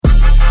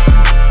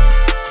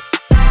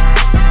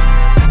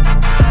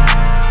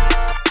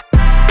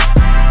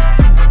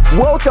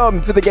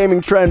Welcome to the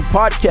Gaming Trend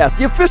Podcast,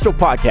 the official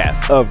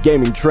podcast of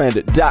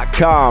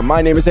GamingTrend.com.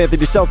 My name is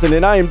Anthony Shelton,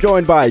 and I am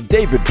joined by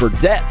David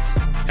Burdett.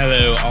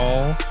 Hello,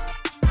 all.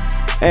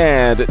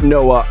 And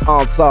Noah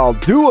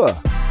Ansaldua.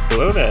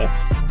 Hello there.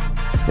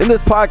 In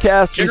this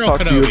podcast, General we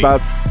talk Kenobi. to you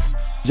about...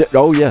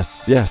 Oh,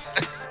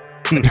 yes.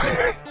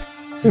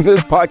 In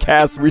this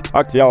podcast, we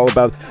talk to y'all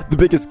about the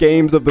biggest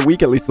games of the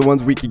week, at least the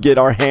ones we could get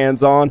our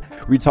hands on.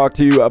 We talk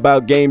to you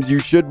about games you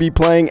should be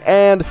playing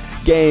and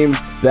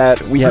games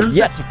that we have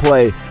yet to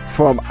play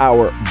from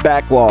our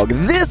backlog.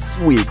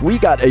 This week, we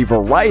got a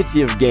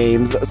variety of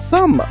games,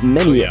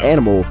 many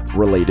animal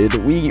related.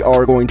 We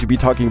are going to be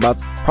talking about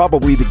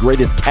probably the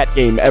greatest cat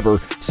game ever,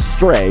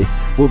 Stray.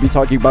 We'll be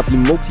talking about the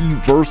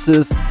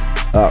Multiversus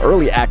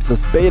Early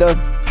Access Beta,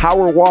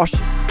 Power Wash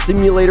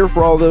Simulator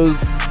for all those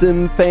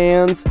sim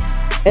fans,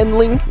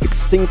 Endling,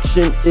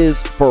 Extinction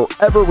is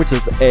Forever, which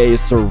is a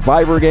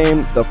survivor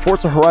game, the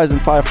Forza Horizon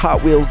 5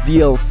 Hot Wheels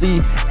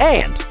DLC,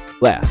 and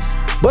last,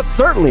 but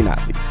certainly not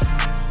least,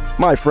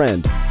 my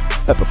friend,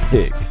 Peppa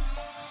Pig.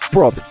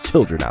 For all the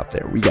children out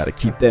there, we got to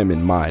keep them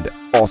in mind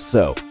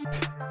also.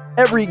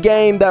 Every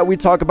game that we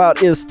talk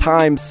about is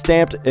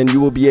time-stamped, and you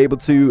will be able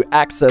to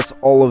access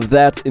all of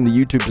that in the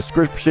YouTube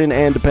description,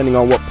 and depending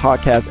on what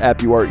podcast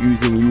app you are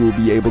using, you will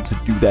be able to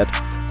do that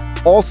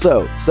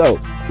also. So,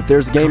 if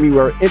there's a game you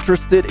are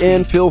interested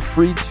in, feel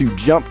free to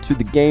jump to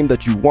the game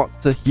that you want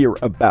to hear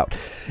about.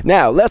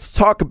 Now, let's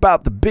talk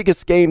about the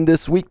biggest game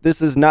this week.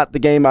 This is not the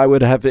game I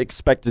would have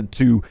expected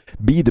to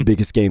be the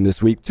biggest game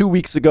this week. 2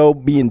 weeks ago,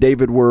 me and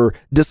David were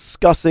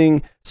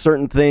discussing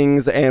certain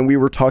things, and we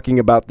were talking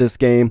about this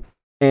game.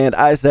 And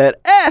I said,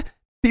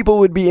 people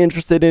would be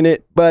interested in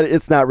it, but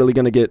it's not really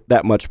going to get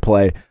that much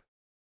play.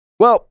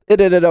 Well,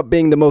 it ended up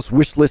being the most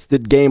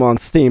wishlisted game on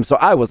Steam, so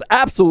I was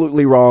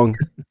absolutely wrong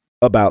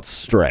about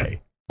Stray.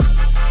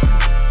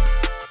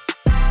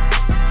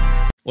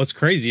 What's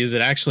crazy is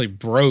it actually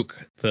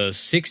broke the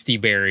 60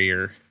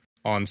 barrier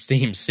on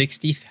Steam.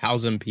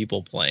 60,000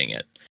 people playing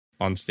it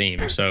on Steam.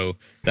 So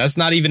that's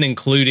not even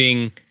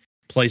including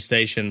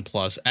PlayStation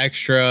Plus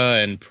Extra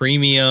and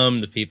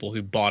Premium, the people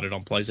who bought it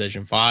on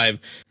PlayStation 5.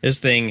 This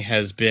thing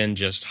has been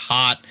just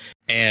hot,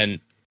 and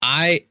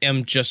I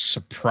am just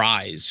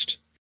surprised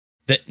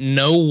that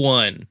no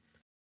one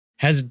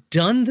has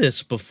done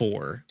this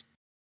before.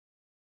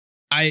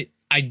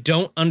 I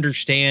don't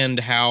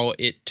understand how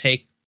it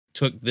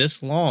took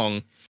this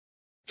long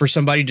for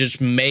somebody to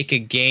just make a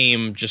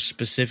game just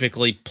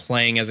specifically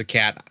playing as a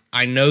cat.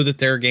 I know that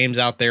there are games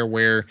out there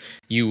where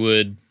you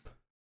would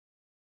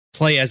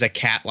play as a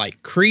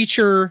cat-like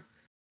creature,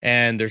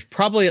 and there's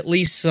probably at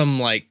least some,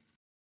 like,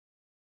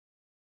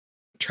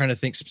 trying to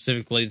think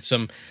specifically,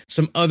 some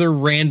other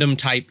random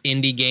type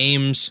indie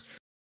games,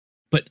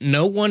 but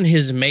no one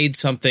has made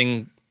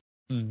something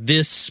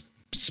this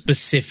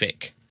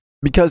specific.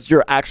 Because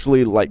you're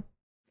actually, like,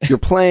 you're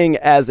playing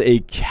as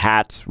a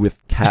cat with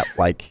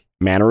cat-like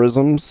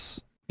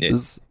mannerisms.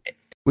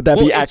 Would that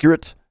be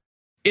accurate?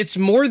 It's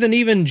more than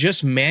even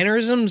just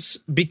mannerisms,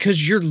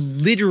 because you're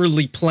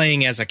literally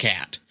playing as a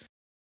cat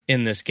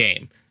in this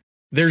game.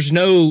 There's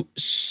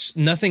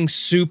nothing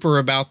super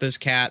about this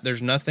cat.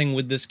 There's nothing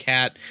with this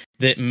cat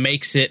that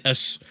makes it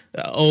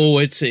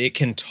it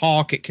can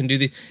talk, it can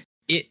do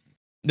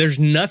there's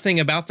nothing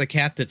about the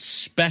cat that's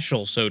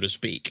special, so to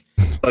speak.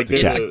 Like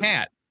it's a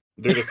cat.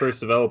 They're the first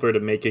developer to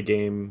make a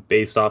game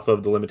based off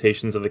of the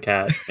limitations of the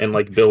cat and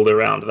like build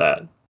around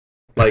that.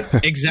 Like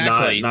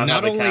exactly. not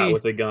have a cat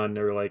with a gun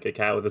or like a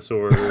cat with a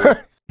sword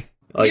or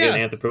like an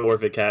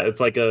anthropomorphic cat.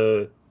 It's like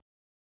a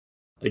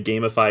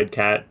gamified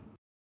cat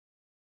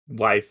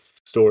life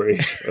story,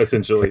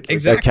 essentially.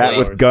 Exactly. A cat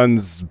with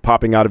guns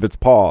popping out of its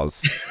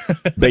paws.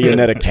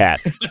 Bayonetta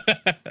cat.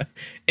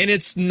 And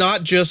it's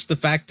not just the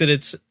fact that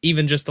it's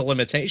even just the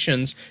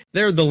limitations.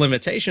 There are the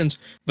limitations,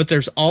 but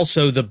there's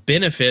also the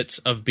benefits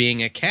of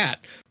being a cat.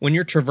 When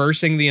you're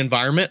traversing the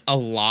environment, a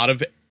lot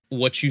of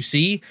what you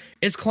see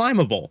is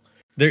climbable.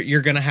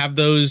 You're going to have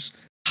those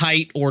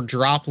height or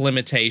drop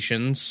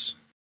limitations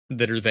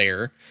that are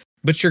there,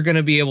 but you're going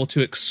to be able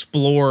to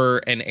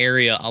explore an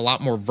area a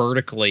lot more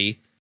vertically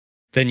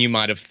than you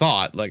might have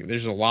thought. Like,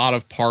 there's a lot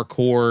of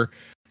parkour,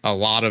 a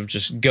lot of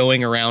just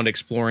going around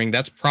exploring.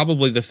 That's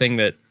probably the thing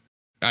that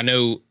I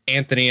know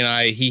Anthony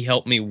and he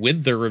helped me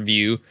with the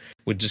review,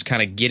 with just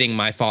kind of getting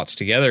my thoughts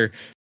together.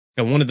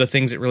 And one of the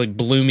things that really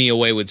blew me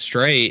away with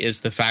Stray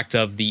is the fact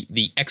of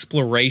the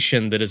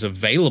exploration that is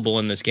available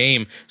in this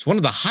game. It's one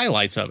of the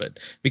highlights of it,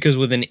 because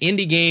with an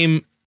indie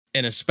game,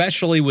 and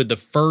especially with the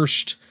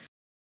first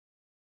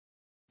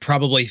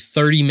probably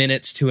 30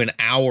 minutes to an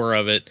hour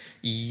of it,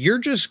 you're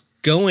just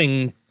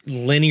going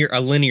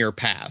a linear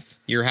path.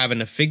 You're having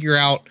to figure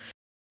out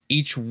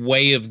each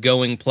way of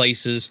going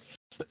places.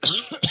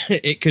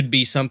 It could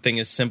be something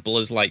as simple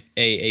as like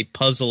a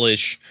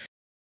puzzle-ish.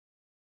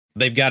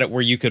 They've got it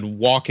where you could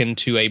walk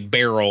into a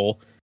barrel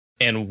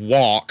and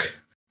walk,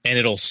 and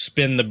it'll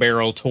spin the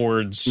barrel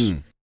towards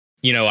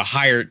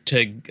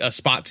a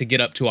spot to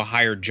get up to a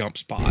higher jump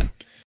spot.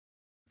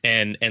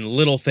 and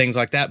little things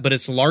like that, but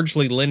it's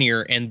largely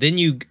linear. And then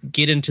you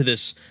get into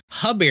this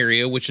hub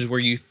area, which is where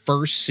you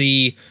first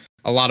see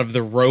a lot of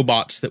the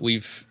robots that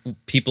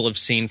people have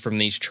seen from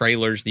these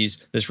trailers,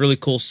 this really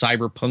cool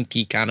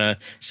cyberpunky kind of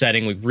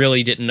setting. We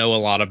really didn't know a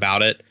lot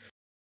about it.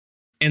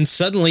 And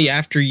suddenly,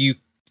 after you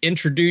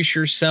introduce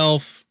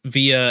yourself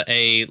via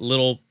a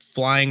little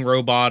flying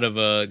robot of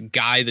a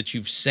guy that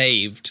you've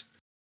saved,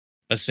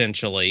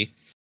 essentially,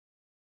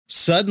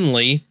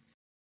 suddenly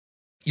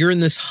you're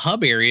in this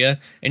hub area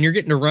and you're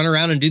getting to run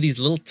around and do these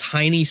little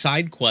tiny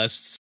side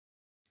quests.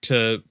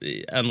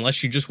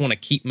 Unless you just want to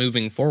keep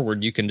moving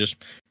forward, you can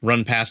just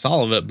run past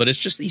all of it. But it's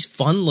just these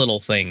fun little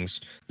things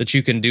that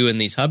you can do in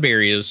these hub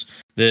areas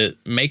that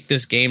make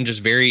this game just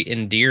very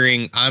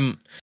endearing. I'm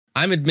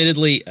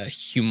admittedly a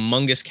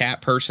humongous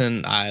cat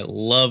person. I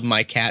love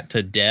my cat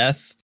to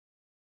death,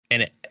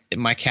 and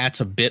my cat's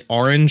a bit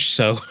orange,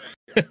 so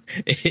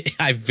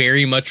I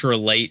very much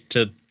relate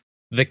to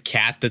the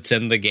cat that's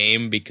in the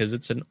game because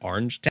it's an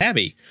orange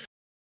tabby.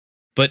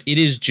 But it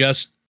is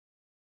just,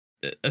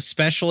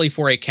 especially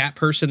for a cat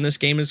person, this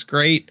game is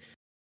great,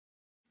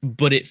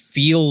 but it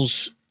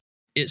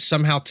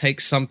somehow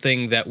takes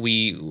something that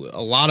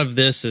a lot of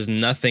this is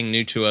nothing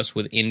new to us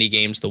with indie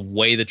games, the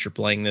way that you're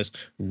playing this,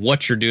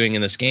 what you're doing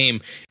in this game.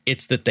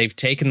 It's that they've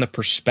taken the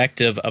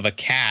perspective of a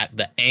cat,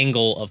 the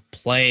angle of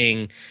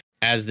playing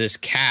as this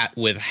cat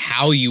with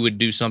how you would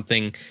do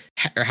something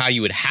or how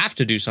you would have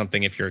to do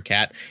something if you're a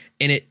cat.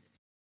 And it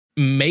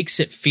makes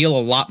it feel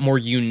a lot more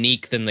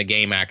unique than the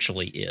game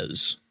actually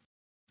is.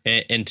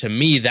 And to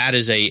me, that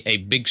is a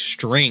big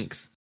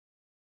strength.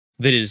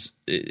 That is,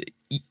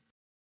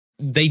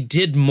 they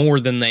did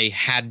more than they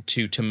had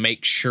to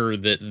make sure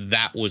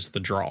that was the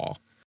draw.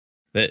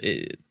 That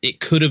it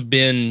could have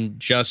been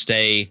just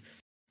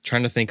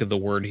trying to think of the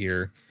word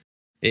here.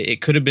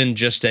 It could have been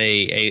just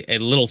a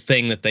little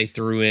thing that they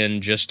threw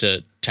in just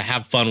to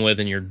have fun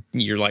with, and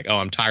you're like, oh,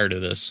 I'm tired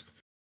of this.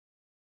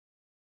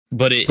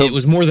 But it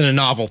was more than a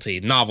novelty.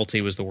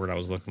 Novelty was the word I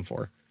was looking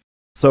for.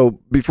 So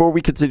before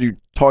we continue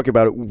talking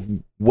about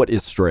it, what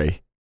is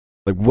Stray?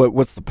 Like,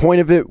 what's the point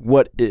of it?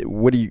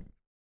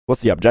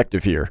 What's the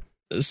objective here?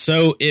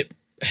 So it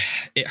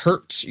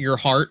hurts your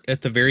heart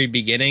at the very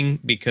beginning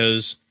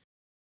because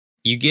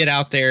you get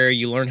out there,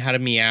 you learn how to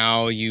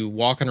meow, you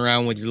walking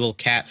around with your little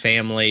cat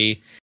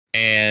family,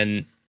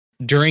 and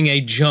during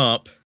a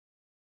jump,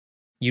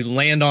 you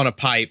land on a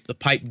pipe, the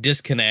pipe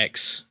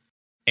disconnects,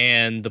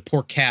 and the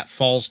poor cat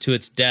falls to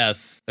its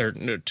death, or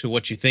to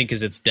what you think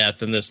is its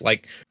death, in this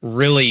like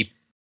really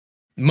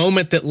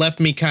moment that left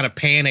me kind of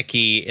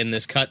panicky in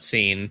this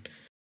cutscene,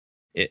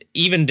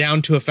 even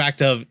down to a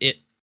fact of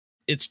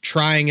it's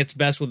trying its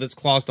best with its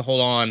claws to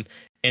hold on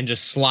and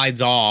just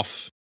slides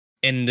off,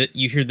 and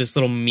you hear this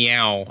little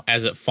meow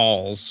as it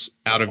falls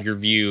out of your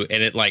view,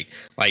 and it like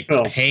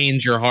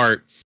pains your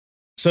heart.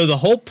 So the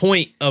whole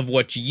point of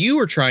what you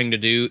are trying to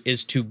do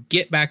is to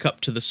get back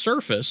up to the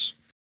surface,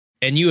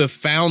 and you have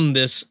found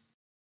this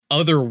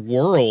other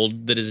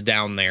world that is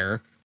down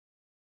there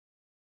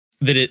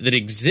that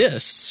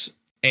exists.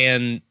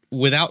 And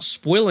without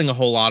spoiling a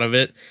whole lot of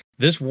it,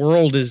 this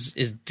world is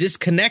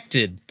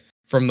disconnected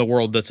from the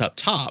world that's up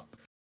top.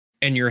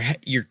 And you're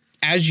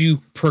as you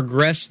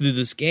progress through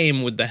this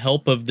game with the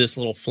help of this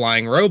little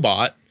flying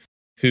robot,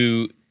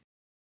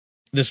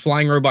 this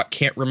flying robot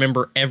can't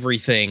remember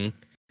everything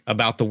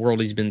about the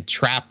world. He's been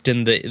trapped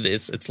in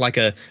it's like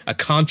a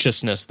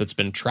consciousness that's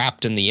been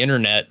trapped in the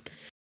internet.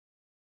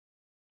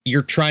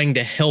 You're trying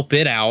to help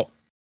it out,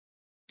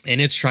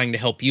 and it's trying to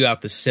help you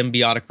out, the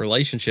symbiotic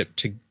relationship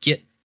to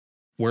get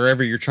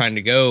wherever you're trying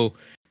to go.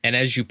 And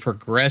as you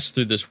progress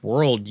through this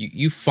world,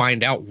 you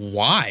find out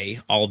why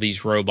all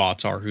these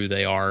robots are who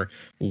they are,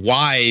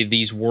 why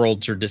these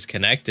worlds are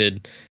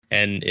disconnected.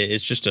 And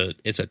it's just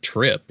it's a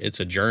trip.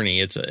 It's a journey.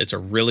 It's a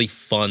really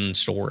fun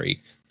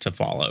story to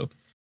follow.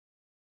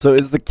 So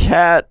is the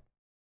cat,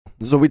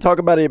 so we talk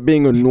about it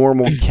being a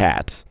normal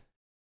cat.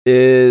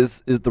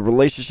 Is the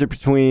relationship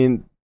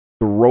between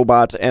the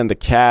robot and the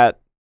cat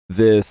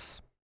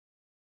this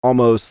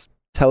almost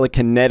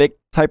telekinetic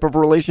type of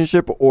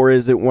relationship, or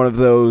is it one of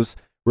those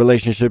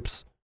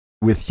relationships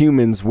with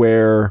humans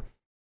where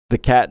the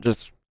cat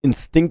just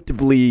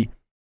instinctively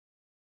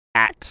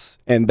acts,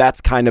 and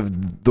that's kind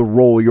of the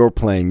role you're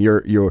playing?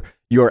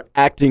 You're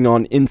acting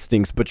on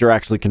instincts, but you're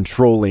actually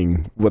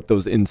controlling what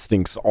those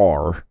instincts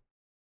are.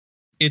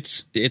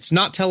 It's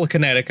not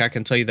telekinetic, I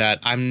can tell you that.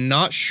 I'm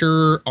not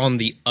sure on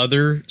the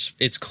other.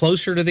 It's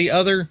closer to the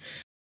other,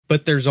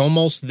 but there's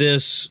almost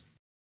this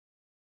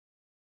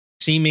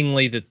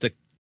seemingly that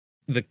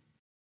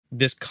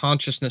this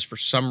consciousness for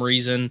some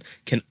reason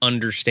can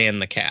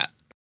understand the cat.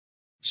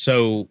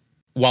 So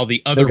while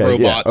the other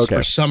robots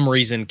for some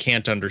reason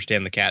can't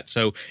understand the cat.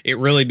 So it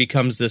really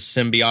becomes this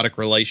symbiotic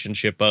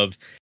relationship of,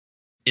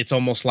 it's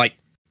almost like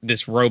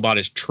this robot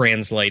is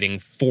translating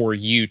for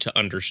you to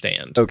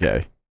understand.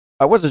 Okay.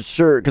 I wasn't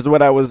sure, because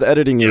when I was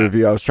editing your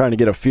review, I was trying to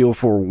get a feel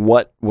for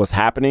what was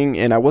happening,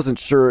 and I wasn't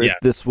sure if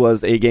this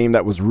was a game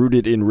that was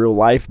rooted in real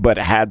life, but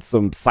had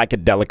some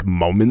psychedelic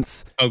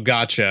moments. Oh,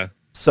 gotcha.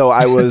 So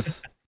I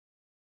was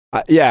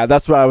Yeah,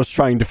 that's what I was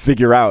trying to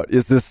figure out.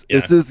 Is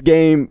this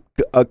game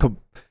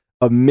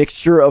a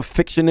mixture of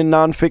fiction and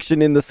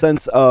nonfiction in the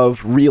sense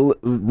of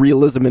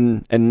realism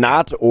and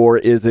not, or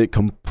is it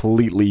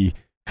completely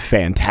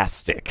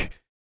fantastic?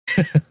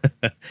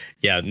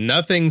 Yeah,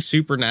 nothing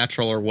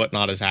supernatural or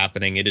whatnot is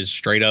happening. It is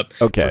straight up.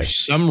 Okay. For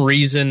some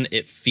reason,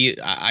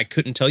 I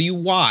couldn't tell you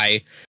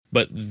why,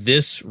 but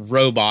this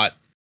robot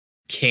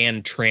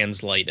can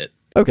translate it.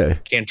 Okay.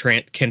 Can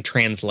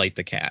translate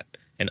the cat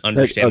and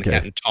understand the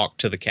cat and talk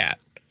to the cat.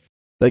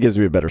 That gives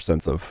me a better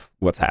sense of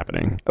what's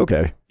happening.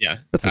 Okay. Yeah,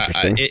 that's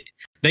interesting.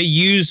 They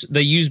use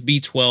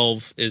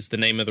B12 is the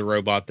name of the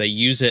robot. They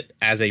use it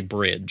as a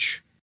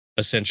bridge,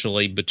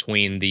 essentially,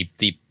 between the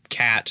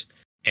cat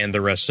and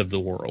the rest of the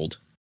world.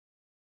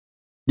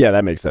 Yeah,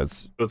 that makes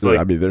sense. Like,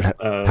 I mean, there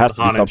has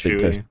to be something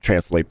to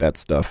translate that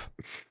stuff.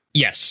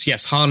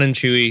 Yes, Han and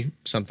Chewie,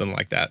 something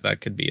like that.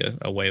 That could be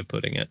a way of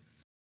putting it.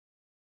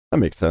 That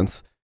makes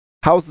sense.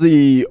 How's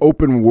the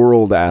open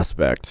world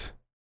aspect?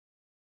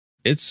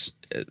 It's,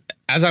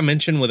 as I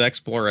mentioned with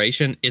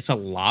exploration, it's a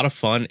lot of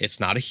fun. It's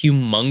not a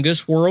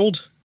humongous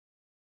world,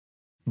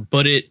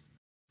 but it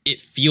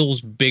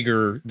feels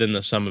bigger than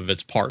the sum of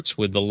its parts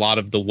with a lot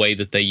of the way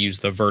that they use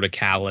the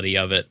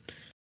verticality of it,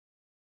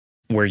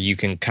 where you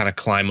can kind of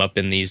climb up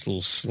in these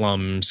little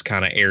slums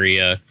kind of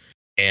area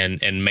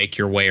and make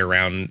your way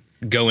around,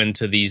 go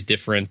into these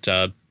different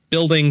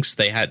buildings.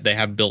 They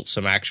have built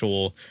some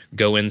actual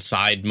go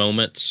inside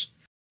moments,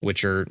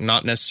 which are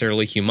not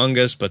necessarily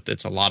humongous, but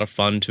it's a lot of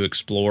fun to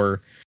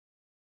explore.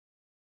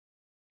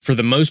 For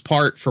the most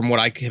part, from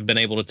what I have been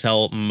able to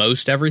tell,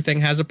 most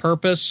everything has a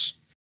purpose.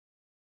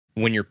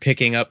 When you're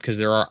picking up, because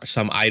there are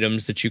some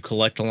items that you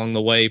collect along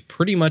the way,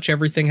 pretty much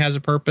everything has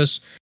a purpose.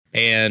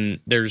 And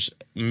there's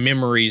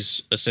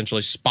memories,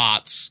 essentially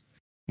spots,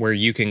 where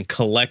you can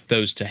collect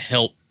those to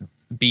help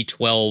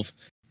B12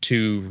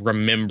 to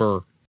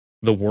remember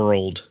the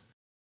world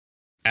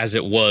as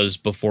it was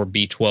before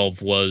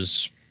B12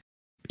 was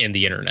in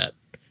the internet.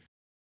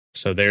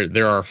 So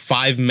there are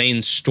 5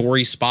 main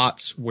story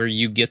spots where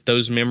you get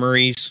those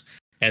memories,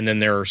 and then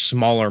there are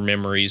smaller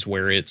memories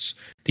where it's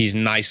these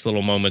nice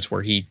little moments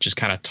where he just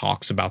kind of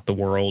talks about the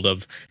world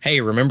of,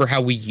 hey, remember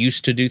how we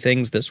used to do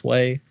things this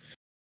way?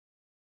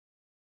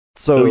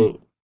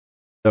 So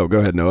go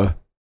ahead, Noah.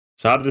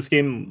 So how did this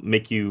game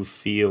make you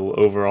feel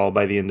overall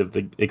by the end of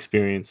the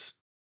experience?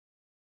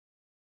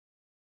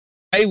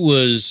 I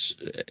was,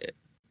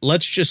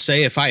 let's just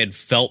say, if I had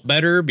felt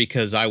better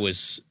because I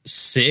was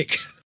sick,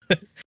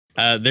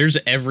 there's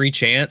every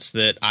chance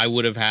that I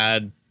would have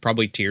had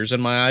probably tears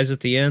in my eyes at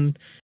the end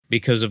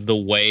because of the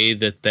way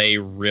that they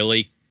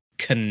really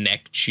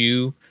connect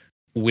you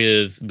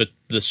with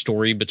the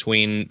story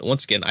between,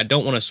 once again, I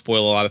don't want to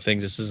spoil a lot of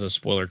things. This is a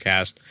spoiler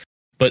cast,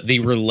 but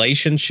the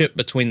relationship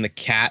between the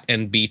cat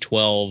and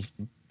B12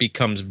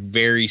 becomes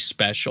very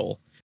special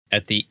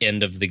at the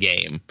end of the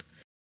game.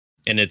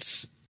 And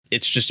it's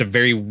just a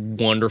very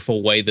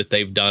wonderful way that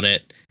they've done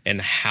it and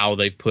how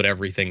they've put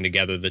everything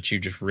together that you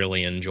just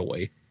really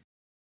enjoy.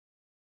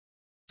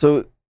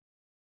 So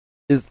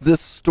is this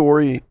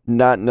story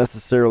not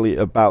necessarily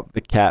about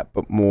the cat,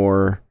 but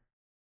more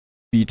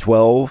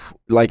B12?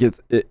 Like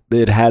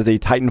it has a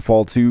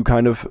Titanfall 2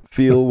 kind of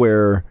feel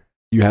where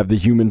you have the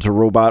human to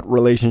robot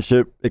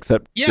relationship,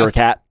 except you're a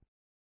cat?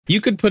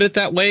 You could put it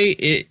that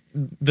way.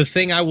 The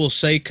thing I will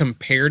say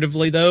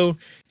comparatively, though,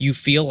 you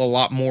feel a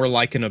lot more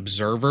like an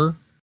observer,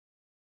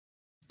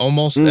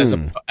 almost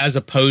as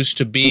opposed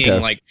to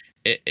being like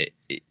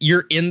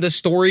you're in the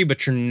story,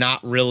 but you're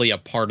not really a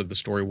part of the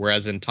story.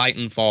 Whereas in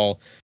Titanfall,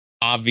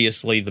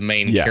 obviously the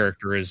main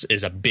character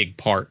is a big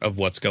part of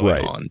what's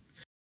going on.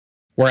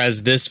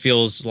 Whereas this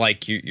feels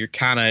like you're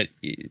kind of,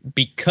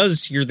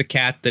 because you're the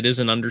cat that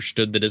isn't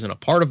understood, that isn't a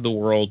part of the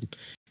world.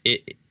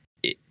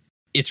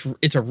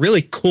 It's a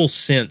really cool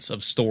sense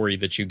of story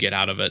that you get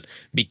out of it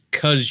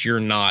because you're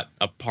not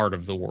a part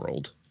of the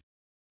world.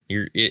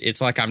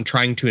 It's like I'm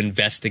trying to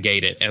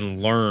investigate it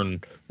and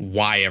learn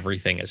why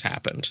everything has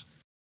happened.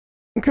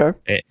 Okay.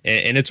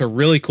 And it's a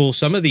really cool,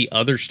 some of the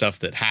other stuff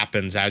that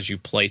happens as you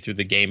play through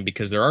the game,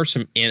 because there are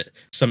some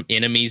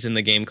enemies in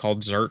the game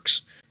called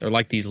Zerks. They're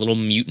like these little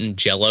mutant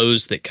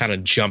jellos that kind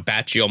of jump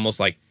at you almost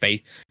like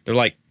face. They're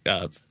like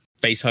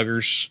face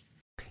huggers.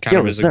 Kind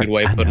of is a good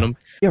way of putting them.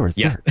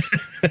 Yeah.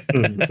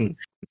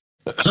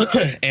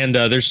 And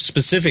there's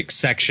specific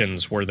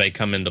sections where they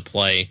come into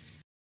play.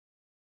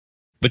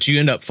 But you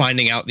end up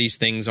finding out these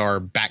things are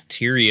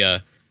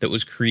bacteria that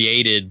was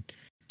created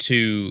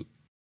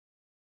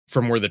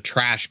from where the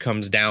trash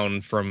comes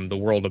down from the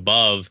world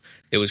above.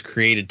 It was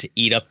created to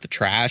eat up the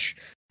trash,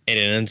 and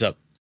it ends up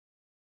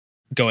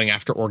going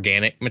after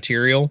organic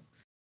material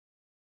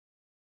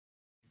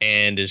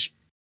and is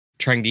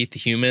trying to eat the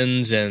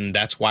humans. And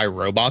that's why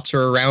robots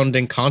are around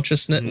in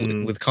consciousness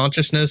with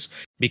consciousness,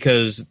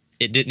 because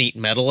it didn't eat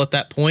metal at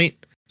that point.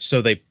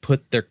 So they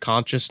put their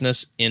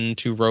consciousness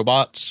into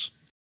robots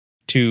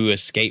to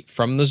escape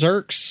from the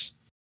Zerks.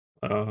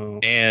 Oh,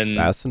 and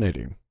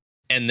fascinating.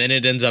 And then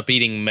it ends up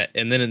eating,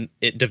 and then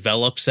it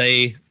develops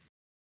a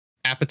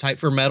appetite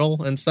for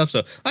metal and stuff. So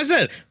like I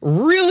said,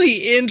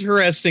 really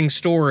interesting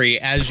story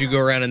as you go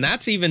around, and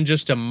that's even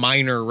just a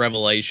minor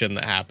revelation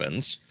that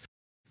happens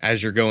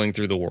as you're going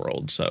through the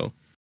world. So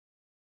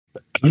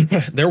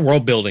their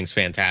world building's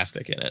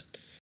fantastic in it.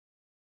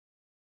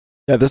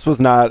 Yeah, this was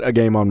not a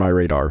game on my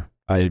radar.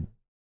 I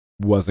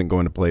wasn't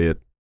going to play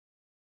it,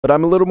 but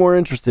I'm a little more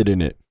interested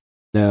in it.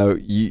 Now,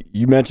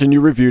 you mentioned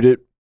you reviewed it.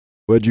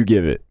 What'd you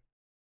give it?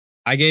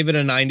 I gave it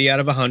a 90 out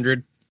of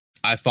 100.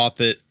 I thought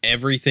that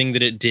everything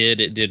that it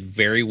did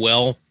very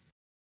well.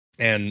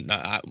 And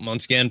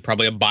once again,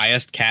 probably a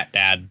biased cat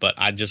dad, but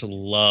I just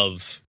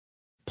love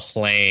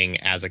playing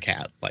as a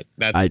cat. Like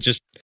it's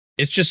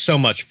just so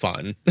much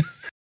fun.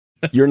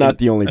 You're not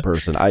the only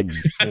person.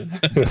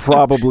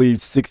 Probably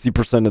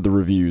 60% of the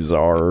reviews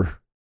are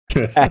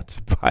cat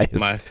biased.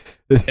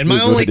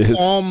 My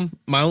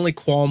only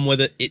qualm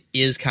with it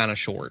is kind of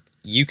short.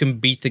 You can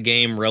beat the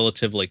game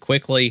relatively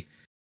quickly.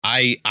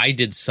 I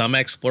did some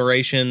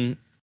exploration,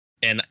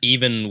 and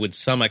even with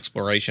some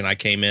exploration, I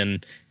came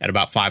in at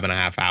about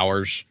 5.5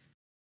 hours.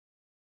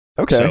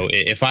 Okay. So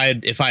if I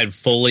had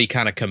fully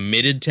kind of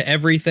committed to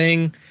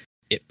everything,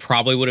 it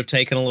probably would have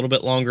taken a little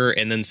bit longer.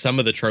 And then some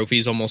of the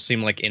trophies almost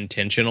seem like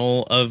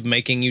intentional of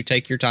making you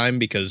take your time,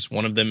 because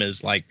one of them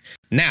is like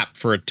nap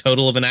for a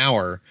total of an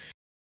hour,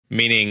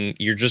 meaning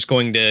you're just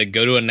going to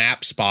go to a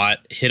nap spot,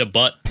 hit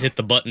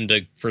the button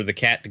for the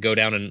cat to go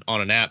down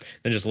on a nap,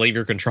 then just leave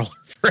your controller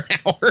for an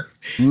hour.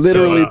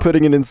 Literally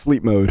putting it in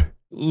sleep mode.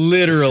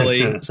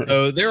 Literally.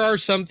 So there are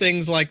some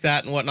things like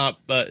that and whatnot,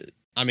 but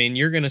I mean,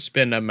 you're going to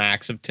spend a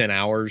max of 10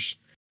 hours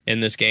in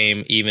this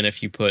game, even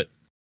if you put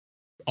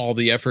all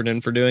the effort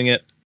in for doing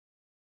it.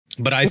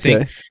 But I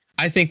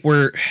think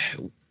we're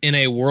in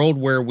a world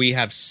where we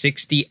have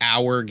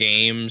 60-hour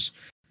games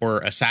or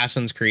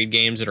Assassin's Creed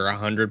games that are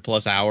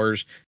 100+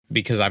 hours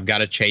because I've got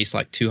to chase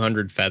like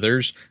 200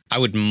 feathers. I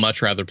would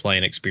much rather play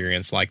an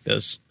experience like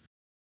this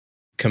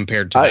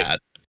compared to that,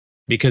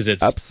 because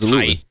it's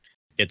tight.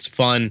 It's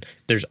fun.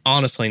 There's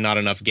honestly not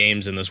enough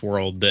games in this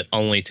world that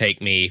only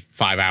take me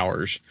 5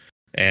 hours.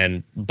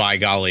 And by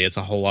golly, it's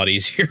a whole lot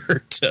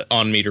easier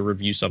on me to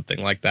review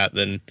something like that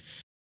than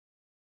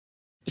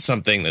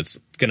something that's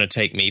going to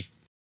take me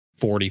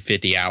 40,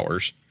 50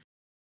 hours.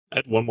 I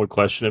had one more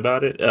question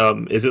about it.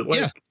 Is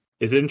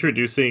it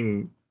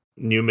introducing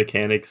new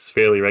mechanics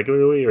fairly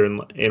regularly,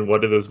 and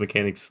what do those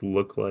mechanics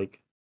look like?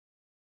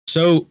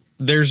 So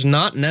there's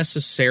not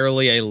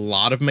necessarily a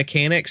lot of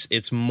mechanics.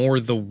 It's more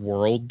the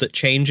world that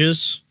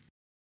changes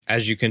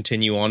as you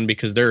continue on,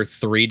 because there are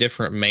 3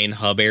 different main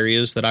hub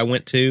areas that I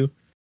went to.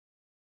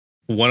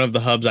 One of the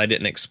hubs I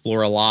didn't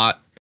explore a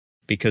lot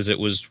because it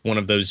was one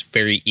of those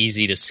very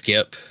easy to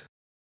skip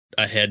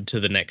ahead to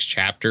the next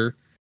chapter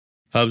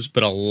hubs,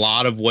 but a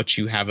lot of what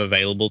you have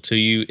available to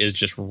you is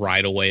just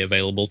right away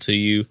available to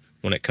you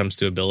when it comes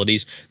to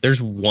abilities.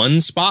 There's one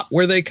spot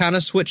where they kind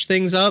of switch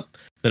things up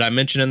that I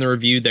mentioned in the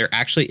review. There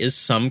actually is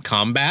some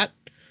combat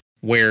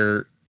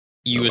where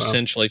you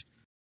essentially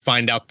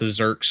find out the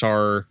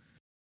Zerks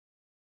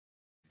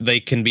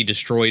they can be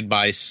destroyed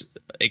by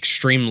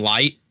extreme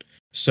light.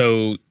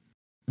 So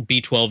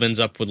B12 ends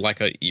up with like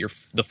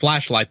the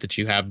flashlight that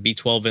you have.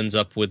 B12 ends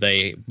up with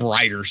a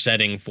brighter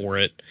setting for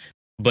it,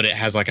 but it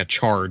has like a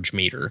charge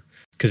meter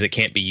because it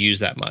can't be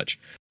used that much.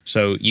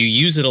 So you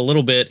use it a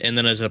little bit, and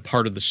then as a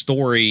part of the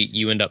story,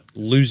 you end up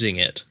losing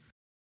it.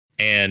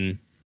 And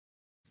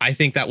I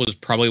think that was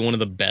probably one of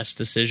the best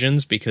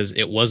decisions, because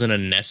it wasn't a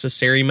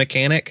necessary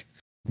mechanic,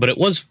 but it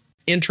was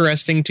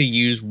interesting to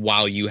use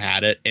while you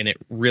had it, and it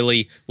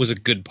really was a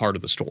good part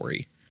of the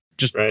story.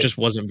 Just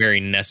wasn't very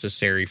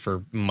necessary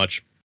for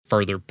much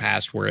further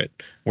past where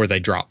they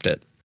dropped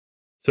it.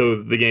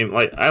 So the game,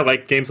 I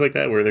like games like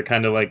that where they're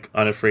kind of like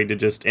unafraid to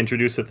just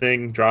introduce a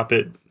thing, drop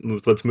it,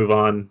 let's move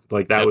on.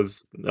 Like that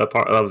was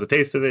a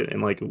taste of it,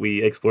 and like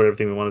we explored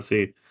everything we want to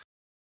see.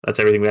 That's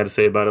everything we had to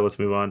say about it. Let's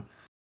move on.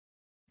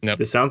 Yep.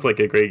 This sounds like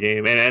a great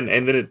game, and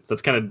then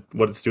that's kind of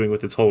what it's doing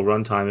with its whole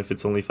runtime. If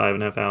it's only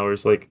 5.5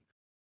 hours, like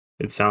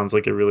it sounds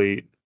like a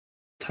really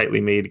tightly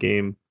made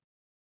game.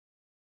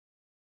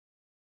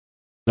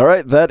 All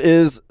right, that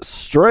is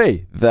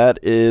Stray. That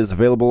is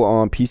available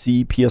on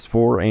PC,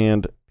 PS4,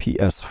 and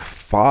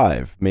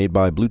PS5. Made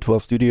by Blue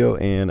 12 Studio,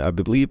 and I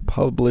believe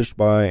published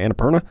by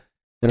Annapurna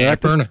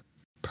Interactive.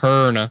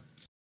 Perna.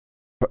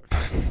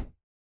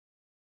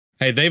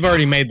 Hey, they've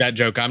already made that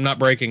joke. I'm not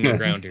breaking new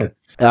ground here.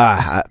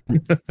 I'm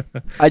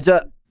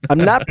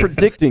not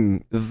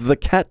predicting the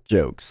cat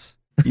jokes.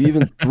 You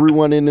even threw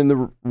one in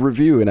the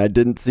review, and I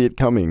didn't see it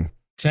coming.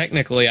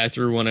 Technically, I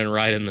threw one in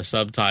right in the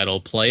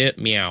subtitle. Play it,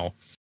 meow.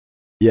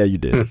 Yeah, you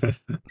did.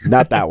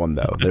 Not that one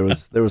though. There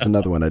was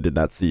another one I did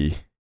not see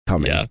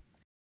coming. Yeah.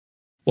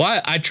 Well,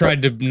 I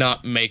tried to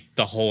not make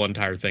the whole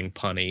entire thing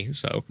punny,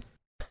 so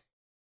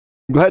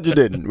I'm glad you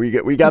didn't.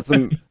 We got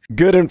some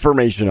good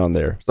information on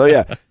there. So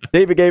yeah,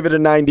 David gave it a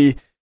 90.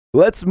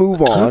 Let's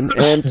move on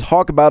and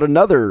talk about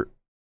another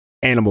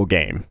animal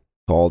game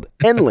called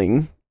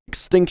Endling.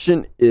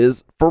 Extinction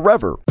is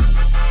Forever.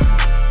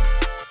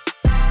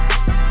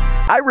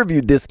 I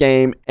reviewed this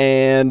game,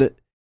 and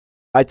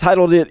I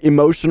titled it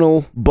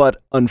Emotional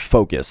but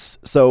Unfocused.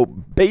 So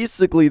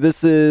basically,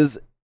 this is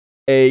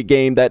a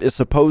game that is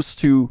supposed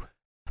to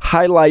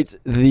highlight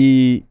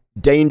the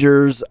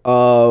dangers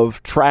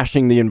of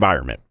trashing the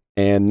environment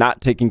and not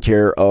taking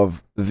care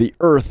of the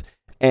earth.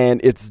 And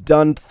it's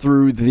done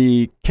through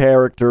the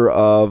character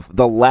of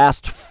the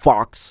last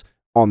fox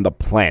on the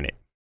planet.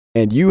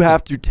 And you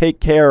have to take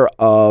care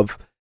of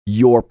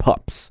your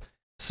pups.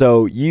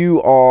 So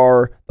you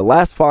are the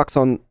last fox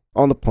on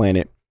the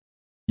planet.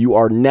 You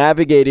are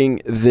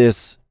navigating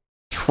this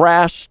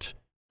trashed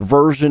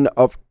version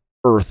of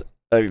Earth,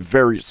 a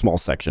very small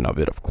section of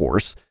it, of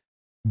course,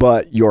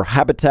 but your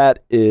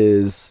habitat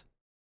is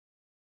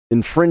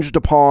infringed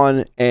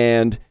upon,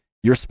 and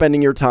you're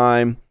spending your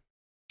time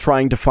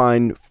trying to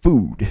find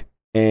food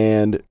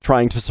and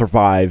trying to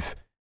survive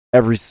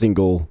every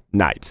single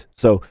night.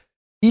 So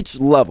each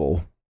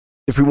level,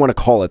 if we want to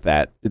call it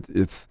that,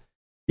 it's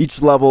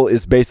each level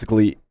is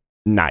basically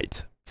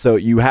night. So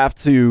you have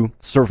to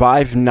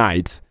survive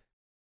night,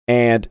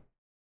 and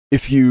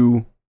if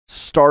you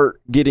start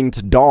getting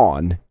to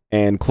dawn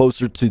and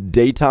closer to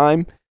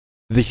daytime,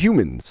 the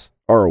humans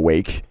are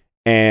awake,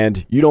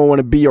 and you don't want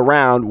to be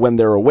around when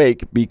they're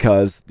awake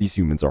because these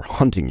humans are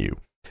hunting you.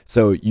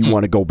 So you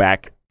want to go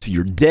back to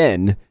your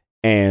den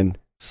and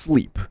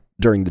sleep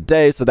during the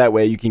day, so that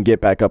way you can get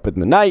back up in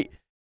the night,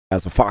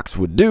 as a fox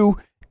would do,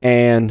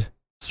 and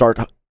start,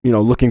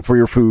 looking for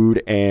your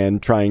food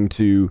and trying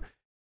to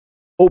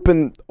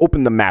open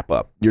the map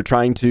up. You're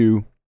trying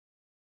to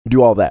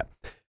do all that.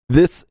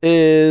 This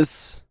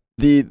is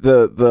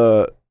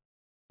the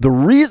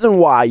reason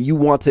why you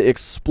want to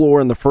explore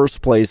in the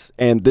first place,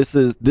 and this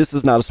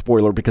is not a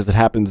spoiler because it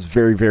happens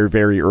very, very,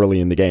 very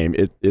early in the game.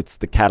 It's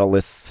the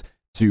catalyst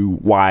to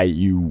why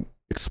you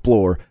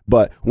explore.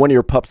 But one of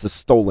your pups is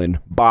stolen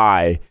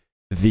by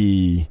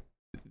the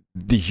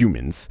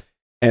humans,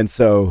 and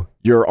so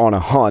you're on a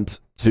hunt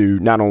to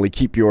not only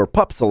keep your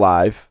pups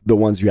alive, the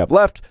ones you have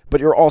left, but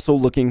you're also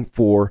looking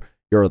for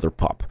your other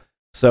pup.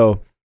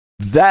 So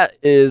that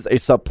is a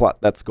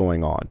subplot that's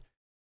going on.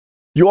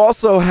 You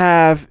also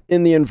have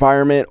in the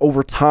environment,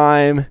 over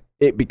time,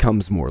 it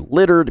becomes more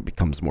littered, it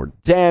becomes more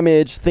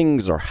damaged,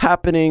 things are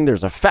happening.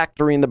 There's a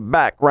factory in the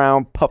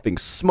background puffing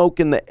smoke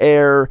in the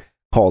air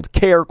called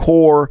Care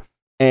Core,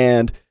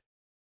 and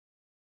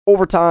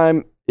over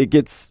time, it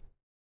gets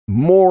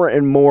more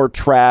and more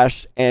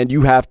trashed, and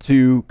you have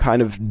to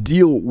kind of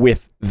deal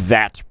with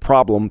that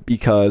problem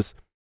because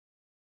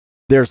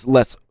there's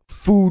less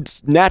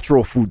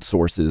natural food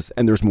sources,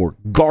 and there's more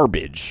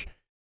garbage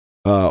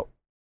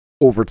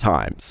over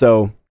time.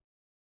 So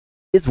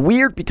it's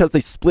weird because they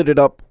split it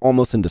up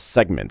almost into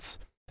segments.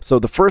 So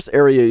the first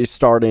area you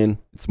start in,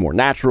 it's more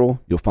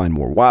natural. You'll find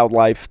more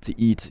wildlife to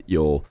eat.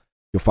 You'll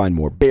find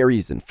more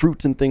berries and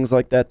fruit and things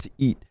like that to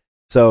eat.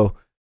 So,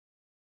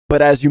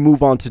 but as you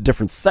move on to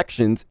different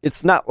sections,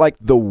 it's not like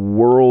the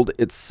world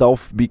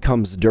itself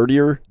becomes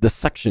dirtier. The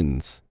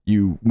sections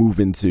you move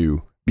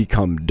into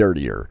become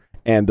dirtier.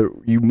 And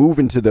you move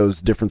into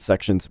those different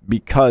sections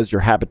because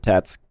your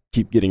habitats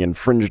keep getting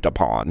infringed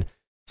upon.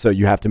 So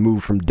you have to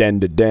move from den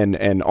to den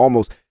and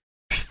almost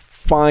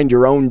find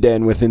your own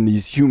den within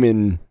these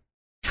human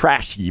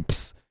trash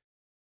heaps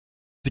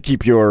to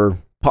keep your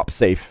pup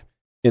safe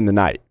in the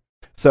night.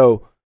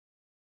 So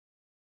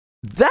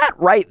that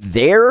right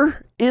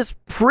there is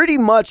pretty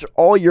much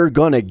all you're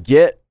going to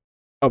get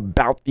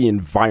about the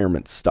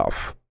environment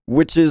stuff,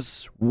 which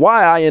is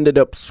why I ended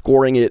up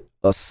scoring it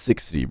a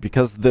 60,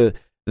 because the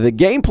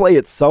gameplay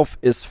itself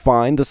is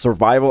fine. The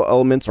survival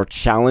elements are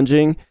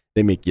challenging.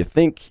 They make you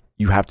think.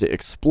 You have to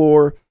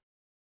explore.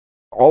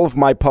 All of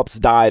my pups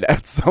died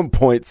at some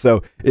point,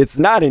 so it's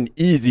not an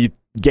easy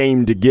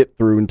game to get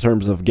through in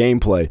terms of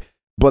gameplay,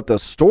 but the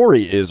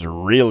story is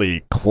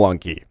really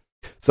clunky.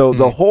 So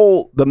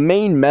the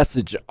main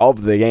message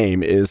of the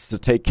game is to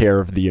take care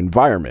of the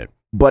environment,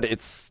 but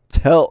it's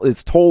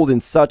told in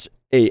such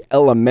a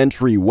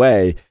elementary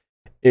way.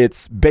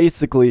 It's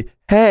basically,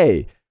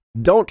 hey,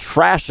 don't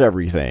trash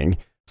everything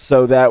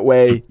so that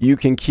way you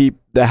can keep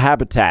the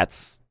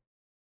habitats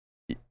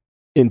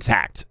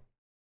intact,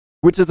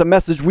 which is a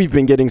message we've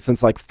been getting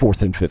since like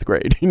 4th and 5th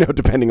grade,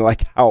 depending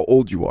like how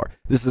old you are.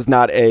 This is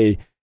not a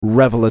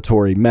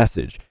revelatory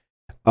message.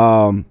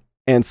 And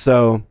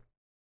so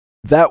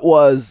that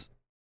was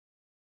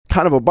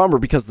kind of a bummer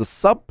because the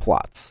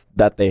subplots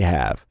that they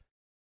have,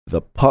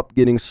 the pup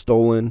getting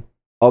stolen,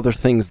 other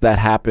things that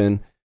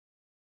happen,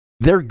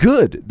 they're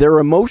good. They're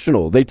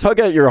emotional. They tug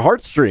at your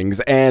heartstrings,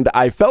 and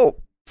I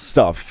felt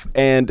stuff,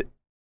 and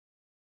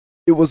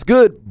it was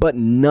good, but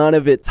none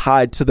of it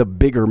tied to the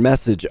bigger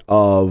message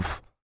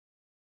of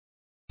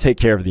take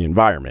care of the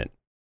environment.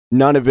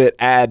 None of it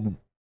added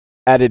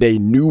a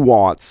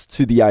nuance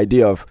to the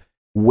idea of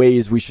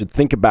ways we should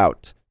think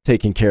about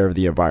taking care of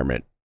the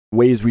environment,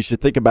 ways we should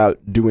think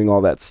about doing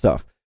all that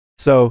stuff.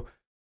 So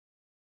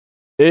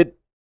it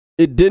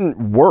didn't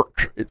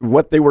work.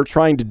 What they were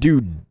trying to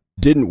do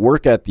didn't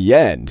work at the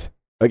end.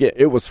 Again,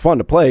 it was fun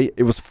to play.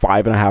 It was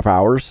 5.5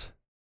 hours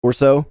or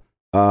so.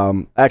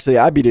 Actually,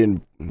 I beat it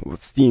in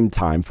Steam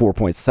time,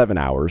 4.7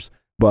 hours,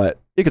 but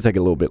it could take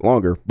a little bit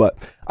longer, but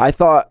I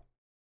thought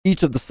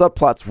each of the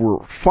subplots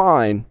were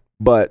fine,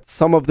 but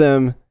some of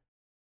them,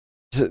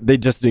 they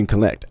just didn't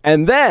connect.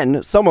 And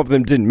then some of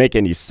them didn't make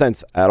any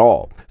sense at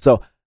all.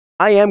 So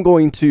I am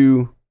going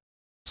to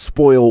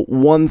spoil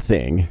one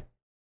thing,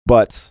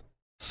 but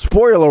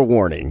spoiler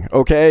warning,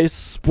 okay?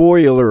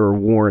 Spoiler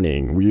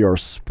warning. We are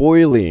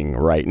spoiling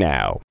right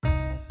now.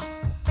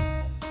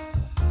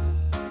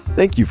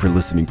 Thank you for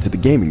listening to the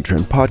Gaming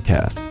Trend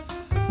podcast.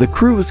 The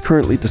crew is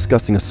currently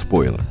discussing a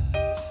spoiler.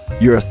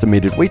 Your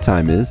estimated wait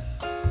time is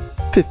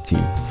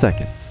 15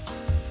 seconds.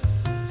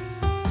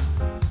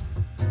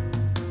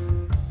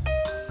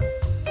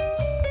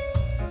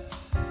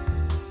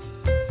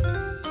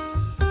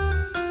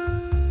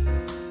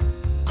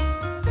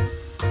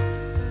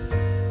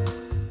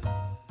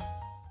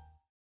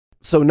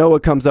 So Noah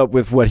comes up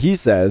with what he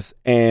says,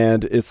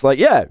 and it's like,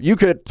 yeah, you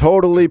could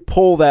totally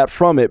pull that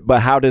from it,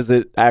 but how does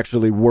it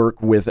actually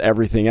work with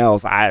everything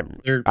else? I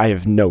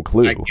have no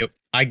clue.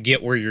 I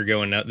get where you're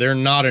going now. There are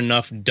not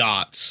enough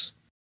dots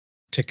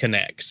to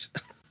connect.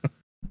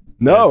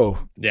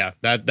 No. Yeah,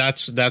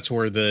 that's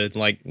where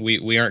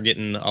we aren't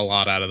getting a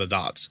lot out of the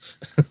dots.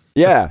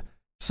 Yeah.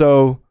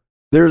 So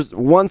there's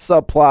one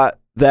subplot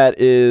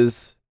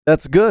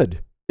that's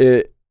good.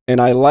 And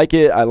I like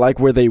it. I like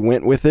where they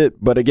went with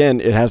it. But again,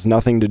 it has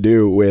nothing to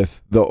do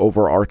with the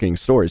overarching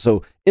story.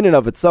 So in and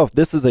of itself,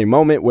 this is a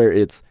moment where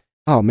it's,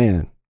 oh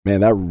man,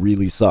 that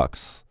really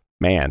sucks.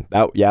 Man,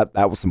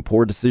 that was some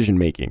poor decision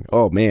making.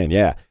 Oh man,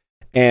 yeah.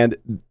 And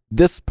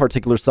this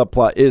particular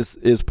subplot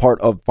is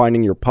part of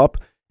finding your pup.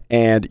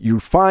 And you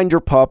find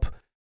your pup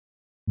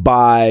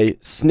by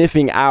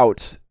sniffing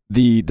out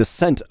the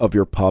scent of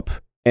your pup.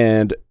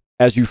 And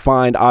as you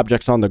find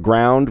objects on the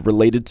ground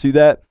related to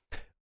that,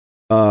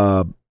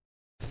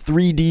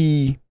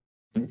 3D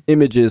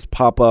images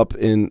pop up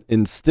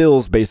in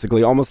stills,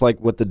 basically, almost like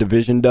what The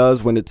Division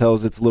does when it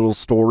tells its little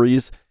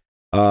stories.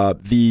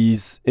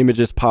 These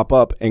images pop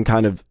up and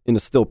kind of in a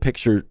still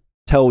picture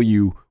tell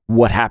you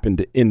what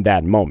happened in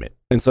that moment.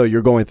 And so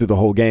you're going through the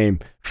whole game,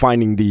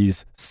 finding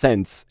these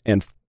scents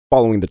and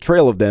following the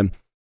trail of them,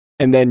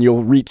 and then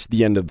you'll reach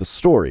the end of the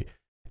story.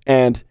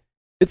 And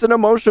it's an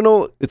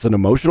emotional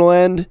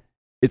end.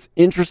 It's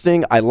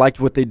interesting. I liked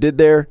what they did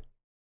there.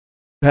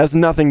 It has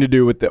nothing to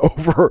do with the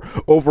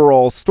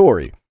overall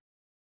story.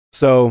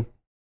 So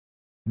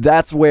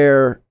that's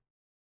where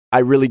I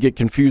really get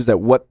confused at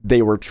what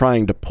they were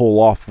trying to pull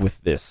off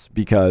with this,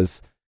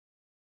 because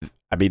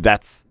I mean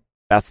that's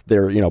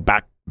their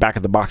back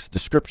of the box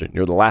description.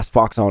 You're the last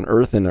fox on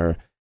Earth in a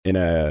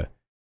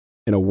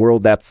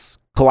world that's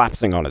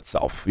collapsing on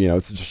itself.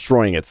 It's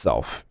destroying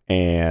itself,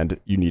 and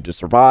you need to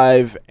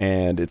survive.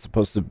 And it's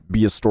supposed to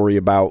be a story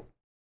about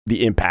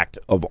the impact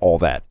of all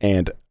that.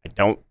 And I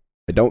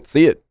don't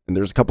see it. And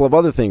there's a couple of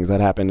other things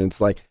that happen. And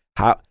it's like,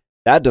 how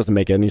that doesn't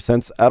make any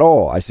sense at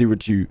all. I see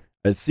what you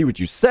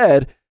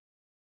said,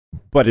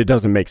 but it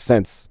doesn't make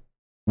sense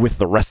with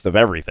the rest of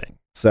everything.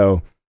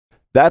 So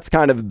that's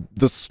kind of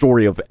the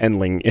story of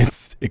Endling.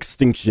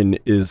 Extinction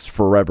is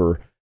forever.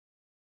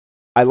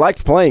 I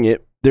liked playing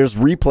it. There's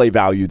replay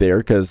value there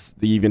because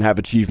they even have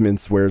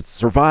achievements where it's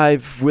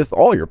survive with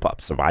all your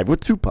pups, survive with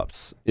 2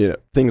 pups,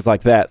 things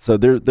like that. So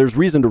there's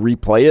reason to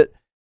replay it,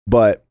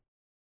 but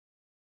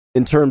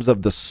in terms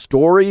of the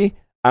story,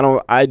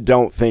 I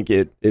don't think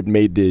it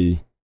made the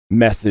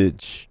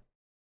message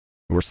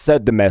or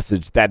said the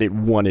message that it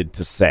wanted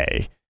to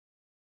say,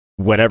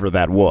 whatever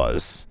that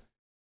was,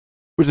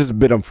 which is a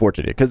bit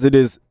unfortunate because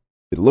it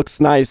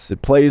looks nice,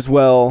 it plays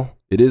well,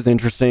 it is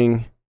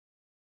interesting,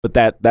 but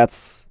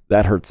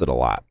that hurts it a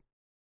lot.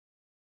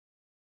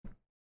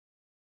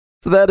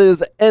 So that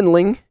is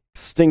Endling.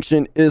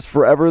 Extinction is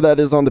forever. That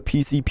is on the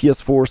PC,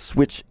 PS4,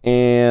 Switch,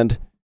 and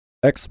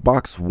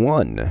Xbox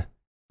One.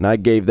 And I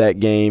gave that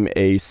game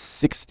a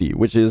 60,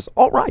 which is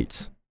all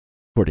right,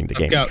 according to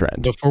Gaming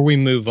Trend. Before we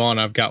move on,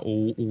 I've got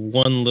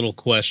one little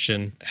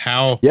question.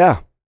 How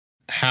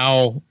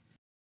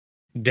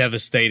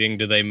devastating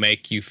do they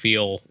make you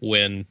feel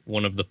when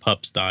one of the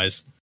pups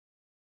dies?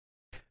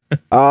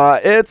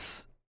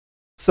 It's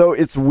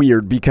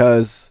weird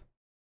because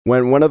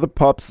when one of the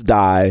pups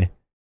die,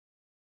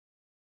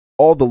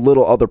 all the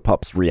little other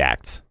pups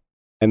react.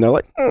 And they're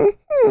like,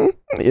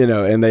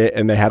 and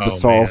they have the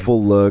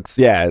sorrowful looks.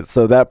 Yeah,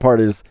 so that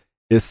part is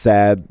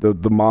sad.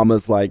 The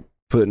mama's like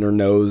putting her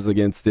nose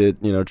against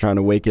it, trying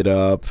to wake it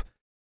up.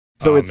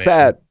 So it's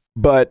sad,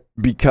 but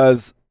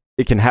because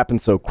it can happen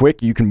so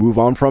quick, you can move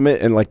on from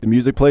it, and like the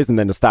music plays, and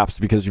then it stops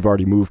because you've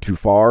already moved too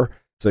far.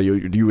 So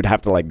you would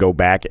have to like go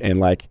back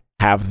and like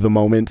have the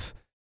moment.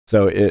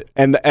 So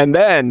and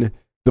then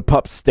the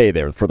pups stay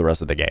there for the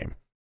rest of the game.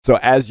 So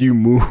as you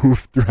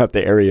move throughout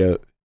the area,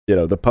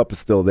 the pup is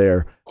still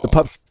there. The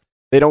pups,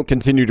 they don't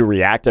continue to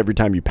react every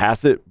time you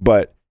pass it,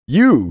 but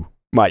you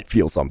might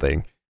feel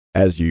something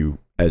as you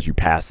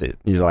pass it.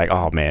 You're like,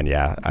 oh man,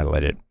 yeah, I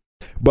let it.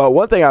 But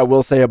one thing I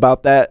will say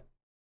about that,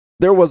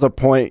 there was a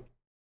point,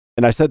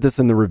 and I said this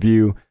in the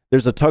review,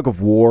 there's a tug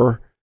of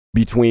war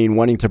between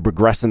wanting to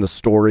progress in the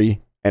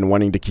story and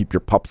wanting to keep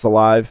your pups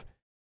alive,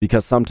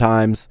 because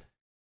sometimes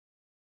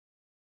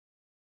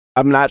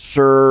I'm not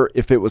sure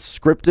if it was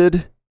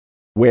scripted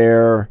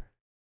where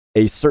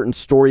a certain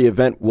story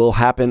event will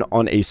happen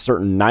on a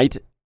certain night.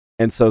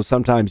 And so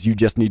sometimes you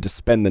just need to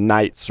spend the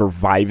night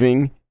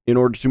surviving in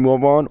order to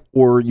move on,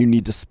 or you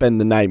need to spend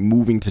the night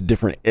moving to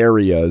different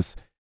areas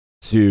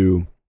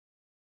to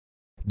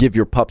give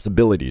your pups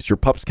abilities. Your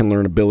pups can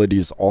learn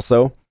abilities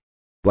also,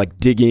 like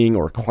digging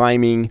or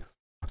climbing.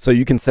 So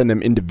you can send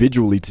them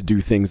individually to do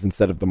things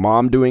instead of the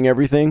mom doing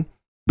everything,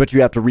 but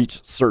you have to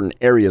reach certain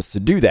areas to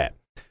do that.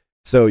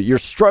 So you're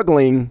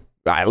struggling,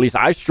 at least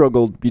I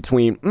struggled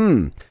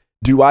between,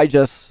 do I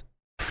just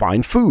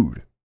find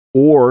food,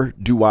 or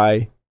do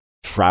I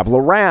travel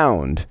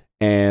around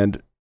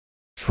and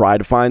try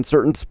to find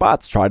certain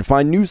spots, try to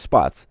find new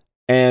spots?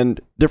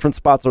 And different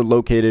spots are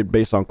located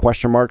based on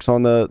question marks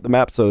on the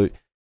map, so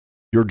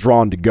you're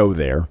drawn to go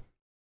there.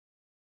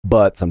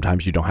 But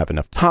sometimes you don't have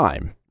enough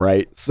time,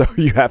 right? So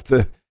you have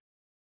to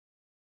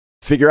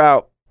figure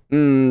out,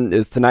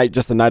 is tonight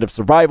just a night of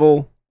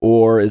survival?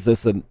 Or is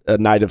this a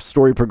night of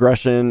story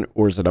progression?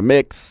 Or is it a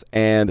mix?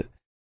 And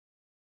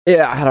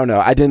yeah, I don't know.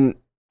 I didn't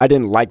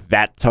like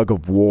that tug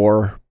of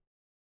war.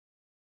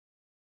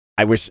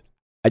 I wish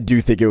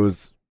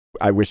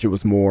it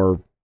was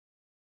more,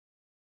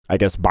 I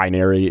guess,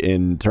 binary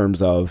in terms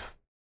of,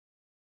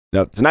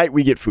 tonight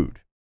we get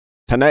food.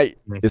 Tonight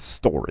is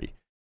story.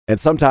 And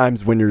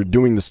sometimes when you're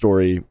doing the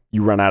story,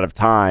 you run out of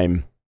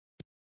time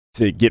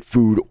to get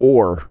food,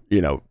 or,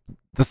 the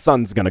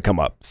sun's going to come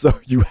up. So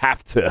you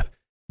have to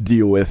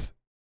deal with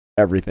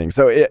everything.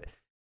 So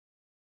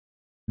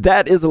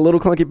that is a little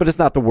clunky, but it's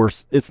not the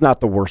worst. It's not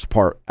the worst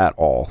part at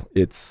all.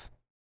 It's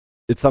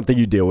something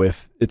you deal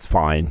with. It's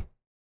fine.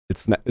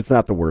 It's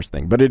not the worst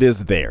thing, but it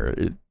is there.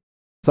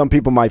 Some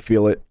people might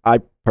feel it. I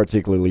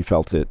particularly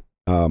felt it.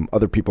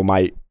 Other people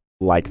might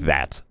like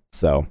that.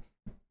 So,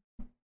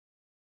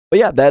 but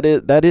yeah,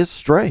 that is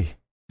Stray.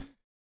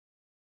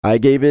 I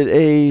gave it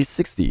a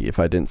 60 if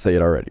I didn't say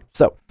it already.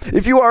 So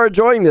if you are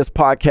enjoying this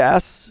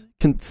podcast,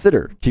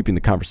 consider keeping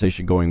the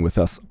conversation going with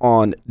us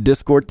on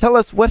Discord. Tell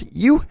us what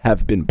you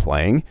have been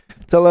playing.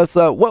 Tell us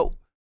what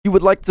you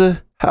would like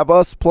to have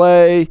us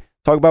play.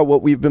 Talk about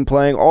what we've been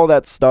playing. All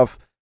that stuff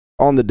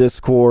on the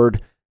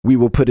Discord. We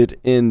will put it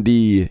in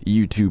the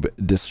YouTube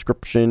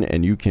description,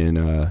 and you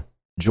can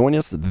join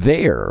us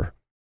there.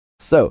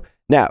 So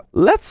now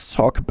let's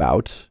talk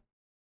about,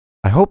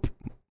 I hope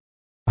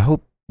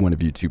one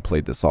of you two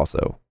played this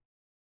also,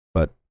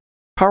 but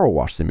Power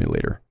Wash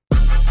Simulator.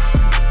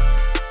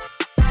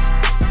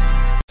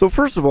 So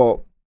first of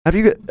all, have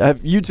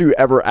you two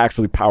ever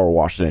actually power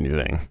washed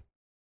anything?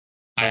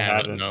 I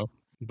haven't, no.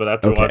 But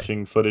after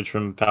watching footage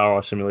from Power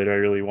Wash Simulator, I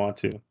really want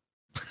to.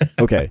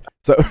 Okay,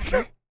 so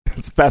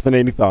it's a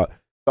fascinating thought.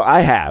 So I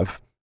have,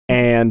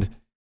 and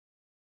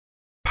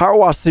Power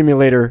Wash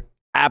Simulator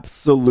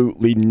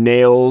absolutely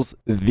nails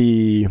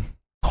the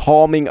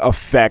calming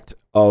effect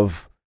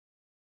of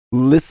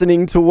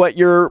listening to what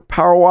you're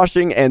power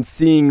washing and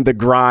seeing the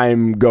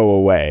grime go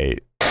away.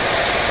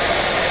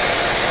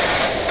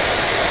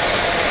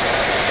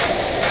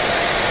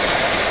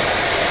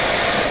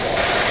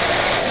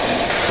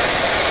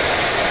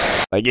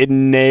 Like, it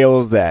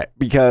nails that,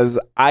 because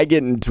I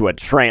get into a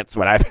trance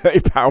when I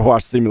play Power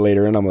Wash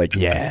Simulator, and I'm like,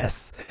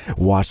 yes,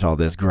 watch all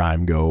this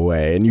grime go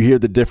away. And you hear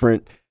the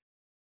different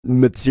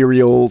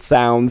material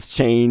sounds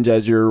change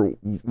as you're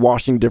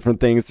washing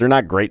different things. They're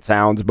not great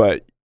sounds,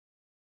 but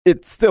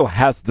it still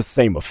has the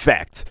same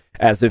effect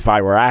as if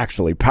I were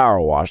actually power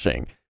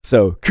washing.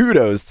 So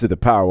kudos to the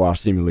Power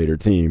Wash Simulator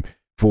team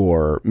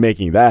for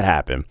making that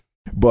happen.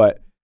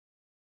 But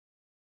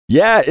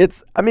yeah,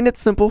 it's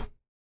simple.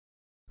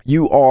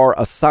 You are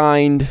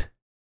assigned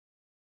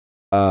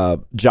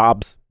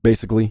jobs,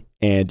 basically,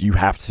 and you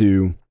have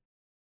to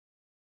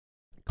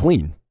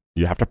clean.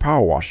 You have to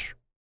power wash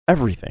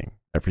everything.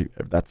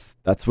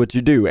 That's what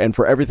you do. And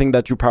for everything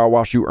that you power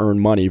wash, you earn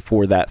money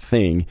for that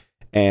thing.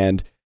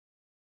 And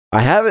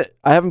I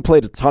haven't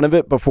played a ton of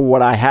it, but for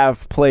what I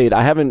have played,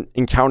 I haven't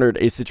encountered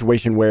a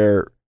situation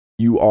where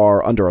you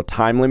are under a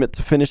time limit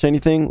to finish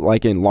anything,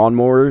 like in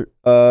Lawnmower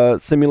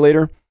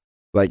Simulator.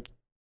 Like,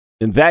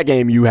 in that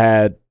game, you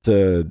had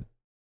to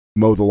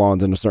mow the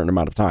lawns in a certain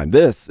amount of time.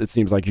 This, it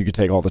seems like you could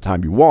take all the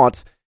time you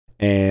want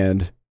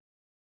and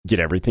get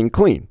everything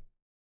clean,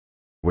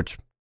 which,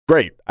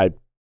 great. I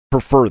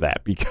prefer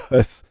that,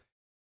 because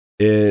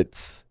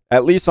it's,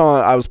 at least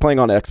I was playing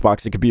on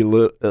Xbox, it could be a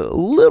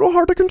little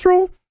hard to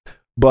control,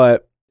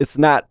 but it's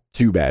not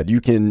too bad. You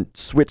can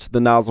switch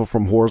the nozzle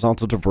from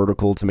horizontal to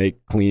vertical to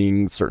make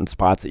cleaning certain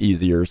spots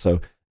easier,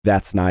 so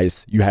that's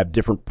nice. You have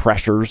different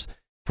pressures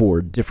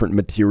for different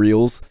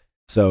materials,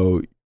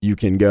 so you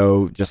can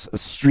go just a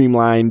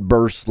streamlined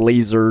burst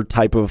laser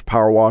type of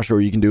power wash, or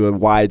you can do a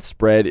wide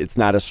spread. It's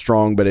not as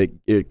strong, but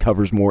it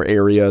covers more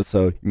area,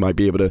 so you might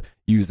be able to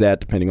use that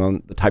depending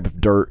on the type of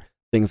dirt,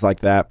 things like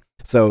that.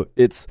 So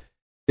it's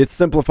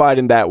simplified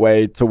in that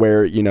way to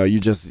where, you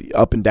just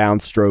up and down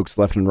strokes,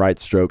 left and right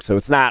strokes. So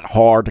it's not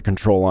hard to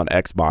control on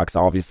Xbox.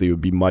 Obviously, it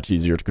would be much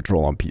easier to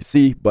control on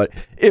PC, but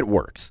it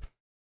works.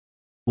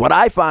 What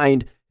I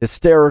find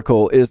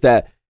hysterical is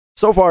that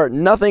so far,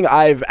 nothing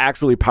I've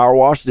actually power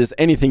washed is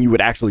anything you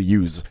would actually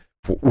use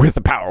with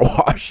a power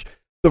wash.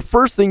 The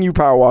first thing you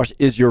power wash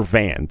is your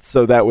van.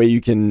 So that way you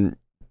can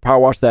power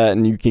wash that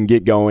and you can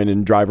get going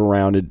and drive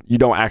around. You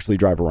don't actually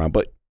drive around,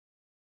 but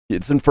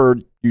it's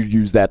inferred you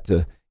use that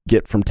to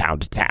get from town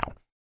to town.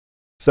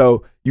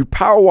 So you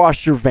power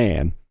wash your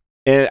van.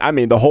 And I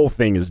mean, the whole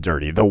thing is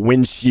dirty. The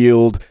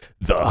windshield,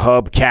 the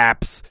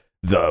hubcaps,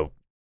 the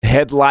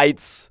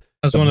headlights,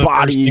 that's the one of the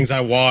body. first things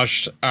I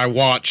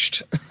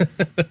watched.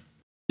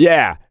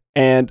 Yeah.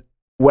 And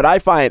what I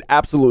find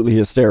absolutely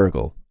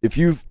hysterical, if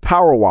you've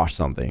power washed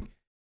something,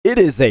 it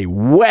is a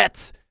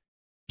wet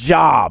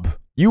job.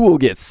 You will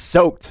get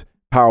soaked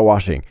power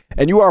washing.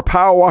 And you are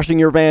power washing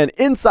your van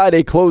inside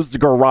a closed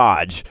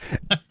garage.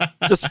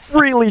 Just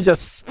freely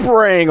just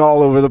spraying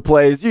all over the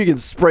place. You can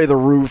spray the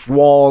roof,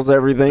 walls,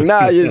 everything.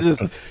 Nah,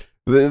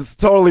 it's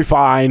totally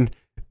fine.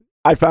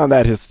 I found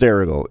that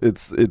hysterical.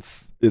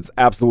 It's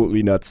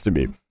absolutely nuts to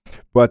me.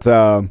 But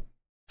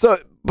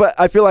but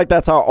I feel like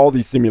that's how all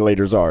these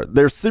simulators are.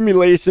 They're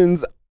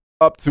simulations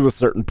up to a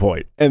certain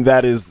point, and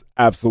that is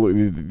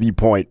absolutely the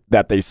point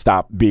that they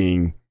stop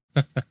being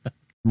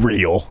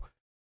real.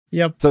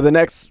 Yep. So the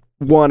next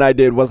one I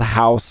did was a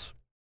house,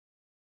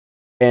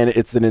 and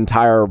it's an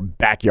entire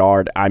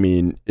backyard. I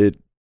mean,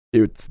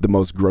 it's the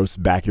most gross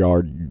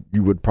backyard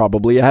you would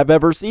probably have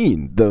ever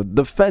seen.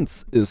 The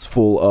fence is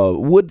full of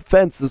wood.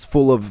 Fence is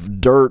full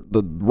of dirt.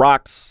 The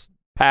rocks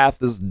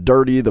path is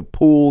dirty. The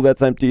pool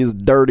that's empty is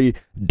dirty.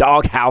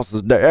 Dog house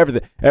is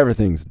dirty.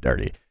 Everything's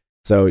dirty.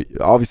 So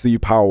obviously you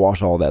power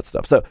wash all that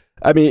stuff. So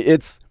I mean,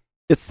 it's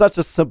such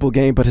a simple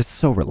game, but it's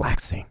so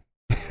relaxing.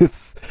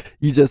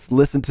 You just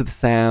listen to the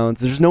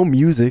sounds. There's no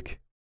music,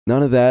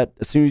 none of that.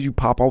 As soon as you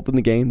pop open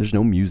the game, there's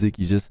no music.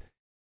 You just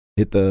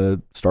hit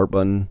the start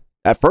button.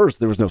 At first,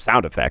 there was no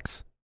sound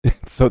effects,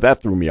 so that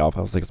threw me off.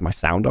 I was like, "Is my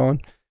sound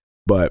on?"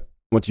 But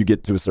once you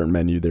get to a certain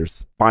menu,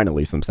 there's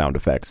finally some sound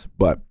effects.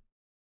 But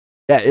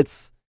yeah,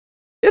 it's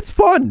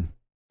fun.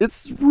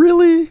 It's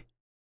really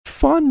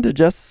fun to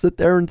just sit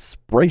there and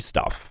spray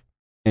stuff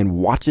and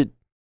watch it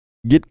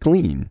get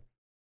clean.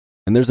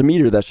 And there's a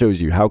meter that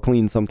shows you how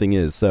clean something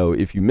is. So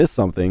if you miss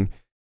something,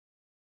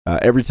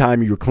 every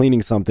time you're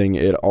cleaning something,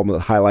 it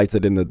almost highlights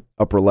it in the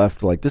upper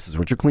left, like this is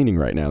what you're cleaning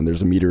right now. And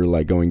there's a meter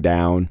like going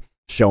down,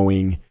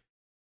 showing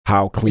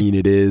how clean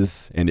it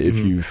is and if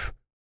you've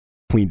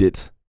cleaned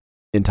it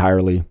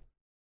entirely.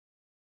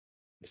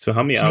 So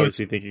how many hours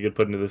do you think you could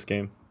put into this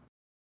game?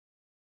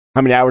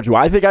 How many hours do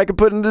I think I could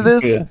put into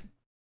this? Yeah.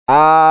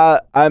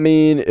 I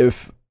mean,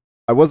 if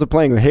I wasn't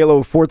playing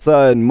Halo,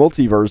 Forza, and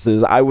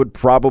Multiverses, I would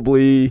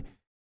probably,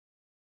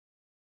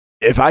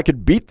 if I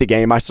could beat the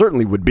game, I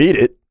certainly would beat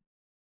it.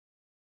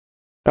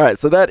 All right,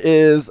 so that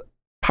is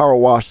Power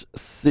Wash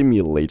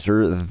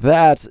Simulator.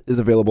 That is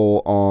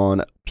available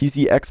on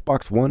PC,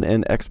 Xbox One,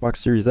 and Xbox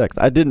Series X.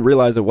 I didn't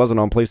realize it wasn't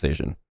on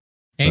PlayStation.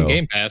 And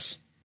Game Pass.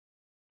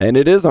 And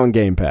it is on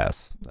Game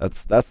Pass.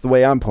 That's the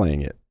way I'm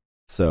playing it.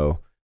 So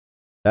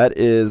that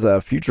is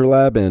Future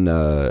Lab and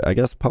I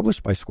guess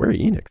published by Square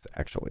Enix,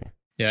 actually.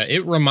 Yeah,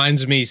 it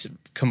reminds me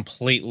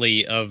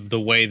completely of the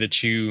way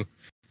that you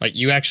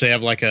actually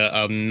have like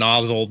a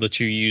nozzle that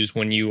you use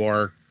when you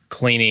are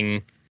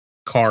cleaning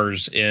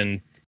cars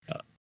in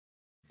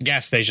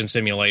Gas Station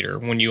Simulator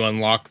when you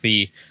unlock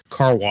the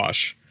car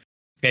wash.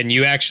 And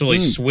you actually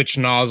switch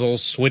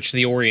nozzles, switch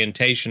the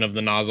orientation of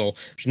the nozzle.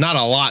 There's not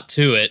a lot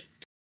to it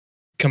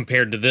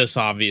compared to this,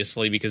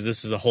 obviously, because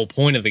this is the whole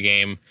point of the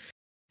game.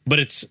 But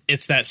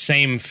it's that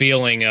same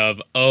feeling of,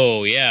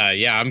 oh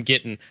yeah, I'm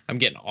getting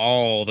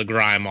all the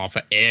grime off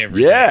of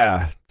everything.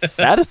 Yeah,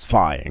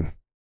 satisfying.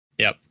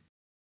 Yep.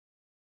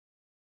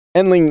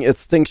 Endling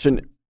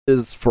Extinction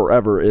is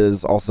Forever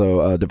is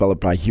also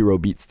developed by Hero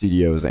Beat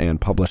Studios and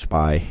published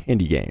by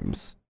Indie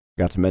Games.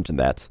 Got to mention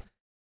that.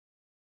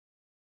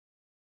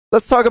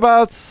 Let's talk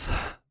about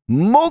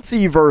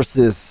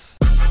Multiverses.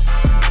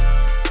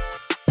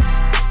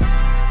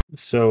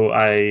 So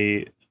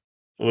I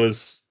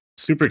was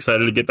super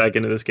excited to get back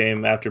into this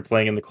game after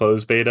playing in the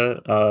closed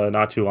beta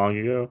not too long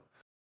ago,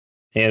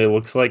 and it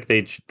looks like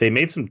they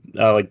made some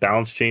like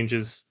balance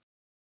changes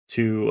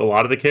to a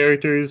lot of the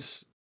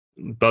characters.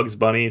 Bugs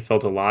Bunny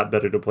felt a lot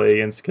better to play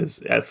against because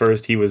at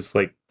first he was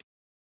like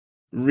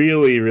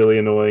really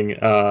annoying.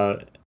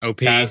 OP.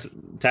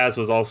 Taz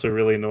was also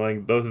really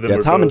annoying. Both of them. Yeah,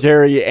 were Tom and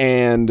Jerry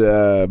and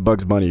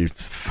Bugs Bunny,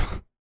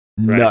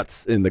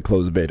 nuts right. in the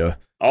closed beta.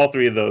 All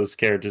three of those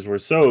characters were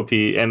so OP,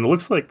 and it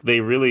looks like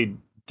they really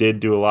did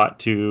do a lot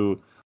to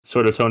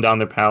sort of tone down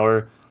their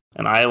power.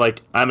 And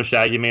I'm a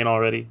Shaggy main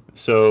already,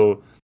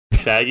 so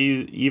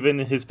Shaggy even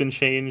has been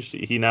changed.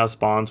 He now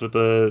spawns with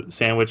a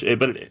sandwich.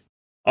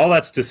 All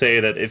that's to say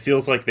that it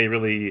feels like they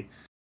really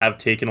have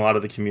taken a lot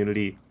of the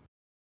community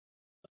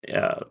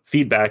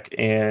feedback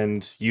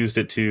and used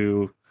it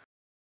to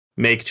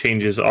make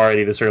changes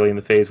already this early in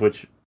the phase,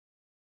 which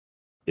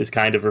is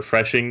kind of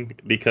refreshing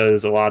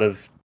because a lot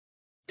of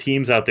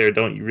teams out there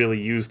don't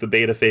really use the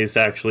beta phase to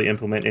actually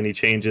implement any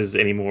changes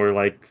anymore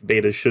like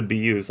betas should be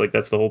used. Like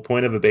that's the whole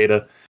point of a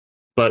beta.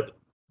 But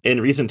in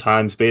recent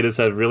times, betas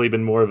have really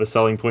been more of a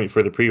selling point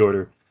for the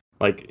pre-order.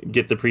 Like,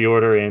 get the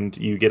pre-order and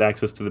you get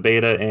access to the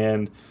beta,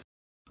 and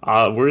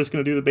we're just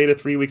going to do the beta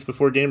 3 weeks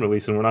before game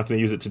release, and we're not going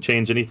to use it to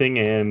change anything,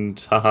 and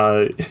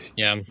haha,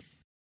 Yeah.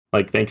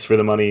 like, thanks for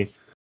the money,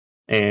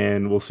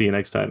 and we'll see you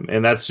next time.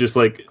 And that's just,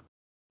 like,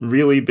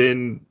 really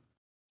been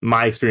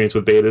my experience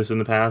with betas in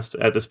the past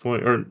at this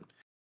point, or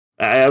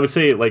I would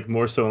say, like,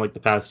 more so in, like, the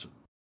past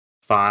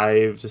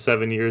 5 to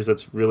 7 years,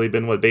 that's really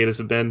been what betas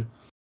have been.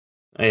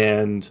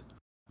 And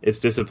it's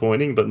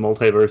disappointing, but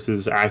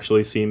Multiverses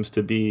actually seems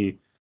to be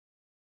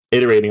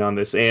iterating on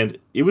this. And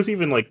it was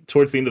even like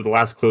towards the end of the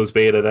last closed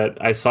beta that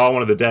I saw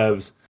one of the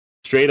devs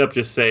straight up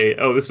just say,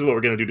 "Oh, this is what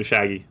we're going to do to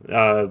Shaggy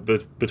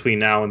between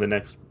now and the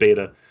next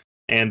beta."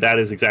 And that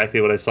is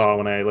exactly what I saw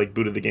when I like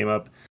booted the game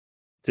up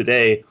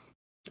today.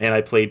 And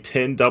I played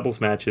 10 doubles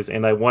matches,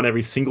 and I won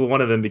every single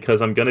one of them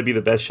because I'm going to be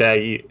the best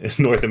Shaggy in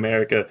North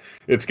America.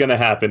 It's going to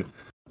happen.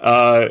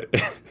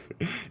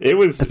 It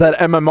was... Is that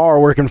MMR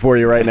working for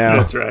you right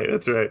now?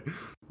 That's right.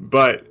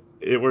 But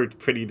it worked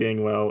pretty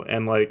dang well,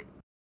 and like,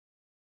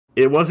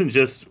 it wasn't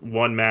just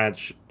one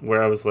match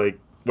where I was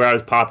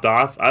popped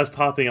off. I was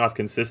popping off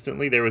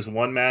consistently. There was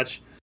one match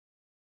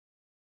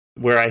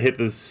where I hit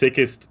the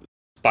sickest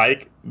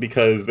spike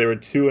because there were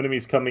 2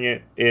 enemies coming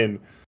in,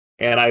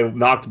 and I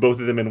knocked both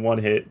of them in one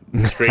hit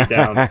straight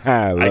down.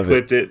 I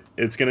clipped it.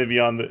 It's going to be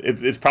on the...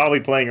 It's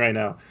probably playing right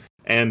now,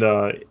 and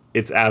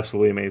it's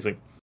absolutely amazing.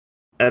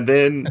 And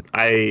then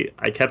I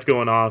kept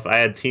going off. I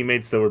had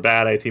teammates that were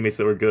bad. I had teammates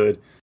that were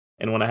good.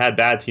 And when I had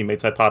bad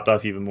teammates, I popped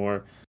off even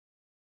more.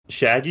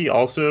 Shaggy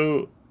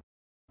also,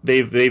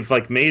 they've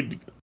like made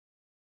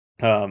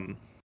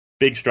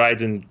big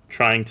strides in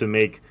trying to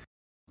make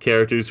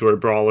characters who are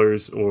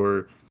brawlers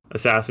or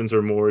assassins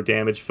or more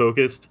damage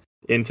focused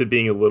into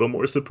being a little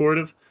more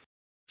supportive.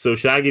 So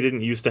Shaggy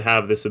didn't used to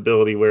have this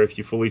ability where if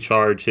you fully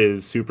charge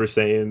his Super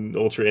Saiyan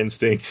Ultra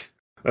Instinct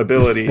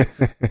ability,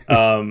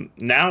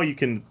 now you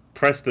can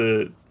press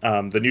the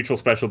neutral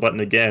special button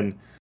again,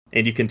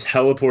 and you can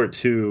teleport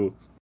to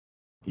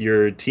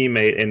your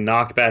teammate and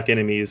knock back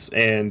enemies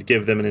and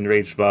give them an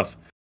enraged buff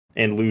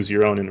and lose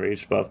your own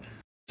enraged buff.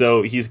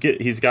 So he's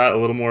got a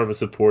little more of a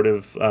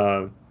supportive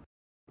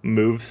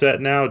move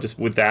set now just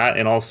with that,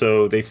 and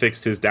also they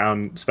fixed his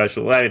down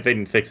special. They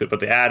didn't fix it,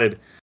 but they added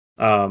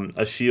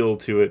a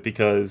shield to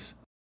it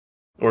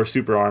or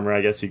super armor,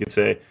 I guess you could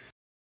say.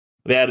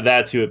 They added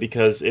that to it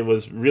because it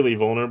was really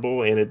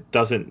vulnerable and it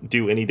doesn't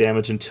do any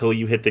damage until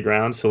you hit the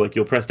ground. So like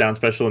you'll press down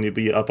special and you'll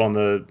be up on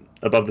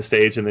above the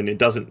stage, and then it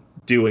doesn't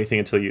do anything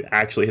until you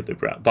actually hit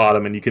the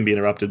bottom, and you can be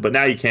interrupted. But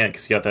now you can't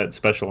because you got that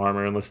special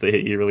armor unless they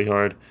hit you really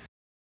hard.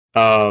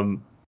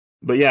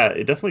 But yeah,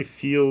 it definitely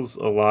feels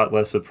a lot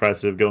less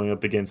oppressive going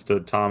up against a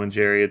Tom and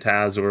Jerry, a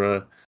Taz, or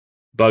a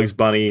Bugs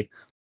Bunny.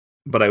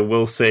 But I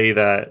will say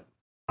that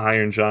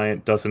Iron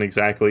Giant doesn't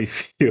exactly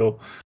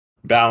feel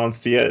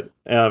balanced yet,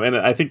 and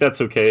I think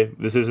that's okay.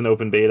 This is an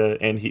open beta,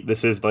 and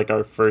this is like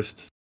our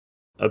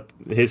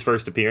his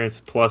first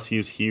appearance. Plus,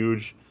 he's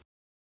huge,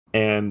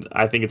 and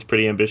I think it's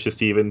pretty ambitious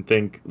to even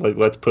think like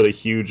let's put a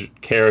huge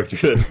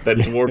character that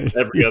dwarfs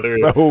every other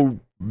so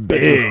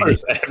big,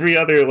 every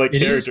other like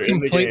it character. It is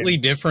completely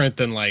different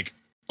than like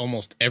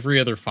almost every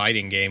other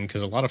fighting game,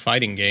 because a lot of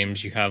fighting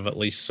games you have at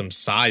least some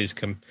size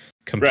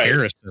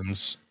comparisons.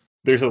 Right.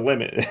 There's a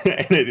limit,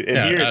 and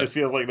here it just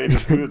feels like they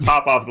just blew the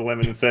top off the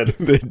limit and said,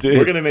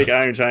 "We're going to make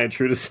Iron Giant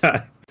true to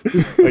size,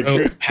 to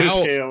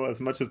scale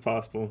as much as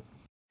possible."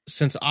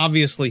 Since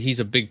obviously he's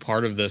a big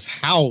part of this,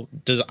 how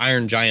does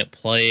Iron Giant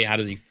play? How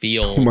does he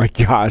feel? Oh my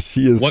gosh,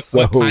 he is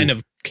what kind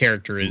of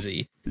character is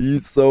he?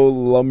 He's so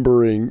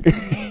lumbering.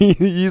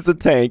 He's a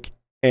tank,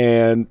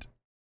 and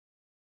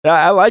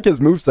I like his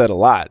moveset a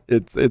lot.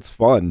 It's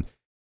fun,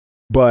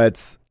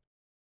 but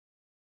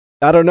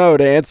I don't know.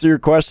 To answer your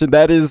question,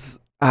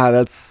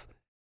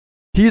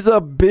 he's a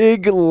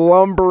big,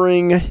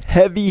 lumbering,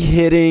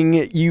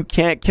 heavy-hitting, you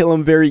can't kill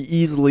him very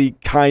easily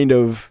kind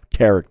of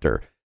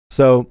character.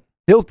 So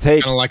he'll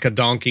take... Kind of like a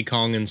Donkey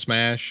Kong in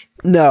Smash?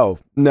 No,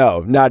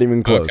 not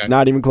even close. Okay.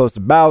 Not even close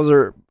to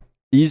Bowser.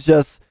 He's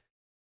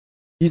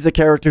a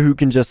character who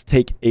can just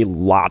take a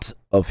lot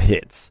of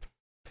hits.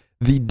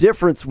 The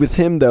difference with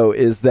him, though,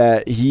 is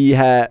that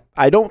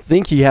I don't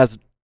think he has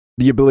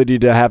the ability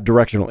to have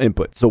directional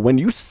input. So when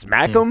you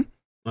smack him,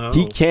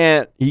 he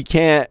can't.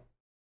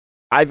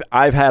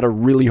 I've had a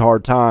really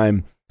hard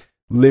time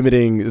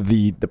limiting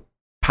the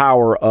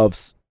power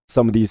of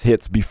some of these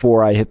hits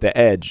before I hit the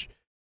edge.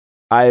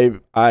 I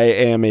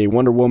am a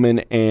Wonder Woman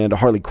and a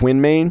Harley Quinn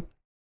main,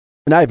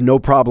 and I have no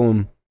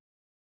problem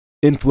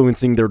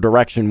influencing their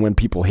direction when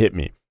people hit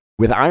me.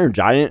 With Iron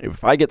Giant,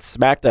 if I get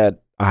smacked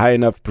at a high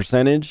enough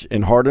percentage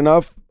and hard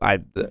enough, I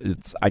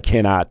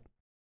cannot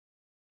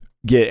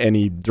get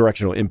any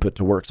directional input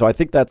to work. So I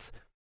think that's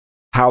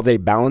how they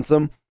balance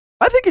them.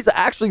 I think it's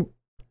actually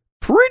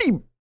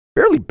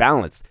fairly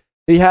balanced.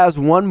 He has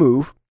one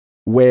move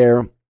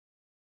where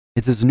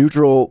it's his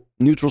neutral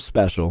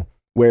special,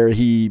 where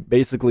he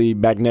basically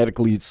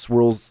magnetically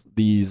swirls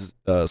these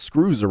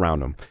screws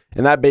around him,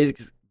 and that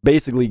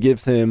basically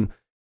gives him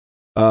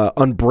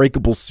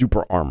unbreakable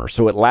super armor,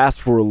 so it lasts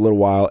for a little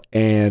while,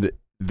 and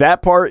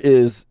that part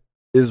is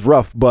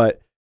rough,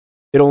 but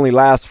it only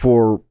lasts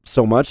for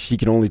so much. He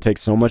can only take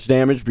so much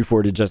damage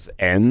before it just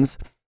ends,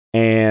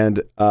 and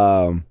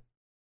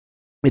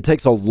it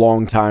takes a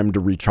long time to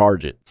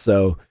recharge it.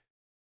 So,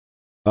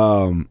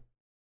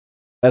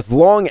 as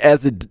long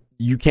as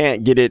you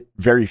can't get it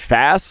very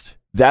fast,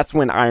 that's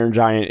when Iron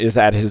Giant is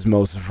at his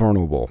most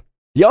vulnerable.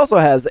 He also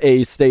has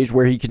a stage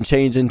where he can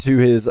change into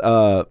his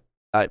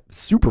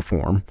super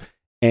form,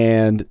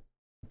 and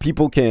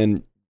people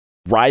can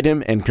ride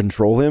him and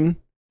control him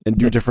and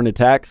do different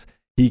attacks.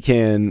 He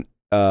can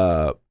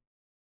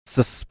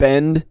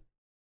suspend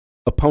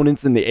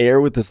opponents in the air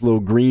with this little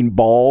green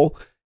ball,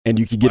 and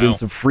you can get in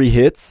some free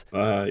hits.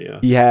 Yeah.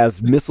 He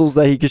has missiles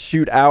that he can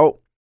shoot out,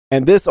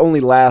 and this only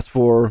lasts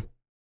for,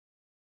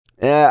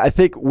 I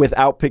think,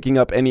 without picking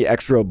up any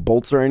extra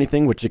bolts or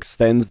anything, which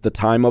extends the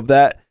time of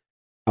that.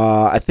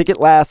 I think it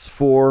lasts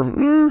for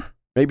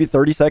maybe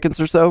 30 seconds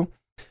or so,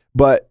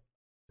 but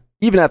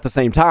even at the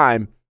same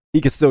time,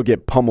 he can still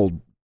get pummeled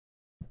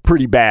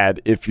pretty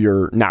bad if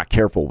you're not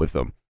careful with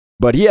them.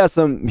 But he has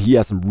some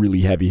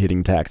really heavy hitting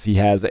attacks. He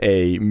has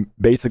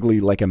basically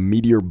like a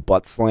meteor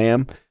butt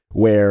slam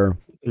where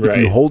if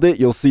you hold it,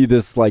 you'll see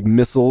this like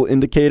missile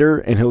indicator,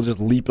 and he'll just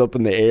leap up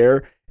in the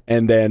air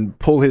and then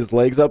pull his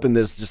legs up and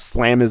just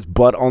slam his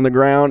butt on the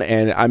ground.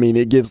 And I mean,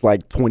 it gives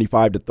like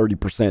 25 to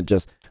 30%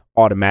 just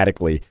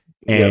automatically.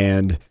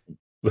 And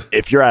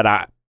if you're at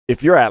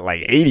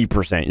like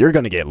 80%, you're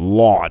gonna get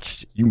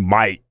launched. You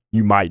might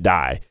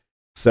die.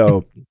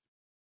 So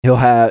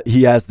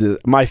he has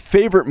my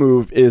favorite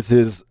move is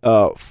his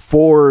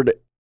forward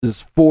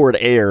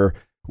air,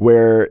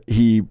 where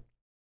he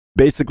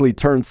basically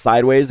turns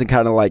sideways and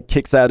kind of like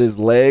kicks out his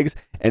legs,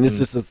 and it's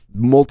just this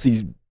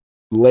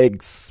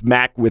multi-leg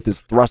smack with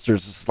his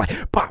thrusters. It's like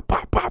pop,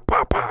 pop, pop,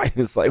 pop, pop. And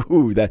it's like,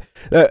 ooh, that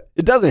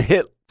it doesn't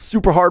hit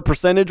super hard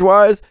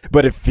percentage-wise,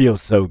 but it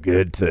feels so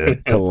good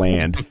to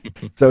land.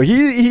 So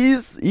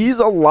he's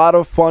a lot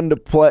of fun to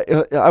play.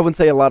 I wouldn't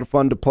say a lot of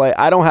fun to play.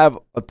 I don't have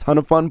a ton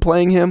of fun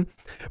playing him,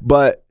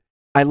 but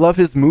I love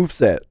his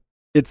moveset.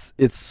 It's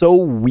so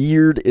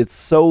weird. It's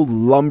so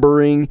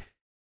lumbering.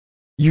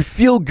 You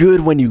feel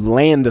good when you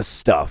land the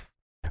stuff,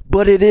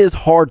 but it is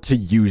hard to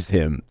use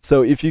him.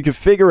 So if you can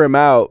figure him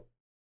out,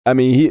 I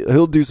mean,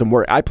 he'll do some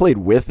work. I played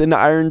with an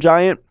Iron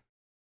Giant,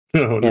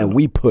 and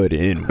we put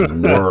in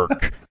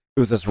work. It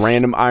was this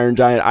random Iron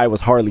Giant. I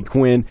was Harley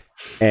Quinn,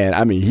 and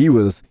I mean, he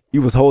was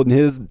holding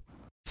his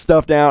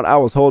stuff down. I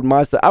was holding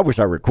my stuff. I wish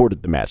I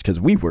recorded the match because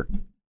we were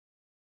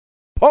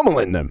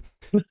pummeling them.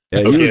 Yeah,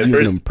 he was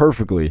using them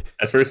perfectly.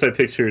 At first, I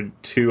pictured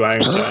two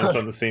Iron Giants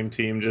on the same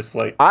team, just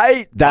like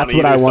that's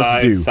what I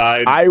want to do.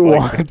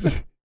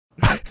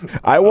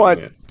 I want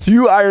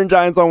two Iron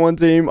Giants on one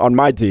team, on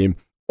my team,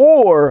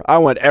 or I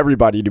want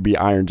everybody to be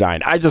Iron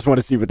Giant. I just want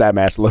to see what that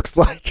match looks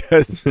like,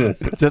 because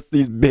just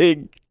these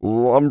big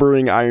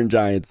lumbering Iron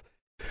Giants.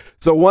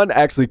 So one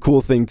actually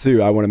cool thing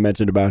too I want to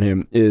mention about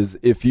him is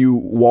if you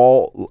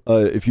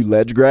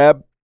ledge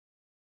grab,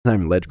 not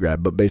even ledge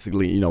grab, but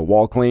basically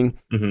wall cling.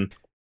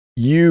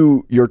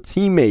 Your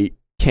teammate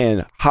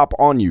can hop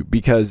on you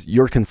because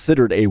you're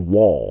considered a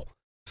wall.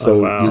 So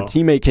your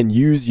teammate can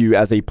use you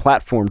as a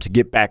platform to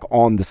get back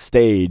on the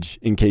stage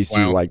in case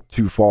you're like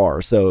too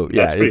far. So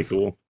yeah, that's pretty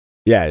cool.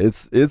 Yeah,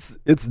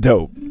 it's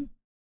dope.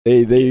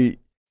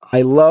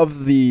 I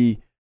love the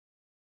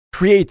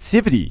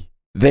creativity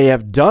they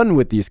have done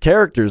with these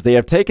characters. They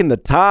have taken the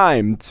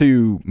time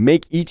to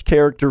make each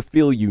character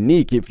feel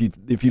unique. If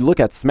you look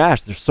at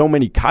Smash, there's so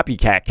many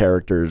copycat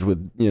characters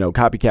with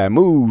copycat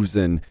moves,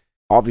 and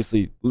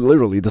obviously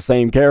literally the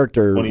same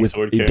character with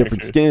a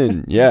different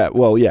skin. Yeah,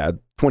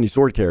 20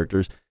 sword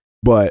characters,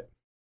 but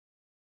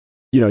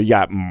you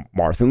got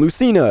Marth and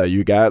Lucina,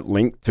 you got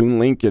Link, Toon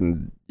Link,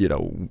 and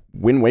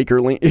Wind Waker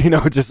Link.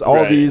 Just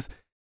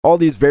all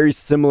these very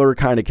similar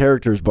kind of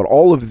characters, but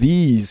all of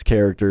these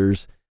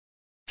characters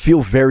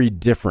feel very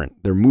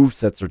different. Their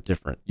movesets are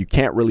different. You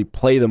can't really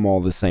play them all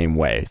the same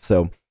way.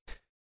 So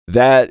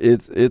that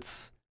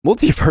it's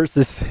Multiverse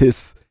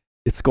is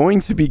it's going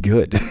to be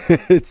good.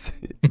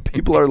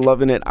 People are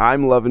loving it.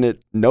 I'm loving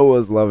it.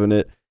 Noah's loving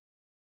it.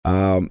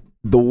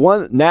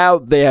 Now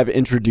they have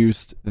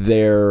introduced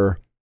their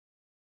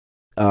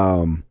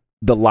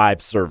the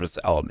live service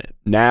element.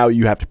 Now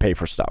you have to pay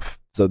for stuff.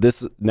 So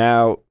this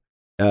now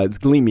it's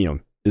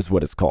Gleamium is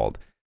what it's called.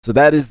 So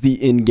that is the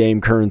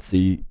in-game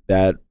currency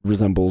that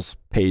resembles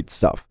paid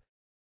stuff.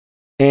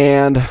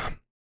 And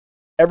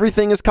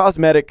everything is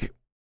cosmetic.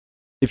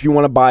 If you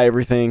want to buy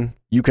everything,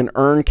 you can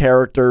earn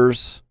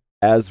characters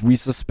as we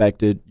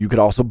suspected. You could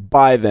also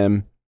buy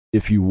them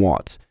if you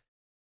want.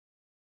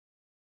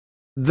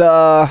 It's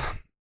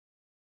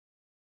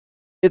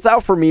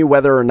out for me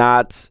whether or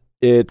not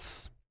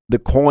the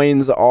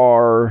coins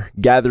are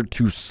gathered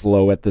too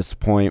slow at this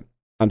point.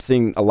 I'm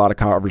seeing a lot of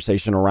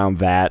conversation around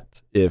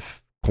that.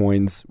 If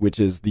coins, which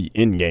is the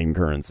in-game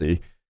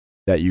currency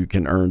that you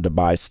can earn to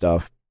buy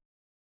stuff,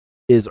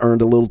 is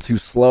earned a little too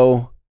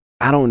slow.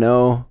 I don't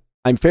know.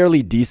 I'm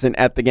fairly decent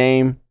at the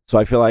game, So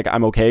I feel like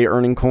I'm okay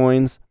earning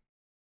coins,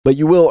 but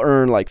you will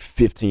earn like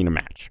 15 a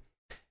match.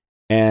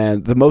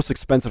 And the most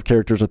expensive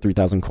characters are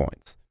 3,000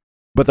 coins.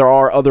 But there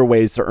are other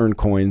ways to earn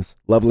coins,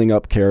 leveling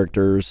up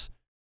characters.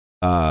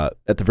 At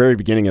the very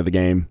beginning of the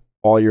game,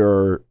 all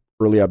your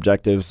early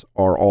objectives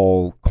are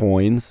all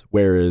coins,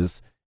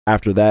 whereas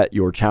after that,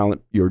 your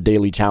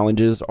daily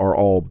challenges are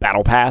all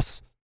battle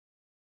pass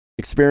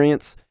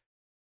experience.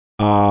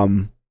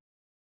 So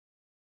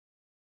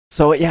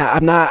yeah,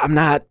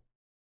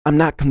 I'm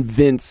not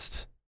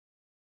convinced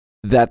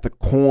that the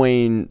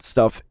coin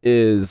stuff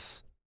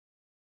is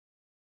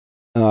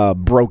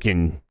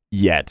broken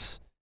yet.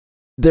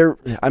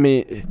 I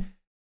mean,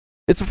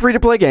 it's a free to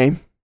play game.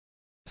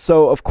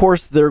 So of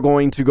course they're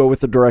going to go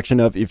with the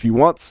direction of, if you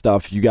want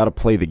stuff, you got to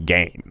play the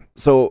game.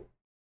 So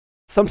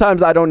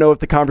sometimes I don't know if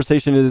the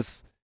conversation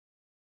is,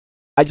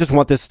 I just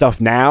want this stuff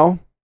now.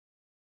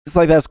 It's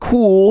like, that's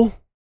cool,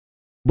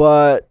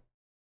 but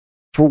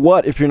for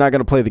what if you're not going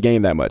to play the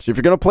game that much? If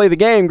you're going to play the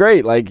game,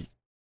 great. Like,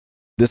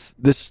 this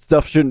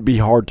stuff shouldn't be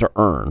hard to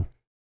earn,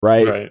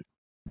 right? Right.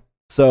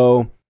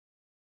 So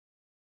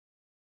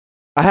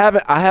I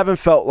haven't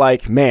felt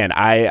like, man,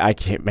 I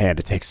can't, man,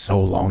 it takes so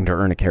long to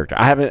earn a character.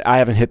 I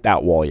haven't hit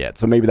that wall yet.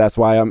 So maybe that's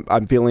why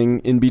I'm feeling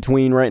in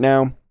between right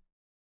now.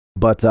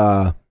 But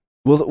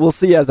we'll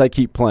see as I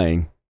keep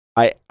playing.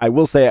 I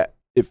will say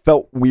it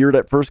felt weird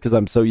at first because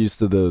I'm so used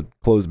to the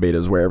closed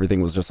betas where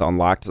everything was just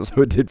unlocked.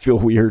 So it did feel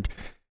weird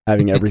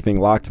having everything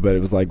locked, but it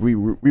was like we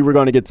were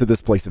going to get to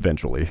this place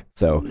eventually.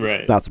 So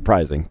It's not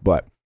surprising,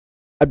 but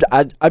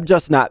I'm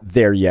just not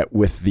there yet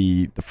with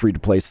the free to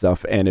play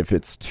stuff. And if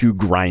it's too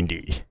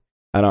grindy,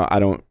 I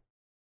don't,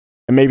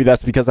 and maybe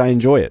that's because I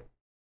enjoy it.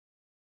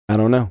 I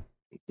don't know.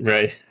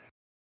 Right.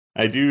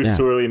 I do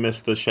sorely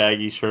miss the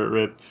Shaggy shirt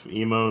rip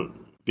emote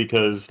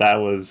because that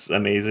was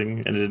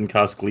amazing and it didn't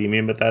cost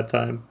Gleamium at that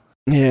time.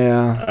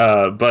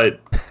 Yeah. But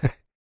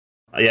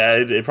yeah,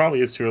 it probably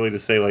is too early to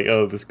say like,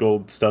 oh, this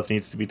gold stuff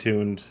needs to be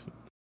tuned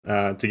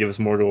to give us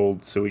more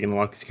gold so we can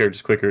unlock these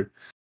characters quicker.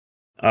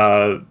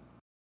 And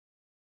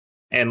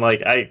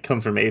like I come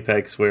from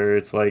Apex where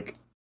it's like,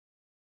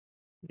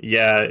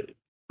 yeah,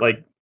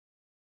 like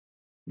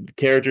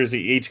characters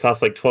each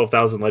cost like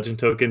 12,000 legend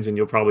tokens, and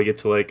you'll probably get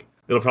to like,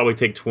 it'll probably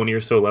take 20 or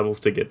so levels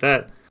to get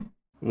that,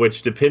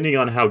 which depending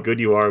on how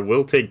good you are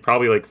will take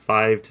probably like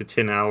 5 to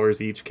 10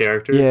 hours each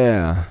character.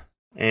 Yeah.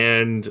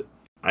 And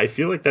I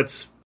feel like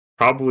that's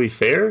probably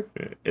fair,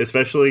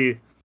 especially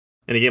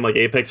in a game like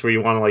Apex where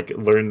you want to like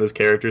learn those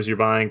characters you're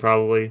buying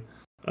probably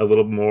a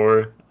little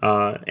more,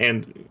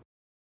 and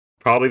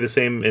probably the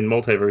same in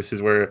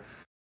multiverses where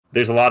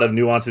there's a lot of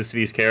nuances to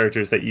these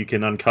characters that you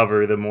can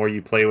uncover the more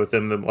you play with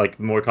them, the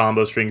more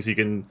combo strings you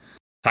can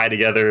tie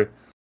together,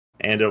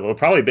 and it will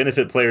probably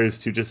benefit players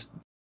to just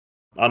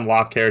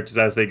unlock characters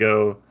as they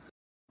go,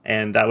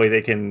 and that way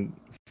they can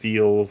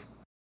feel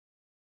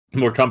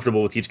more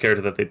comfortable with each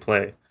character that they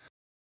play.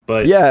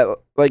 But yeah,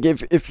 like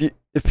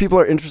if people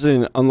are interested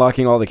in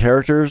unlocking all the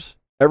characters,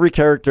 every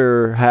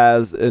character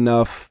has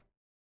enough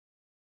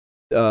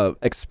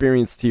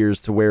experience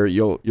tiers to where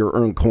you'll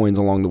earn coins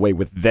along the way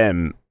with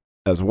them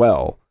as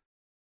well.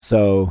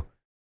 So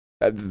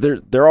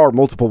there are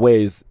multiple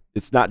ways.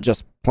 It's not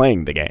just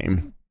playing the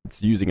game.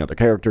 It's using other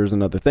characters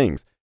and other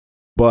things.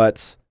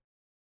 But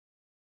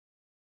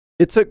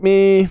it took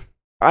me,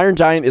 Iron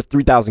Giant is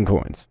 3,000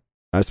 coins.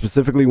 I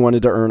specifically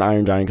wanted to earn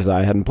Iron Giant because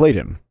I hadn't played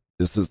him.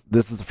 This is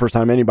the first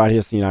time anybody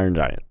has seen Iron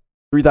Giant.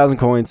 3,000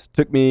 coins.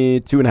 Took me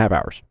 2.5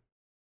 hours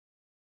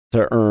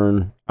to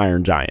earn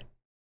Iron Giant.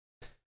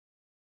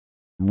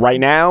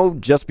 Right now,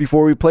 just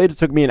before we played, it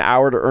took me an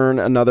hour to earn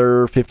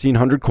another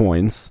 1,500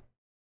 coins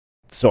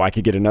so I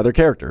could get another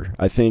character.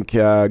 I think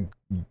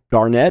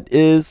Garnet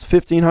is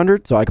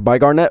 1,500, so I could buy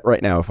Garnet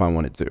right now if I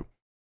wanted to.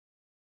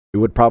 It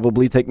would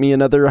probably take me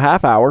another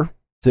half hour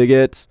to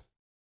get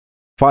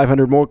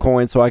 500 more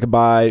coins so I could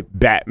buy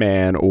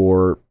Batman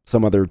or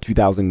some other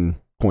 2,000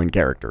 coin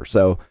character.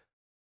 So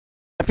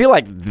I feel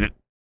like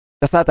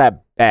that's not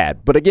that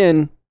bad. But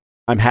again,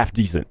 I'm half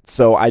decent,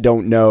 so I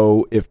don't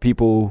know if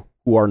people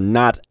who are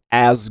not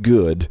as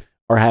good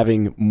are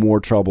having more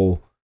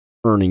trouble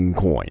earning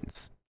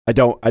coins. I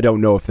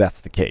don't know if that's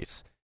the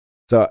case.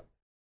 So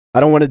I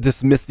don't want to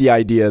dismiss the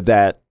idea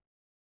that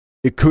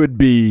it could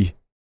be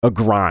a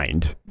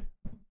grind,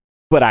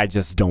 but I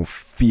just don't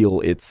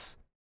feel it's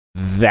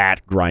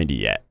that grindy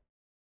yet.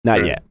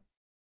 Not yet.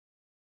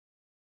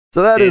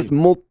 So that is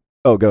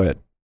oh, go ahead.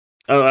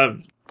 Oh,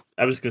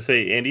 I was going to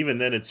say, and even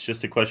then it's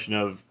just a question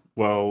of,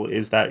 well,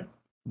 is that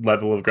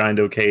level of grind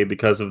okay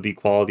because of the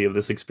quality of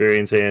this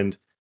experience and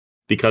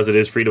because it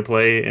is free to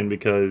play and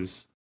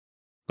because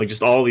like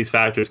just all these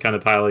factors kind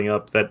of piling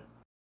up that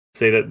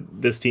say that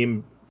this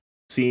team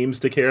seems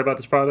to care about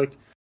this product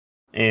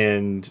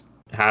and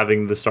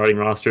having the starting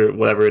roster,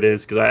 whatever it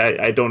is, because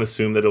I don't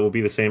assume that it will be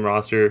the same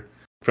roster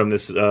from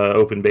this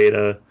open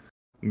beta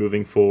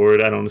moving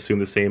forward. I don't assume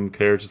the same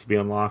characters will be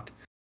unlocked.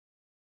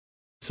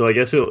 So I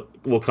guess it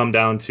will come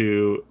down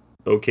to,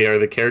 okay, are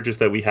the characters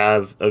that we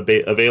have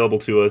available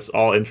to us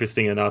all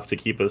interesting enough to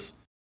keep us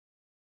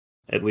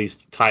at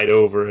least tide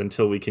over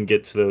until we can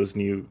get to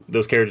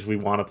those characters we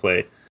want to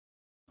play.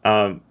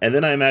 And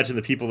then I imagine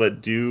the people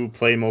that do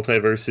play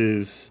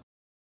multiverses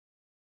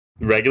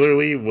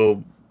regularly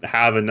will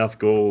have enough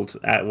gold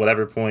at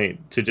whatever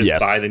point to just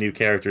buy the new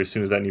character as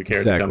soon as that new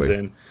character comes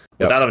in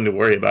without having to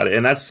worry about it.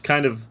 And that's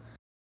kind of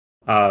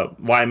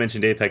why I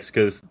mentioned Apex,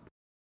 because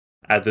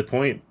at the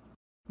point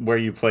where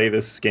you play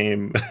this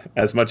game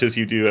as much as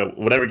you do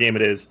whatever game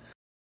it is,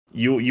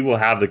 you will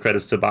have the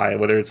credits to buy it,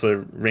 whether it's a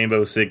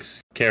Rainbow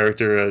Six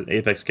character, an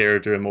Apex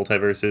character, and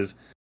multiverses.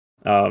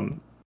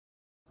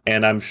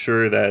 And I'm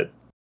sure that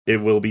it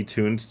will be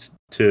tuned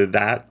to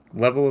that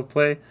level of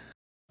play.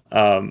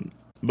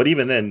 But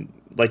even then,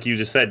 like you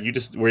just said, you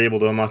just were able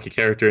to unlock a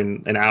character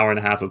in an hour and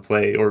a half of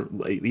play, or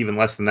even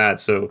less than that.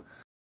 So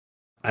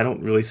I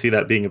don't really see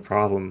that being a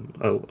problem.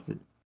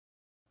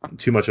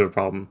 Too much of a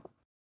problem.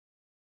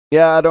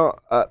 Yeah,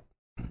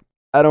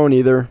 I don't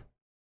either.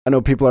 I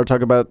know people are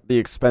talking about the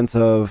expense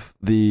of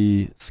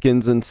the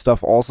skins and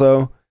stuff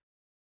also.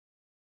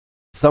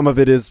 Some of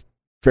it is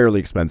fairly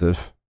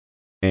expensive.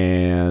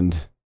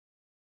 And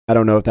I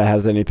don't know if that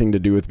has anything to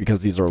do with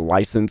because these are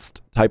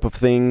licensed type of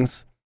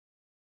things.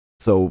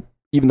 So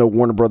even though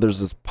Warner Brothers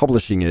is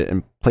publishing it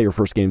and Player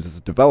First Games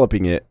is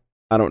developing it,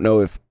 I don't know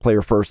if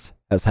Player First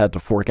has had to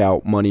fork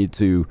out money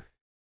to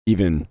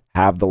even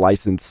have the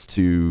license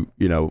to,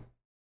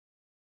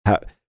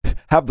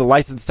 have the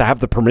license to have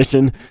the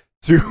permission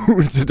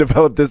to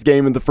develop this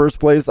game in the first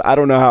place. I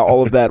don't know how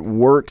all of that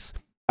works.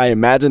 I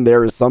imagine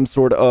there is some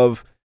sort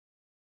of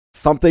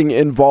something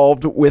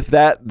involved with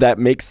that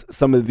makes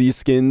some of these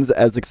skins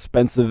as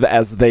expensive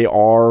as they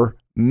are.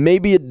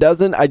 Maybe it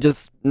doesn't. I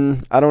just,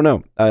 I don't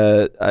know.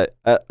 I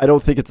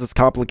don't think it's as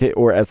complicated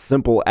or as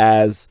simple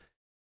as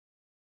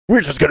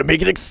we're just going to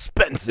make it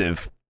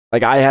expensive.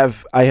 Like I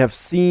have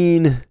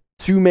seen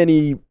too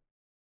many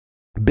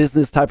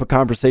business type of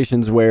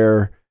conversations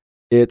where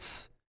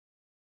it's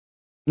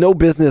no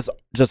business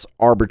just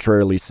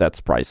arbitrarily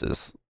sets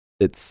prices.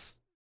 It's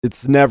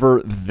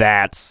never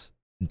that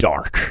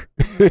dark.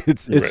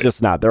 It's right.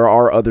 Just not. There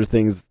are other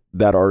things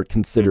that are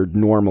considered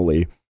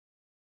normally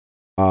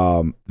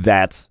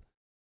that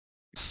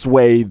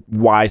sway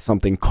why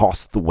something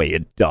costs the way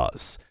it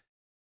does.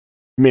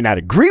 You may not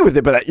agree with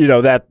it, but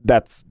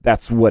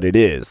that's what it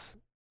is.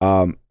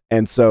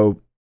 And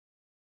so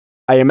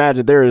I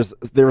imagine there is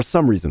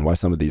some reason why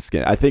some of these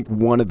skins. I think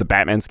one of the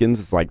Batman skins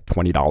is like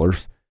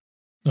 $20.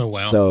 Oh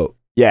wow. So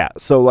yeah,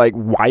 so like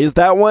why is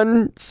that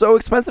one so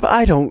expensive?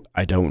 I don't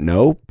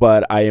know,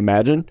 but I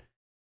imagine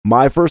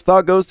my first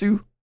thought goes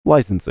to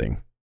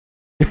licensing.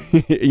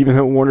 Even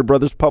though Warner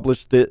Brothers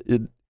published it,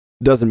 it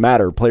doesn't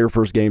matter. Player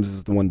First Games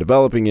is the one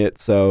developing it,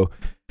 so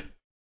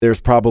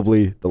there's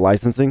probably the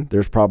licensing.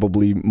 There's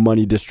probably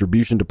money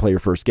distribution to Player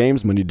First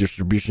Games, money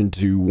distribution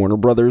to Warner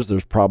Brothers.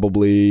 There's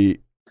probably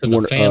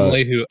the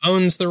family who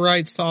owns the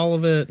rights to all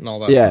of it and all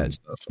that fun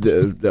stuff.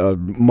 The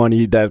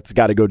money that's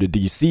got to go to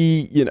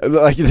DC.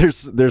 Like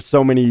there's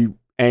so many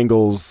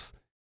angles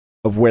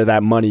of where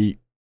that money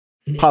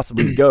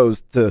possibly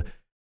goes to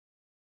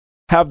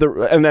have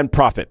and then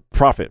profit,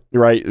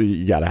 right?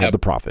 You got to have the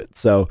profit.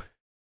 So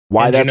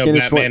why and that skin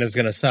Batman is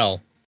going to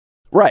sell,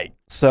 right?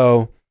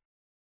 So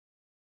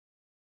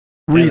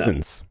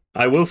reasons.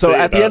 I will say. So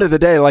at the end of the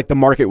day, like the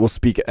market will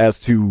speak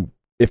as to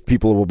if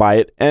people will buy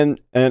it, and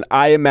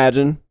I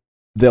imagine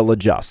they'll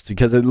adjust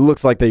because it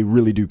looks like they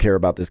really do care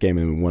about this game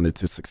and want it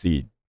to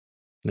succeed.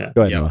 Yeah,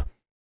 go ahead, Noah.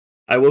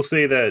 I will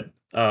say that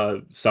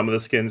some of the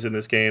skins in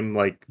this game,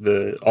 like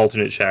the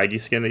alternate Shaggy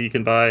skin that you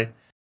can buy,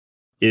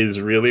 is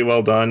really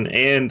well done.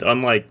 And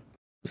unlike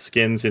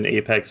skins in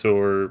Apex,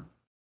 or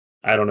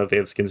I don't know if they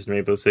have skins in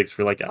Rainbow Six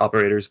for like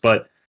operators,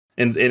 but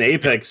in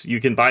Apex you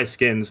can buy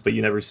skins, but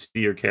you never see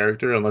your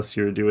character unless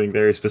you're doing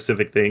very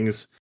specific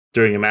things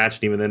during a match,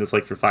 and even then it's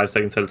like for 5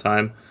 seconds at a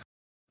time.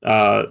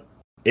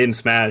 In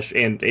Smash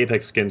and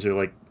Apex skins are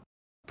like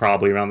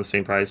probably around the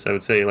same price. I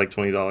would say like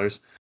 $20.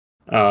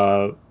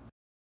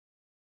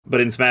 But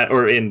in Smash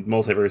or in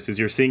Multiverses,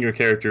 you're seeing your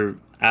character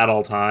at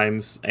all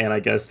times, and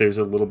I guess there's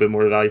a little bit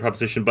more value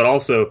proposition. But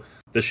also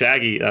the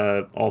Shaggy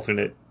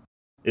alternate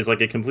is like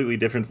a completely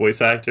different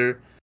voice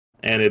actor,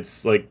 and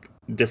it's like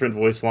different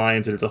voice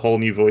lines, and it's a whole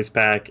new voice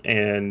pack.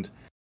 And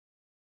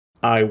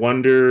I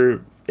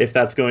wonder if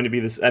that's going to be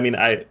this. I mean,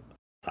 I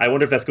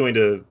wonder if that's going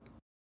to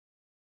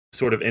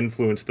sort of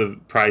influence the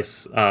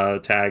price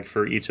tag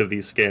for each of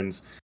these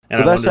skins.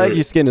 And that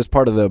Shaggy skin is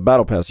part of the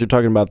Battle Pass. You're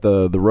talking about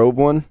the robe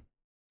one?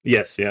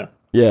 Yes, yeah.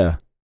 Yeah,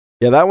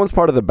 that one's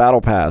part of the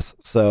Battle Pass.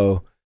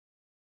 So,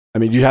 I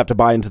mean, you'd have to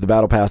buy into the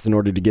Battle Pass in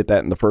order to get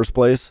that in the first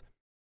place.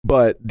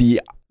 But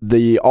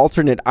the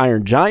alternate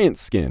Iron Giant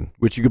skin,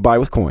 which you could buy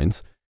with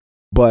coins,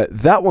 but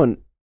that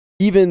one,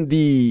 even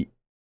the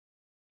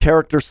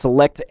character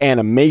select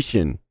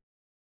animation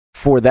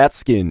for that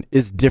skin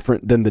is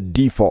different than the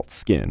default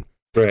skin.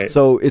 Right.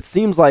 So it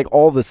seems like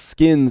all the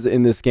skins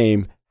in this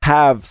game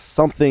have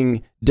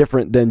something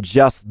different than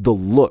just the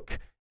look.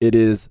 It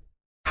is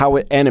how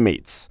it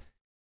animates,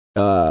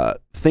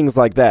 things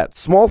like that.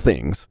 Small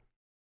things,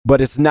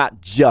 but it's not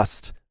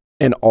just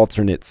an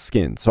alternate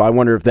skin. So I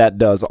wonder if that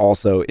does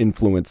also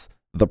influence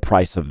the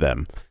price of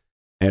them,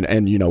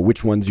 and you know,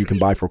 which ones you can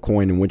buy for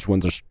coin and which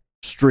ones are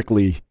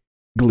strictly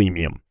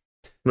Gleamium.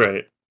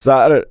 Right.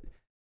 So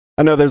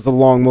I know there's a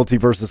long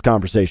multiverses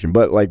conversation,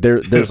 but like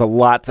there's a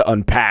lot to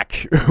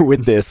unpack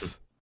with this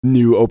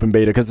new open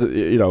beta, because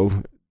you know,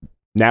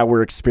 now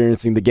we're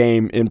experiencing the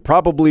game in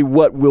probably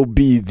what will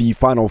be the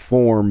final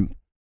form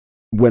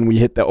when we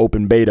hit the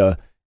open beta,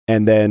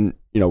 and then,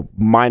 you know,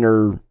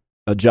 minor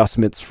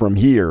adjustments from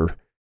here.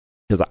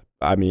 Because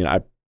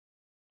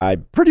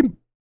I'm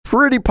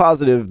pretty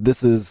positive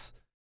this is,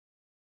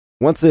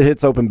 once it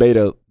hits open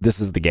beta, this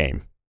is the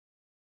game.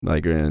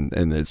 Like, and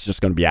it's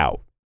just going to be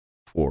out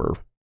for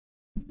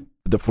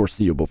the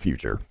foreseeable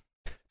future.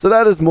 So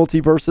that is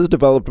Multiverses,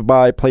 developed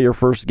by Player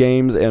First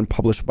Games and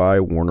published by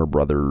Warner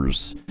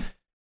Brothers.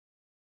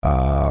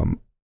 All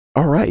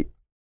right.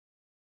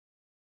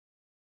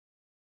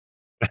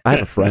 I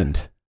have a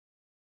friend.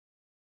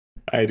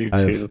 I do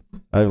too.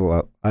 I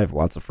have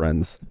lots of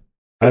friends.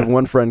 I have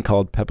one friend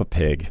called Peppa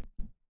Pig.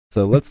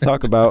 So let's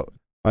talk about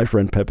my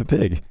friend Peppa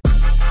Pig.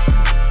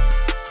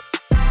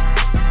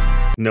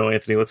 No,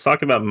 Anthony, let's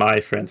talk about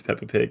my friend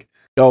Peppa Pig.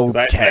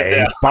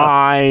 Okay,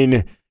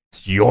 fine.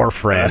 It's your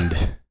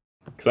friend.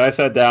 Because I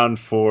sat down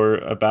for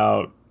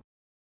about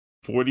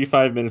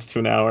 45 minutes to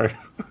an hour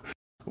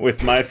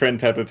with my friend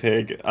Peppa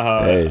Pig.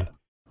 Hey.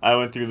 I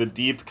went through the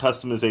deep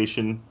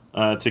customization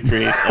to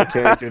create a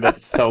character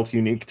that felt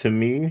unique to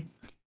me.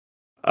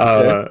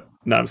 Okay.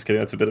 No, I'm just kidding.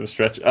 That's a bit of a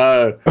stretch.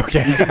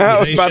 Okay, I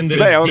was about to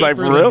say, I was like,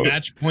 for real?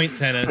 Match point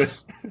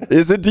tennis.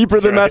 Is it deeper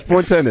than match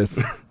point tennis?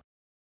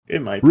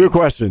 It might be. Real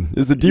question.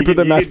 Is it deeper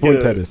than match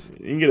point tennis?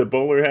 You can get a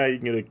bowler hat, you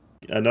can get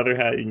another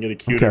hat, you can get a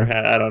cuter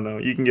hat. I don't know.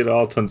 You can get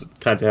all kinds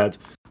of hats.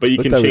 But you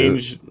can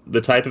change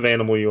the type of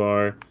animal you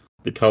are,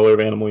 the color of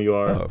animal you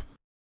are.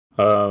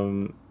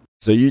 Oh.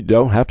 So you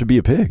don't have to be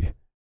a pig.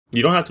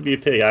 You don't have to be a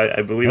pig.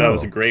 I believe I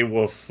was a gray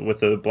wolf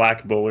with a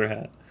black bowler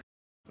hat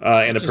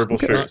and a purple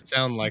shirt. Does not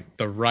sound like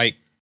the right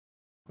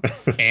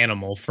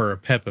animal for a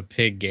Peppa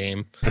Pig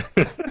game.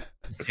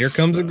 Here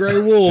comes a gray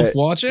wolf. Hey.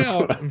 Watch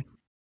out.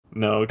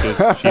 No, because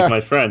she's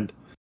my friend.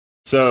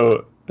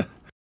 So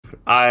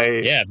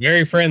yeah,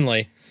 very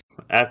friendly.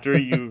 After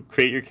you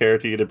create your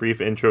character, you get a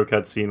brief intro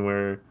cutscene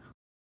where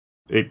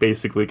it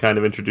basically kind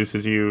of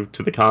introduces you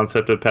to the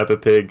concept of Peppa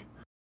Pig,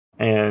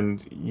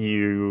 and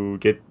you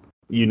get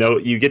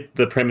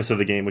the premise of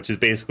the game, which is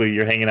basically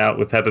you're hanging out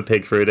with Peppa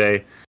Pig for a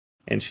day,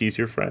 and she's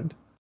your friend.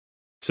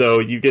 So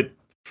you get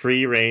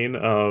free reign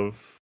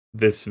of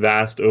this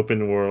vast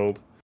open world.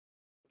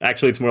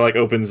 Actually, it's more like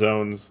open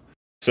zones.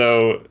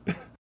 So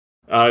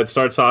it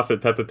starts off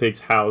at Peppa Pig's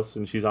house,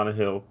 and she's on a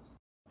hill.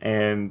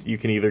 And you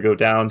can either go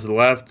down to the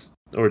left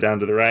or down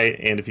to the right.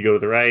 And if you go to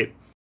the right,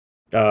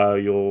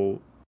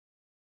 you'll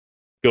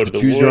go to the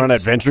choose woods. Your own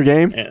adventure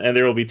game? And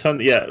there will be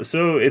tons. Yeah,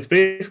 so it's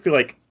basically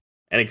like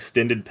an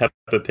extended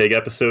Peppa Pig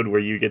episode where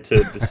you get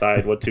to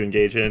decide what to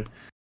engage in.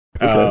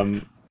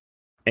 Okay.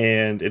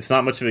 And it's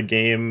not much of a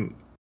game.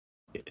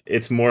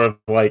 It's more of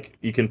like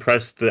you can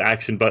press the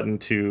action button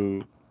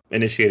to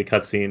initiate a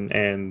cutscene,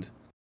 and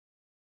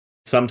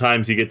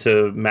sometimes you get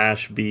to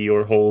mash B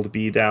or hold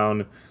B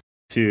down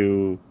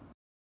to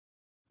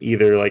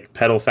either like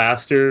pedal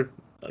faster.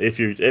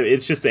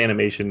 It's just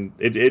animation.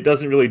 It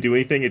doesn't really do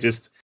anything. It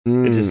just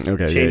changes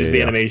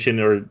the animation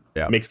or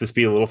makes the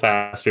speed a little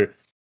faster.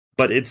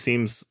 But it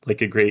seems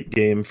like a great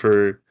game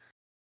for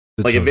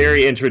like a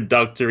very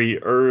introductory,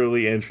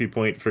 early entry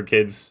point for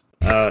kids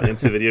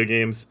into video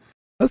games.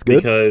 That's good.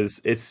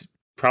 Because it's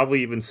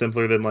probably even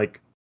simpler than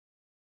like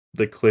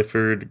the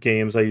Clifford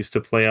games I used to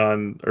play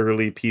on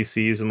early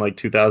PCs in like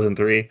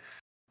 2003.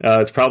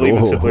 It's probably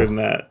even simpler than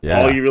that.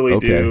 Yeah, all you really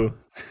do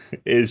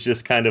is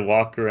just kind of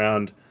walk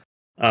around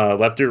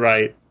left or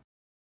right,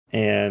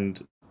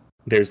 and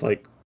there's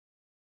like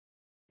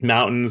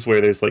mountains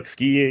where there's like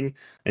skiing,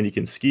 and you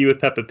can ski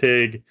with Peppa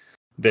Pig.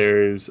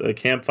 There's a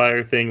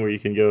campfire thing where you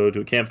can go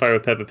to a campfire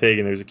with Peppa Pig,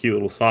 and there's a cute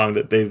little song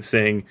that they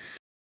sing.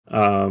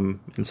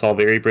 It's all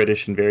very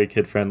British and very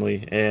kid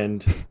friendly,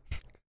 and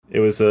it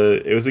was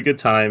a good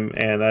time.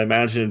 And I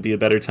imagine it'd be a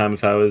better time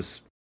if I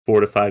was 4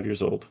 to 5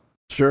 years old.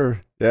 Sure,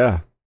 yeah.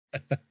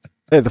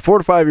 Hey, the 4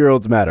 to 5 year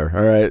olds matter.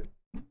 All right.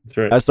 That's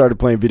right. I started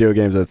playing video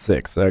games at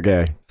 6.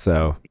 Okay,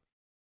 so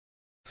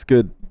it's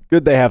good.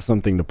 Good they have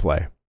something to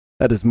play.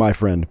 That is my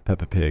friend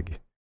Peppa Pig.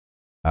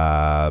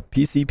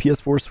 PC,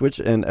 PS4, Switch,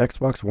 and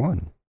Xbox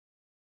One.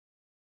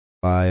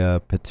 By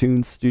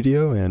Patoon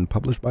Studio and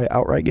published by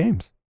Outright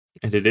Games.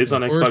 And it is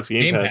on Xbox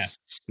Game Pass.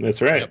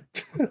 That's right.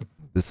 Yep.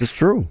 This is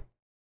true.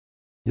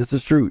 This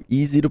is true.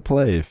 Easy to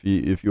play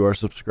if you are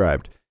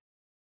subscribed.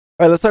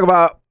 All right, let's talk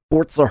about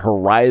Forza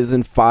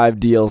Horizon 5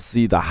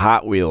 DLC, the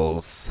Hot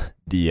Wheels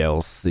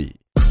DLC.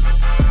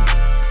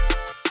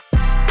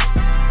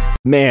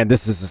 Man,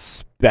 this is a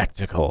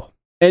spectacle.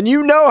 And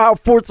you know how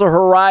Forza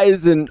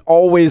Horizon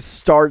always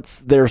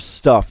starts their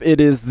stuff. It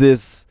is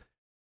this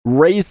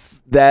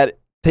race that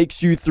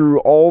takes you through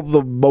all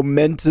the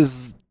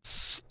momentous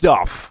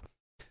stuff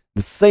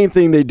The same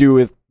thing they do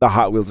with the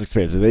Hot Wheels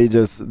expansion.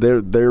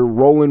 They're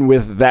rolling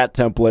with that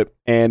template,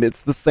 and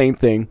it's the same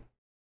thing.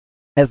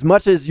 As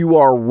much as you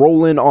are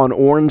rolling on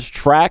orange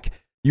track,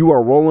 you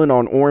are rolling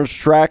on orange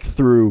track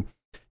through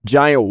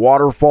giant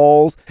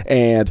waterfalls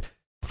and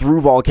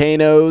through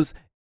volcanoes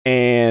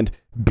and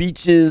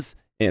beaches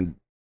and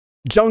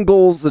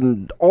jungles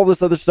and all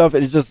this other stuff.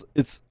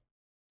 It's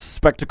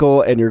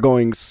spectacle, and you're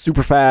going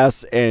super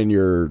fast, and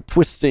you're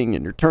twisting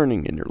and you're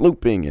turning and you're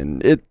looping,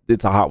 and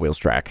it's a Hot Wheels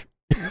track.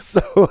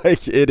 So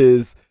like it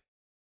is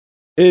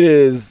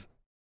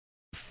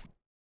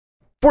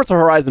Forza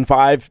Horizon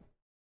 5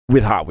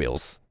 with Hot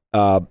Wheels.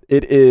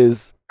 It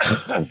is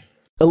a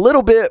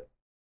little bit,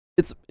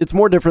 it's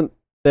more different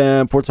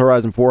than Forza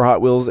Horizon 4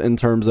 Hot Wheels in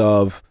terms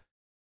of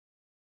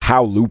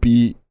how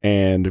loopy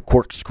and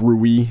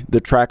corkscrewy the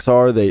tracks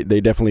are.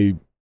 They definitely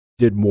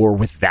did more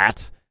with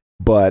that,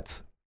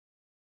 but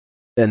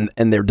and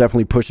they're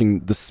definitely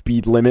pushing the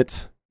speed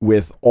limit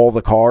with all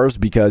the cars,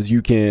 because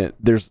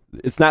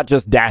it's not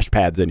just dash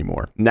pads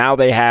anymore. Now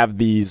they have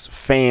these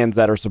fans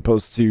that are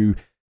supposed to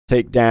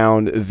take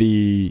down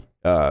the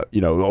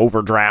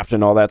overdraft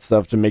and all that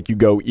stuff to make you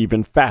go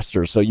even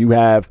faster. So you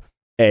have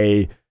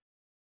a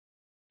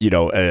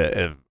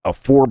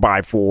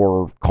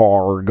 4x4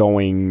 car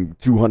going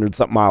 200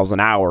 something miles an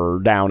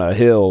hour down a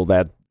hill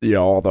that,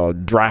 all the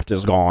draft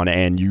is gone,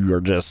 and you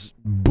are just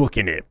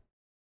booking it.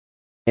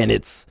 And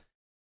it's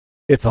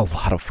a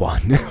lot of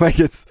fun. Like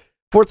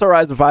Forza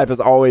Horizon 5 has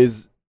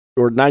always,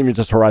 or not even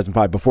just Horizon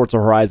 5, but Forza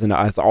Horizon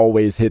has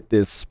always hit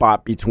this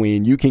spot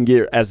between, you can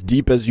get as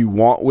deep as you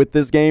want with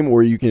this game,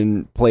 or you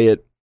can play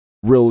it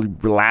really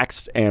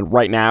relaxed. And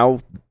right now,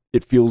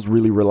 it feels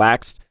really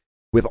relaxed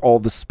with all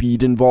the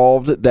speed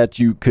involved that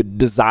you could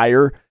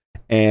desire.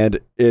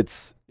 And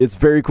it's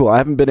very cool. I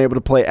haven't been able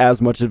to play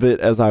as much of it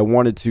as I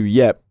wanted to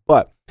yet,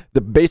 but the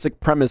basic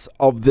premise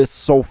of this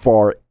so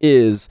far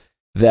is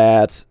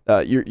that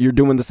you're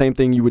doing the same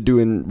thing you would do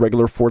in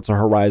regular Forza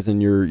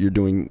Horizon. You're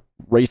doing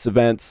race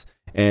events,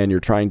 and you're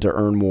trying to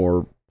earn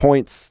more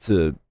points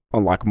to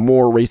unlock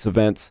more race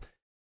events.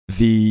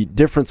 The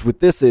difference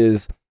with this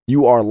is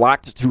you are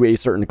locked to a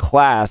certain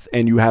class,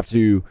 and you have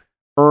to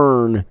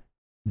earn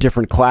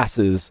different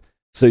classes.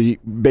 So you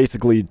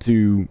basically,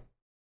 to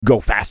go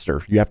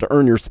faster, you have to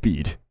earn your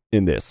speed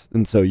in this.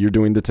 And so you're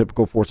doing the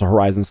typical Forza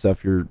Horizon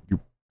stuff. You're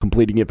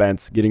completing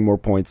events, getting more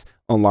points,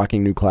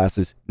 unlocking new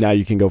classes. Now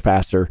you can go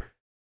faster,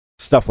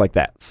 stuff like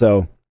that.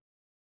 So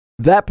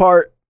that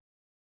part,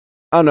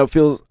 I don't know,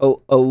 feels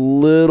a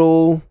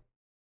little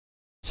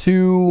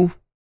too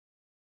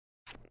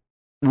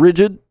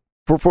rigid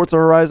for Forza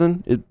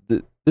Horizon.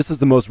 This is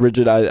the most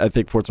rigid I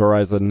think Forza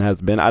Horizon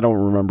has been. I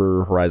don't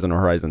remember Horizon or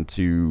Horizon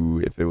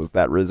 2 if it was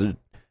that rigid,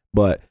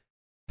 but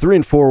 3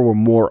 and 4 were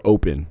more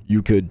open.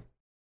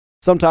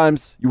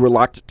 Sometimes you were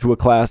locked to a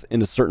class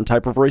in a certain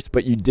type of race,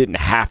 but you didn't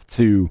have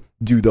to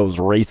do those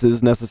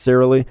races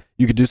necessarily.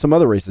 You could do some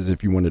other races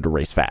if you wanted to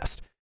race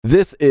fast.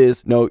 This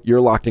is, no,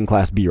 you're locked in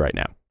Class B right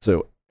now.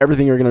 So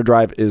everything you're going to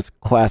drive is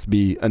Class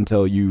B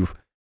until you've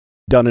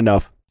done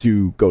enough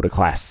to go to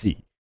Class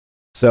C.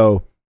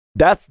 So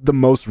that's the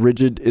most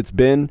rigid it's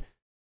been.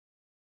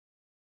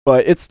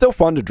 But it's still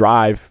fun to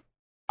drive.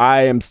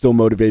 I am still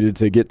motivated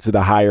to get to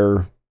the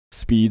higher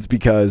speeds,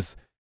 because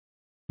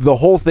the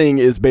whole thing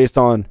is based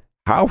on,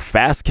 how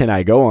fast can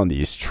I go on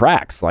these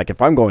tracks? Like,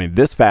 if I'm going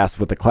this fast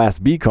with the Class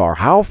B car,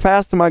 how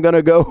fast am I going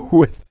to go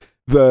with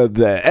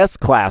the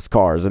S-Class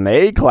cars and the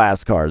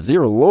A-Class cars?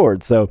 Dear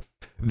Lord. So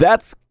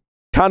that's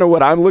kind of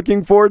what I'm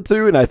looking forward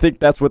to, and I think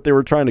that's what they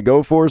were trying to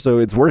go for, so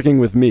it's working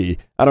with me.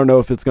 I don't know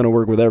if it's going to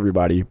work with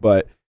everybody,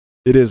 but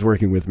it is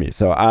working with me.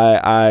 So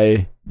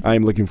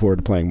I'm looking forward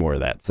to playing more of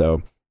that.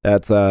 So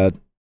that's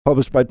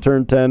published by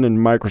Turn 10 and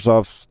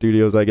Microsoft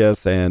Studios, I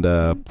guess, and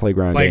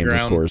Playground Games,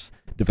 of course,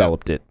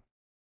 developed it.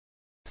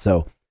 So,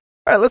 all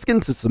right, let's get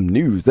into some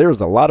news.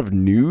 There's a lot of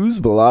news,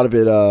 but a lot of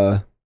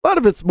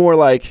it's more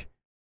like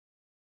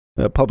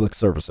public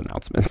service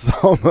announcements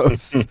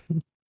almost.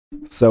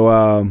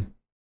 So,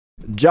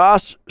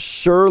 Josh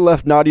Schur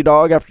left Naughty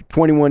Dog after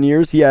 21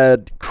 years. He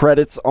had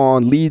credits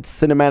on lead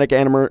cinematic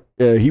animator.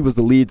 He was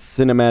the lead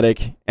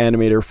cinematic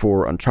animator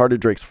for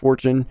Uncharted: Drake's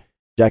Fortune,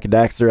 Jack and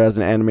Daxter as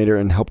an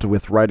animator, and helped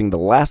with writing The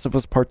Last of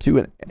Us Part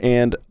 2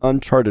 and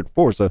Uncharted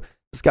 4. So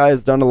this guy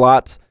has done a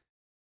lot,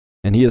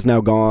 and he is now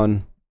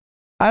gone.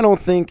 I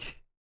think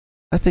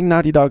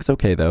Naughty Dog's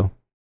okay, though.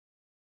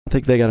 I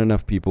think they got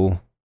enough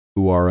people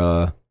who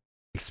are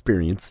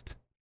experienced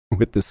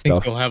with this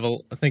stuff.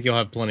 I think you'll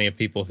have plenty of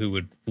people who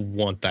would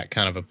want that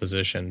kind of a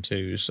position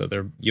too. So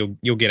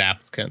you'll get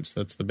applicants.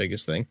 That's the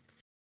biggest thing.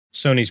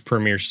 Sony's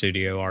premier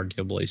studio,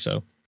 arguably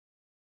so.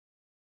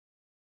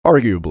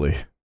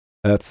 Arguably,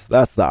 that's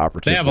the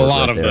opportunity. They have a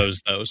lot of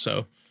those though,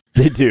 so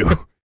they do.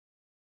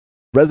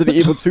 Resident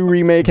Evil 2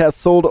 Remake has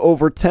sold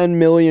over 10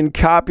 million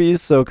copies,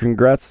 so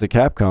congrats to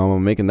Capcom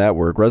on making that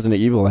work.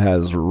 Resident Evil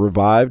has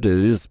revived.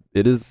 It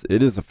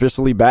is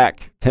officially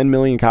back. 10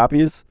 million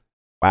copies.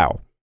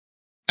 Wow.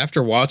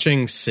 After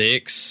watching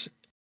 6,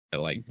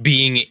 like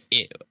being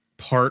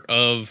part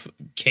of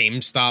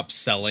GameStop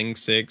selling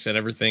 6 and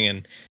everything,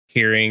 and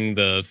hearing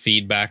the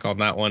feedback on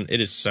that one,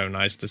 it is so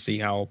nice to see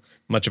how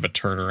much of a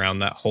turnaround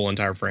that whole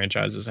entire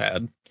franchise has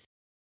had.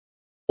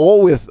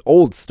 All with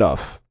old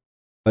stuff.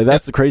 Like,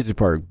 that's the crazy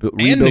part.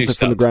 Rebuilt it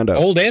from the ground up.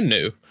 Old and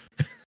new.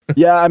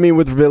 Yeah, I mean,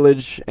 with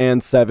Village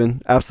and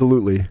 7,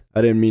 absolutely.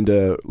 I didn't mean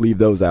to leave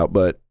those out,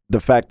 but the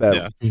fact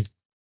that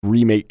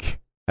Remake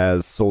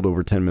has sold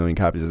over 10 million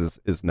copies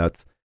is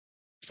nuts.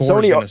 4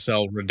 is going to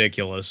sell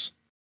ridiculous.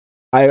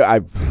 I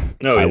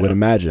would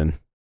imagine.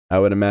 I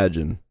would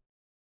imagine.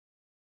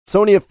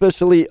 Sony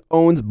officially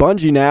owns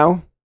Bungie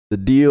now. The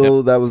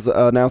deal that was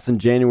announced in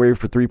January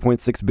for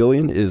 $3.6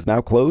 billion is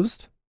now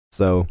closed.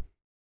 So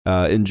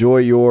enjoy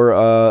your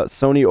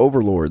Sony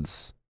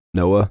overlords,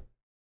 Noah.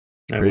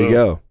 There you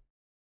go.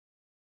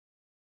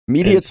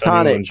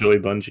 Mediatonic. Enjoy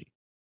Bungie.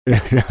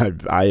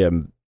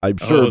 I'm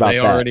sure about that. They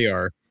already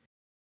are.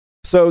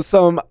 So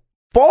some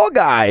Fall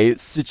Guy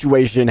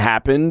situation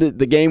happened.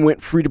 The game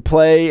went free to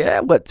play,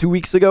 2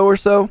 weeks ago or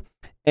so?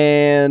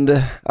 And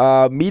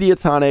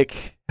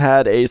Mediatonic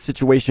had a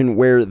situation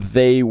where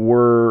they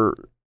were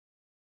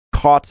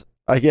caught,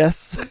 I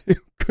guess,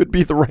 could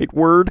be the right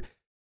word,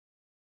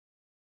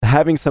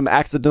 having some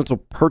accidental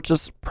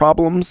purchase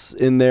problems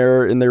in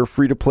their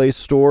free-to-play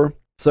store.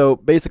 So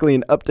basically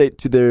an update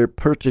to their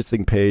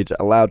purchasing page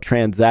allowed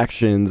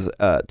transactions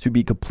to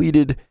be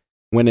completed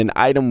when an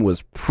item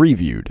was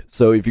previewed.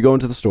 So if you go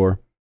into the store,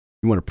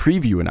 you want to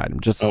preview an item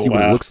just to see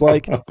what it looks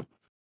like.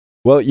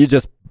 Well, you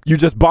just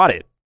bought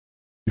it,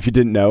 if you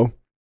didn't know.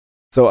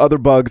 So other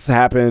bugs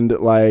happened,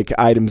 like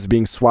items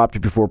being swapped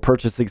before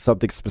purchasing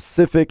something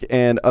specific,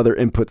 and other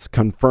inputs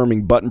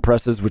confirming button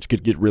presses, which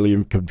could get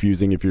really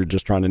confusing if you're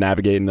just trying to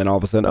navigate, and then all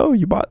of a sudden, oh,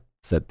 you bought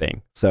said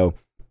thing. So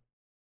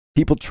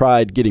people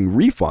tried getting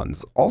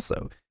refunds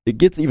also. It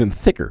gets even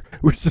thicker,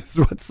 which is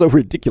what's so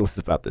ridiculous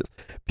about this.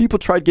 People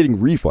tried getting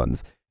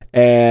refunds,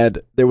 and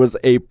there was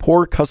a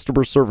poor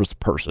customer service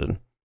person.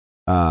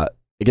 I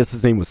guess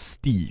his name was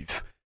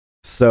Steve.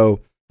 So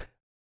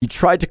he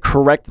tried to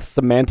correct the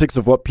semantics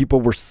of what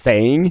people were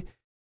saying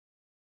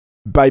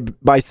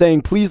by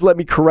saying, please let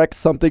me correct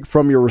something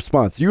from your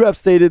response. You have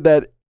stated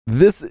that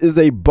this is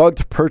a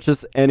bugged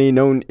purchase and a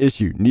known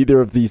issue. Neither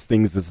of these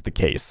things is the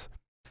case.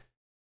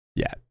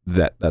 Yeah,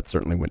 that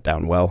certainly went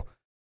down well.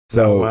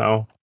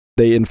 So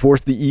they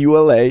enforced the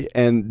EULA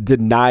and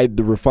denied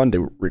the refund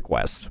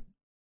request.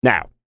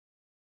 Now,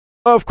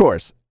 of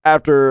course,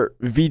 after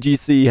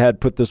VGC had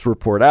put this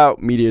report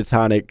out,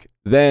 Mediatonic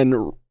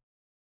then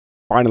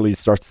finally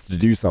starts to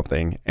do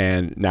something,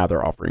 and now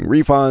they're offering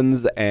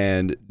refunds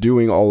and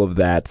doing all of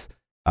that,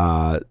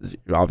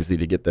 obviously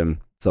to get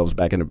themselves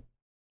back in a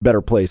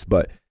better place.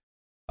 But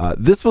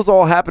this was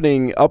all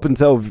happening up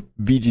until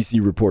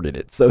VGC reported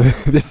it. So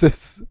this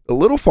is a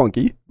little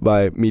funky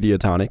by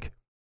Mediatonic,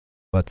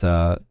 but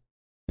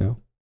in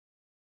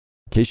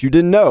case you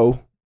didn't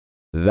know,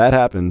 that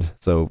happened.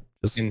 So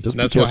just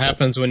that's what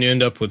happens when you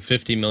end up with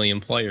 50 million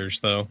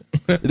players, though.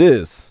 It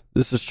is.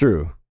 This is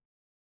true.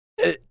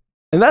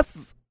 And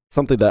that's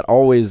something that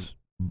always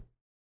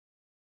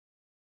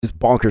is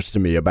bonkers to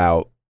me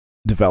about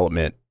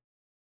development.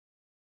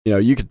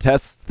 You could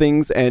test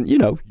things and,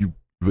 you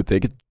would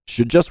think it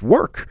should just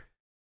work.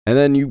 And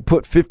then you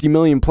put 50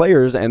 million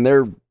players and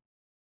they're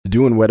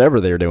doing whatever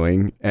they're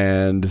doing,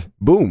 and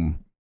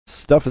boom,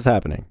 stuff is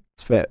happening.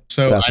 It's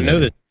so I know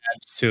this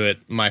adds to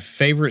it. My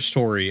favorite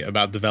story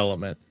about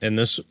development, and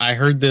I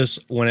heard this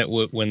when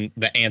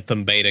the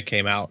Anthem beta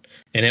came out,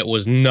 and it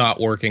was not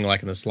working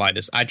like in the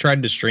slightest. I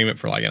tried to stream it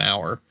for like an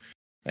hour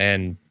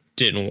and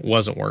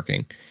wasn't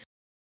working.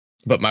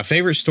 But my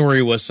favorite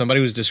story was somebody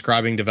was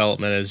describing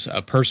development as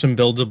a person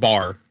builds a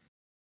bar.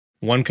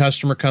 One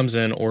customer comes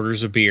in,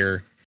 orders a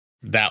beer,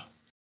 that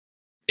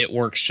it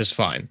works just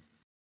fine.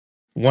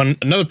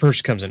 Another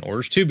person comes in,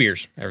 orders 2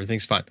 beers,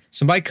 everything's fine.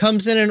 Somebody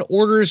comes in and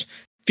orders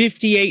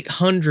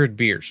 5,800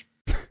 beers,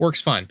 works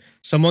fine.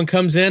 Someone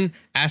comes in,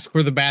 asks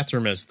where the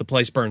bathroom is, the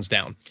place burns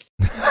down.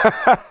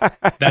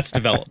 That's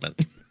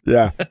development.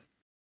 Yeah.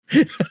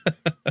 It's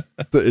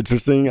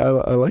interesting. I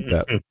like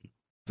that.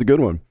 It's a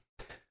good one.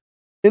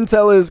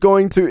 Intel is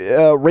going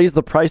to raise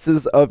the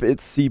prices of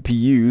its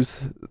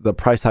CPUs. The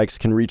price hikes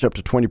can reach up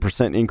to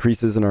 20%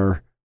 increases and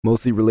are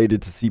mostly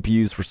related to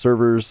CPUs for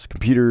servers,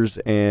 computers,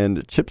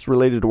 and chips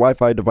related to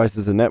Wi-Fi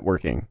devices and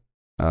networking.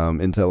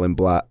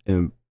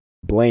 Intel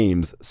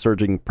blames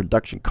surging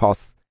production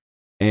costs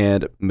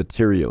and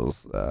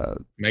materials.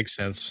 Makes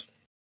sense.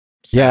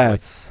 Sadly. Yeah,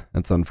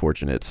 that's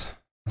unfortunate.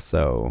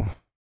 So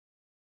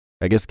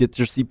I guess get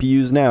your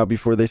CPUs now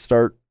before they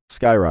start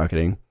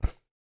skyrocketing.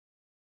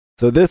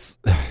 So this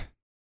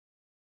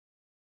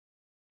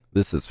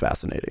is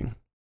fascinating.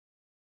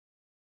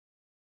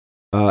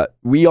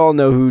 We all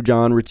know who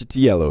John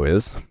Riccitiello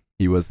is.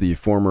 He was the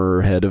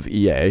former head of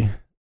EA,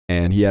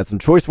 and he had some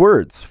choice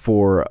words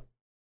for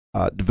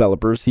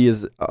developers. He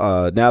is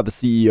now the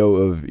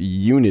CEO of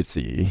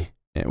Unity.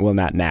 Well,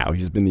 not now.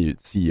 He's been the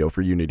CEO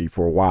for Unity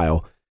for a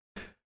while.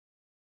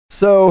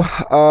 So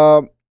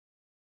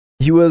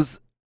he was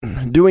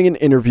doing an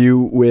interview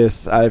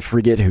with, I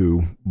forget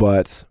who,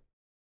 but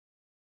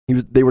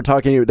they were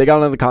talking, they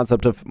got on the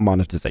concept of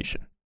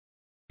monetization.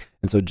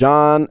 And so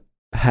John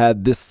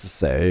had this to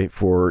say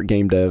for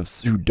game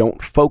devs who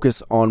don't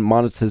focus on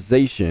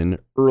monetization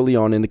early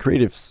on in the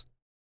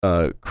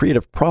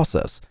creative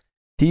process.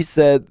 He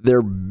said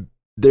they're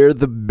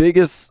the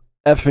biggest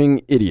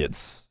effing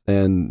idiots,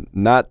 and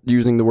not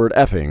using the word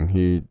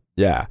effing.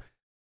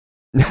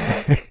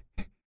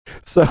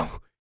 So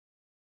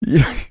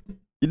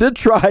he did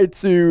try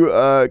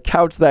to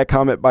couch that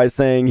comment by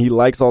saying he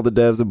likes all the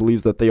devs and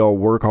believes that they all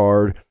work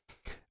hard.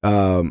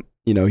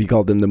 He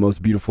called them the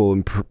most beautiful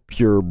and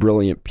pure,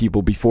 brilliant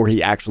people before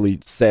he actually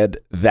said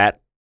that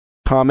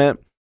comment.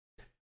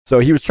 So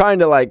he was trying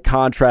to like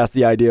contrast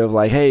the idea of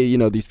like, hey,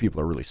 these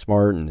people are really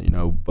smart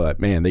and, but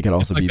man, they could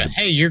also be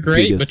hey, you're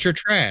great, but you're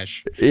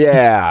trash.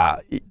 Yeah,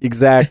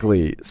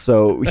 exactly.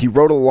 So he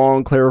wrote a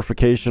long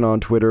clarification on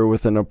Twitter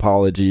with an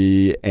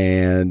apology,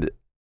 and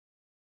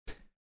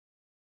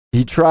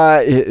he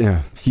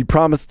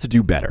promised to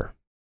do better.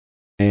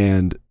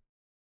 And,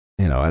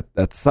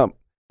 that's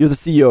you're the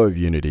CEO of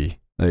Unity.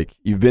 Like,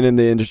 you've been in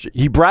the industry.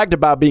 He bragged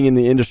about being in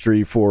the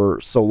industry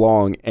for so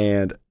long,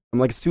 and I'm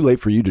like, it's too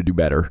late for you to do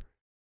better.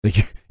 Like,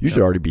 you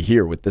should already be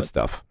here with this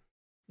stuff.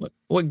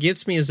 What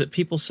gets me is that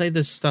people say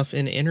this stuff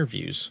in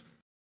interviews.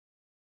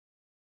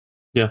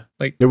 Yeah.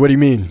 Like, what do you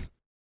mean?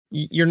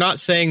 You're not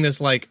saying this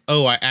like,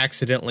 oh, I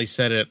accidentally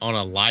said it on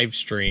a live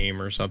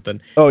stream or something.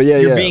 Oh, yeah,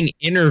 You're being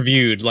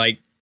interviewed. Like,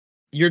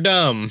 you're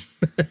dumb.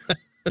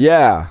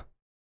 Yeah.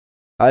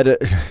 I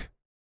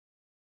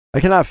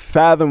cannot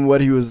fathom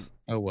what he was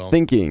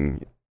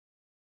thinking.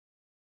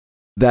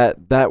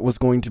 That was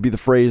going to be the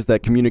phrase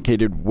that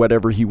communicated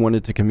whatever he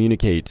wanted to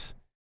communicate.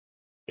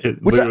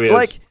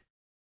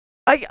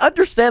 I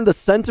understand the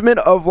sentiment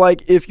of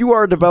like, if you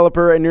are a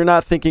developer and you're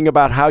not thinking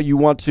about how you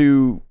want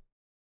to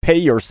pay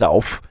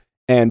yourself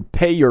and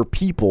pay your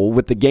people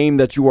with the game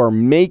that you are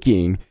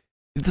making,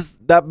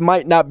 that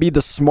might not be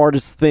the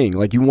smartest thing.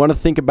 Like, you want to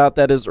think about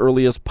that as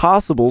early as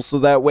possible so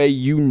that way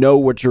you know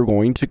what you're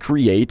going to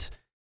create.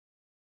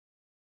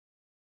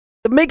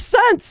 It makes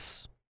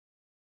sense.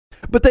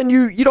 But then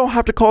you don't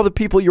have to call the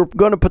people you're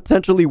going to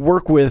potentially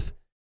work with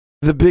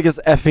the biggest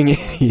effing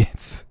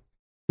idiots.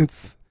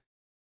 It's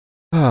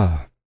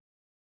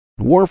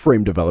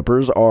Warframe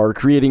developers are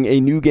creating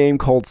a new game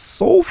called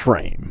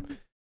Soulframe.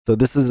 So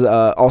this is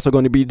also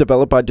going to be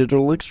developed by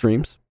Digital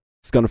Extremes.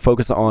 It's going to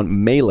focus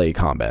on melee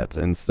combat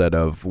instead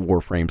of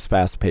Warframe's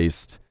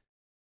fast-paced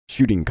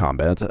shooting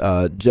combat.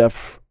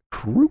 Jeff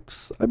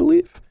Crooks, I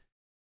believe,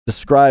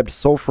 described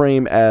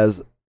Soulframe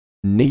as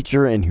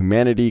nature and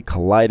humanity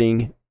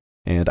colliding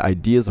and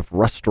ideas of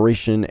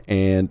restoration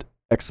and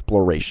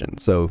exploration.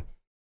 So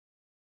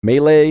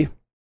melee,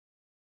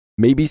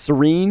 maybe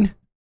serene.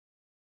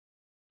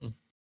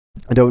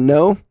 I don't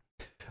know.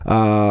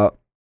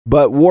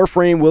 But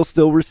Warframe will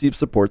still receive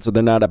support, so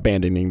they're not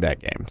abandoning that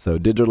game. So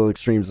Digital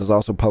Extremes is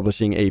also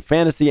publishing a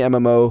fantasy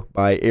MMO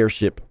by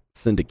Airship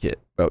Syndicate.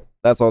 But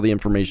that's all the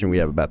information we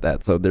have about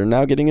that. So they're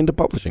now getting into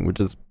publishing, which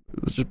is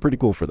pretty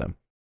cool for them.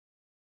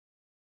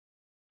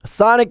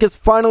 Sonic is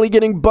finally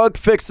getting bug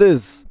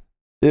fixes.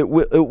 It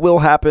will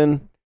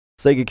happen.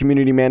 Sega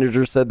community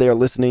manager said they are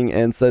listening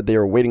and said they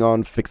are waiting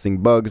on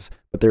fixing bugs,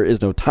 but there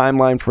is no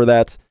timeline for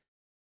that.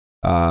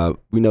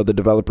 We know the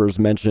developers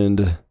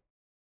mentioned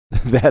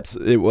that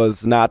it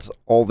was not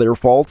all their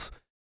fault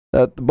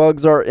that the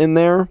bugs are in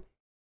there,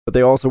 but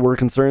they also were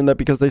concerned that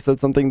because they said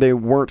something, they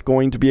weren't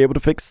going to be able to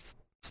fix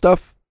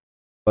stuff.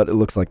 But it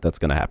looks like that's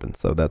going to happen,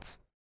 so that's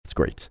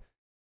great.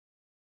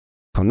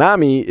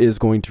 Konami is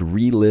going to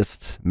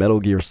relist Metal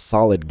Gear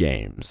Solid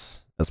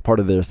games. As part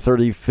of their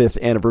 35th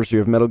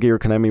anniversary of Metal Gear,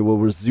 Konami will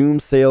resume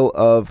sale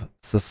of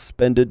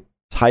suspended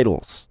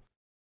titles.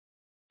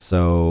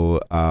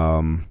 So,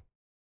 I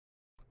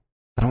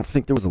don't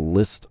think there was a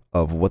list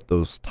of what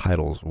those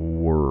titles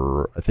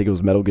were. I think it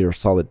was Metal Gear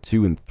Solid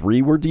 2 and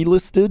 3 were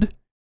delisted,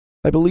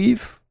 I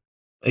believe.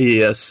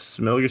 Yes,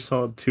 Metal Gear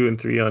Solid 2 and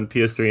 3 on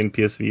PS3 and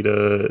PS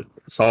Vita,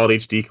 Solid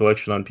HD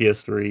Collection on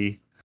PS3,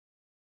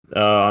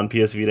 on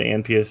PS Vita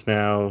and PS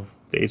Now,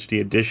 the HD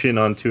Edition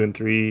on 2 and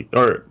 3,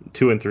 and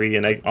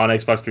on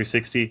Xbox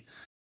 360,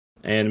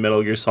 and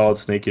Metal Gear Solid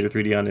Snake Eater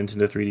 3D on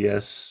Nintendo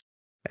 3DS,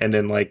 and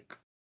then like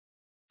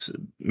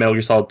Metal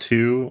Gear Solid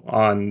 2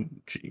 on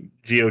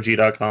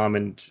GOG.com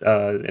and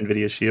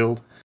NVIDIA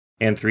Shield,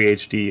 and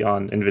 3HD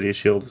on NVIDIA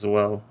Shield as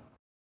well.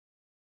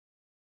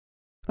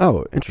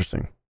 Oh,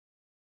 interesting.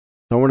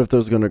 I wonder if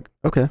those are going to...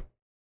 Okay. I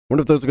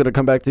wonder if those are going to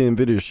come back to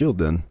NVIDIA Shield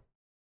then.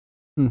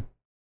 That'd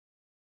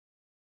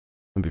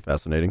be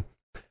fascinating.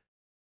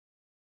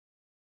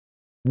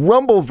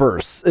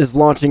 Rumbleverse is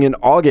launching in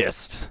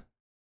August.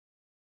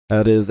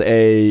 That is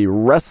a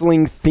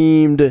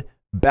wrestling-themed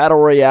battle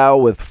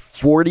royale with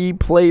 40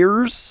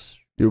 players.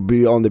 It'll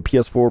be on the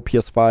PS4,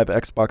 PS5,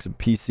 Xbox, and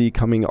PC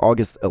coming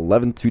August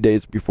 11th, 2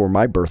 days before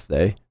my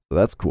birthday. So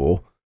that's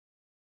cool.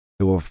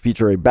 It will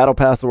feature a battle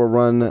pass that will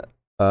run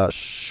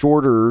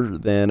shorter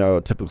than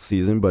a typical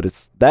season,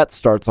 but that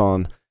starts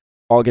on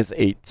August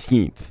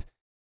 18th.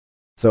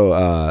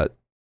 So,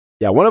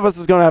 yeah, one of us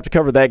is going to have to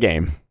cover that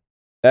game.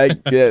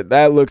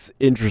 That looks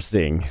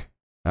interesting.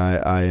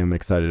 I am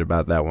excited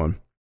about that one.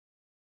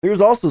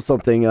 Here's also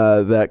something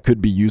that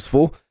could be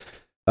useful.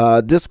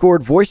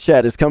 Discord voice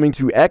chat is coming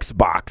to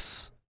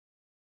Xbox.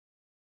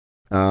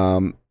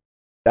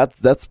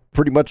 That's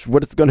pretty much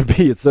what it's going to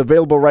be. It's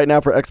available right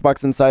now for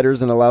Xbox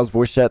insiders and allows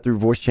voice chat through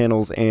voice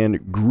channels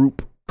and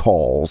group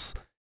calls.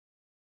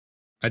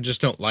 I just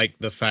don't like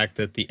the fact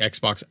that the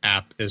Xbox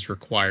app is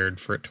required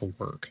for it to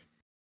work.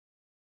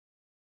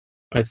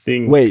 I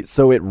think. Wait,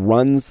 so it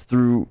runs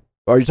through?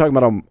 Are you talking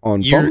about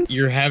on phones?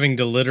 You're having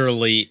to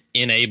literally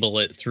enable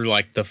it through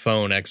like the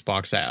phone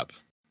Xbox app.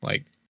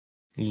 Like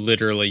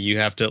literally, you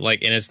have to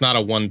like, and it's not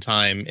a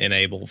one-time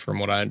enable, from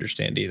what I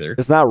understand either.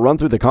 It's not run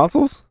through the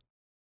consoles?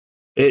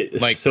 It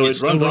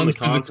runs on the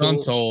through the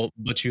console,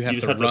 but you have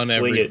to run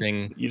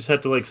everything. You just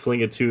have to like sling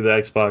it to the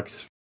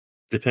Xbox,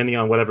 depending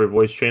on whatever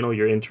voice channel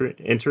you're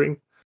entering.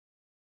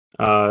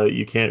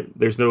 You can't.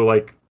 There's no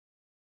like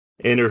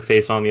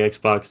interface on the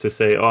Xbox to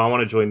say, "Oh, I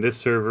want to join this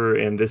server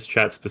and this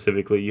chat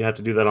specifically." You have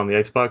to do that on the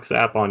Xbox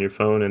app on your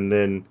phone, and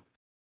then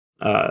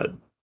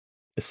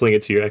sling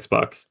it to your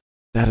Xbox.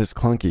 That is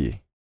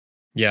clunky.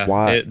 Yeah,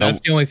 why? That's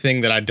the only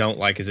thing that I don't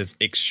like is it's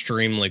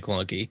extremely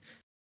clunky.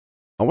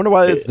 I wonder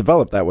why it's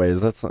developed that way.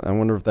 I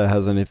wonder if that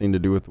has anything to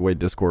do with the way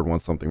Discord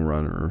wants something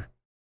run, or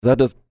that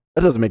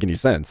doesn't make any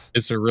sense.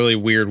 It's a really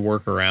weird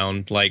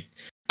workaround. Like,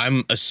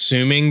 I'm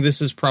assuming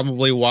this is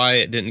probably why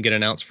it didn't get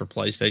announced for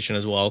PlayStation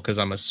as well, because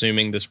I'm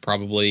assuming this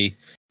probably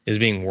is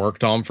being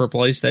worked on for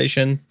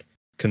PlayStation,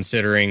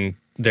 considering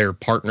their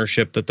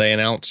partnership that they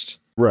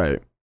announced.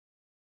 Right.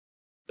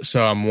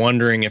 So I'm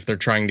wondering if they're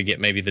trying to get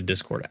maybe the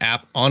Discord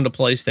app onto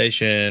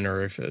PlayStation,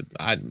 or if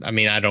I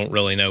don't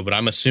really know, but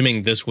I'm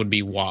assuming this would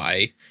be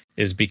why,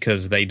 is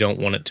because they don't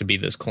want it to be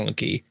this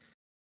clunky,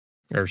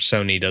 or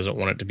Sony doesn't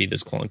want it to be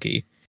this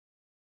clunky.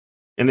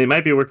 And they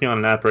might be working on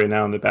an app right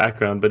now in the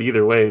background, but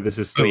either way, this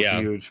is still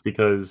huge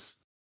because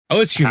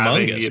it's humongous.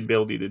 Having the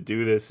ability to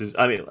do this is,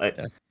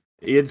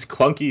 it's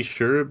clunky,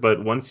 sure,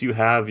 but once you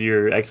have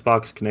your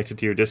Xbox connected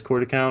to your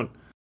Discord account,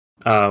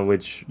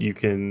 which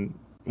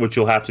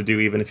you'll have to do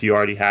even if you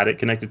already had it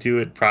connected to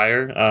it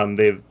prior.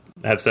 They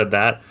have said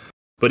that.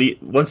 But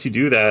once you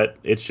do that,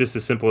 it's just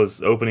as simple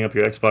as opening up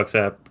your Xbox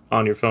app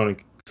on your phone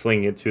and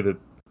slinging it to the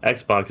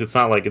Xbox. It's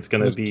not like it's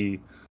going to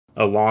be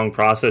a long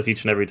process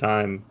each and every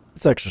time.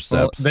 It's extra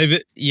steps. Well, they've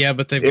got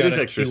a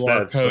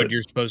QR code but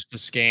you're supposed to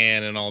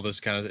scan and all this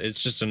kind of.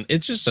 It's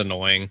just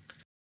annoying.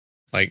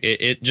 Like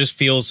it just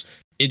feels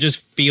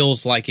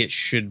like it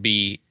should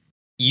be.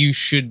 You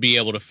should be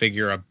able to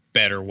figure a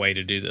better way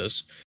to do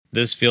this.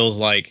 This feels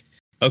like,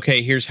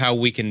 okay, here's how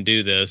we can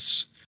do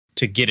this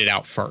to get it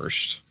out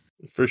first.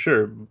 For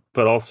sure.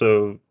 But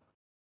also,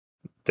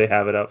 they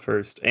have it out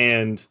first.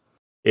 And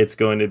it's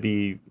going to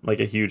be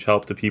like a huge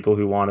help to people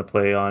who want to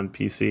play on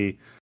PC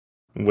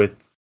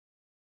with,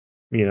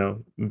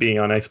 being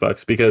on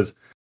Xbox. Because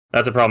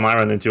that's a problem I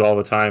run into all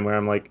the time where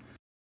I'm like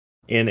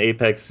in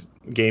Apex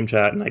game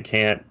chat and I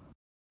can't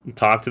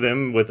talk to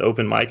them with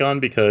open mic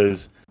on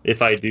because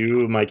if I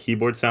do, my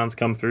keyboard sounds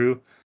come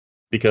through.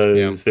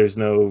 Because there's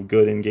no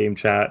good in-game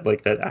chat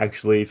like that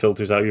actually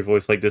filters out your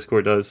voice like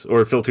Discord does,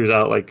 or filters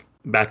out like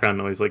background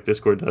noise like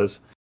Discord does.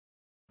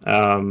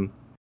 So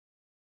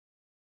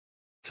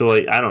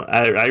like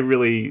I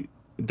really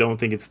don't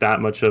think it's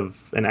that much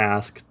of an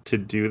ask to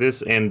do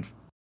this, and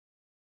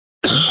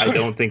I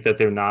don't think that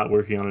they're not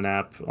working on an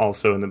app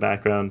also in the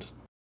background.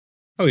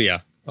 Oh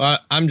yeah,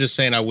 I'm just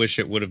saying I wish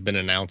it would have been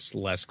announced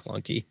less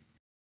clunky.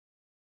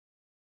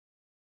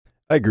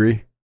 I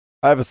agree.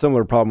 I have a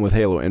similar problem with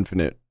Halo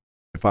Infinite.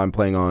 If I'm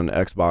playing on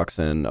Xbox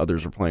and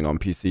others are playing on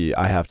PC,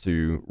 I have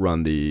to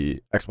run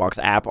the Xbox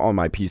app on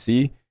my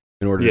PC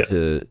in order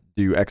to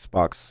do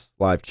Xbox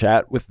Live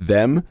chat with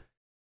them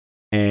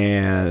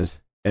and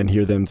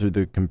hear them through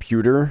the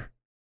computer.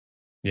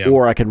 Yeah.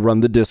 Or I can run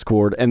the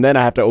Discord, and then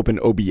I have to open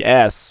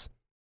OBS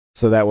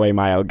so that way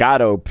my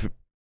Elgato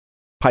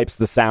pipes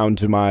the sound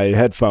to my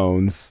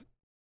headphones.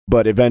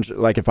 But eventually,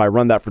 like if I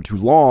run that for too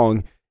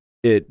long,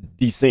 it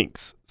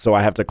desyncs. So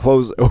I have to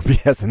close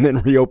OBS and then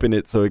reopen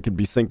it so it can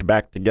be synced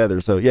back together.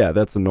 So yeah,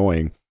 that's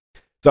annoying.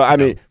 So I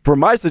mean, for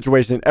my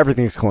situation,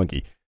 everything's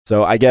clunky.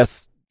 So I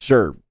guess,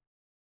 sure.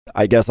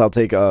 I guess I'll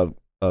take a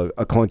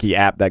clunky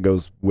app that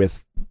goes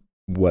with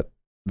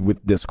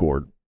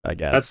Discord, I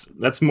guess.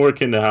 That's more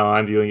akin to how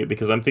I'm viewing it,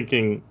 because I'm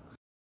thinking,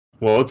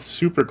 well, it's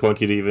super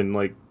clunky to even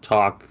like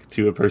talk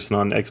to a person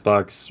on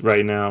Xbox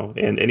right now,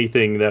 and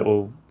anything that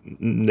will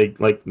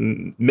like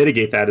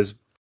mitigate that is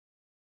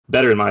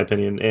better in my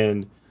opinion.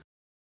 And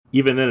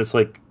even then it's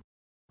like,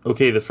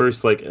 okay, the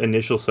first like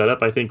initial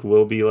setup I think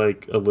will be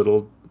like a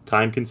little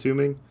time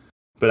consuming,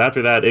 but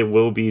after that it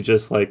will be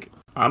just like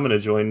I'm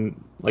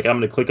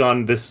gonna click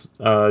on this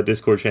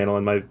Discord channel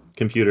in my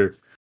computer,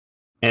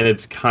 and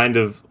it's kind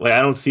of like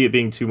I don't see it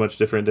being too much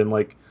different than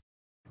like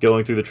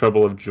going through the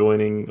trouble of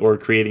joining or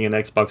creating an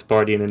Xbox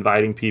party and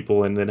inviting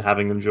people and then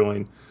having them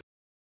join.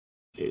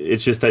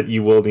 It's just that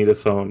you will need a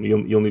phone.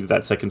 You'll need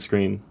that second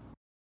screen.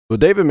 Well,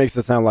 David makes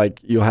it sound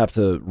like you'll have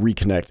to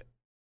reconnect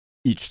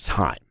each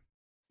time.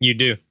 You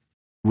do.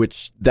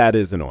 Which that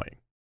is annoying.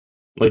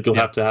 Like you'll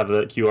have to have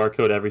the QR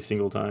code every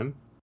single time.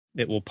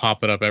 It will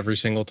pop it up every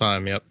single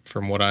time. Yep,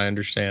 from what I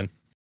understand.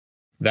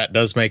 That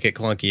does make it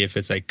clunky if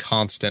it's a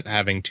constant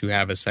having to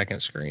have a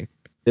second screen.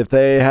 If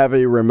they have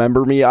a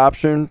remember me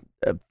option,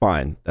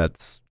 fine.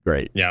 That's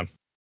great. Yeah.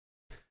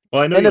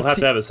 Well, I know you'll have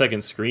to have a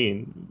second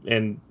screen,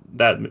 and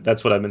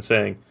that's what I've been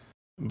saying.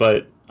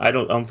 But I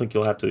don't think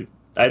you'll have to.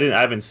 I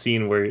haven't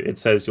seen where it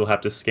says you'll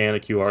have to scan a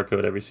QR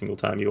code every single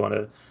time you want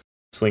to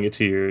sling it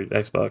to your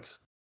Xbox.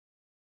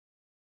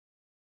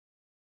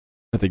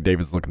 I think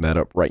David's looking that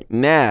up right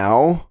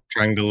now.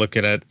 Trying to look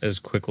at it as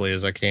quickly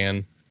as I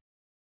can.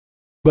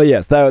 But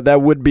yes,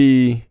 that would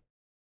be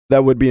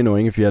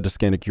annoying if you had to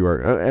scan a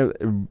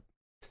QR.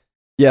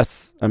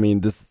 Yes, I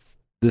mean this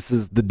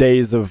is the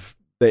days of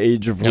the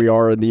age of we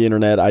are in the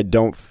internet. I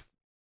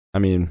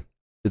mean,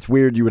 it's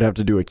weird you would have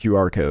to do a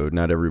QR code.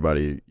 Not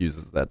everybody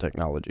uses that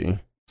technology.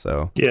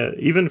 So yeah,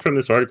 even from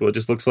this article, it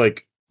just looks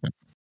like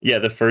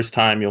the first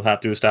time you'll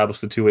have to establish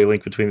the two-way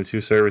link between the two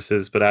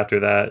services, but after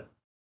that,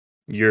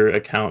 your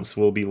accounts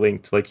will be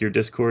linked, like your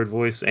Discord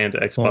voice and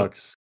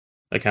Xbox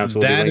accounts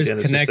will be linked. That is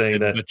and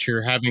connected, that, but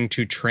you're having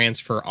to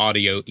transfer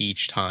audio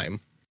each time.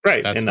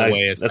 Right, that's and the way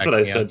it's. That's what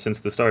I said since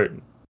the start.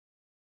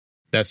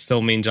 That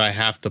still means I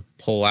have to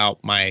pull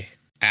out my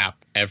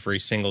app every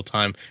single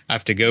time. I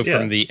have to go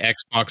from the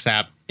Xbox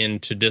app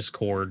into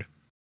Discord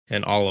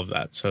and all of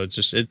that. So it's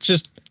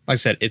just like I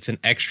said, it's an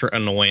extra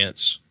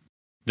annoyance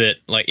that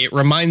like it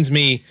reminds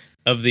me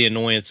of the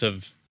annoyance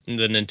of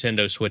the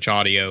Nintendo Switch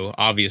audio,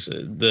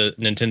 obviously the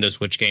Nintendo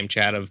Switch game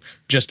chat of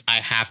just I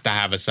have to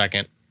have a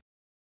second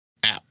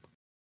app.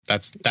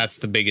 That's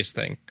the biggest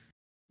thing.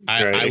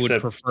 I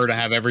would prefer to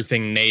have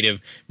everything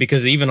native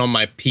because even on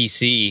my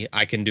PC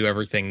I can do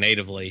everything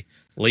natively.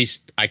 At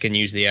least I can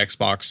use the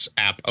Xbox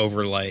app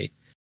overlay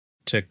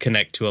to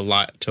connect to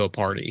a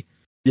party.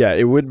 Yeah,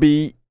 it would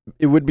be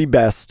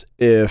best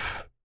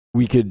if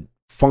we could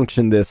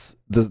function this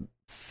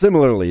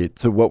similarly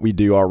to what we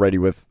do already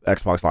with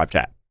Xbox Live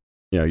Chat.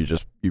 You know,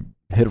 you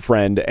hit a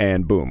friend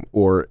and boom.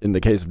 Or in the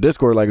case of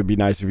Discord, like it'd be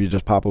nice if you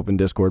just pop open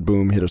Discord,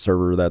 boom, hit a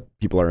server that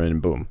people are in,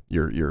 and boom,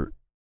 you're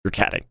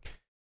chatting.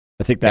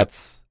 I think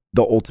that's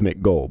the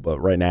ultimate goal. But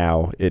right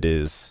now, it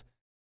is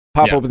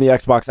pop open the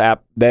Xbox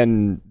app,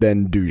 then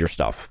do your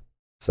stuff.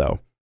 So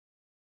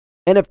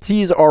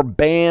NFTs are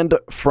banned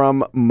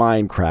from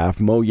Minecraft.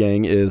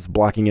 Mojang is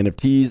blocking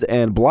NFTs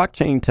and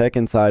blockchain tech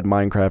inside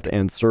Minecraft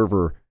and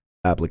server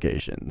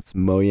applications.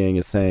 Mojang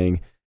is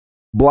saying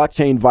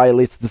blockchain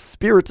violates the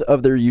spirit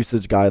of their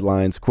usage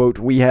guidelines. Quote,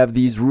 "We have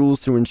these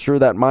rules to ensure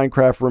that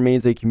Minecraft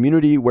remains a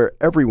community where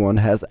everyone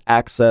has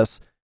access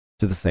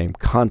to the same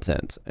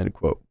content," end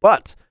quote.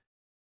 But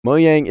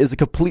Mojang is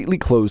completely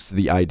closed to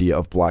the idea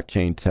of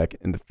blockchain tech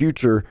in the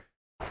future.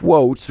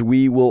 Quote,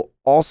 "We will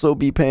also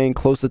be paying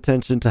close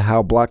attention to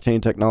how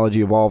blockchain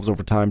technology evolves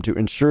over time to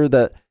ensure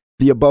that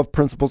the above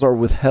principles are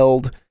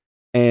withheld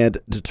and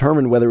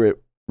determine whether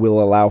it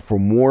will allow for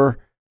more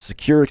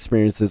secure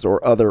experiences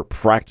or other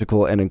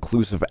practical and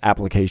inclusive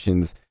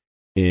applications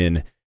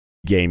in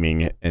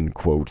gaming," end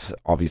quote.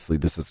 Obviously,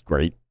 this is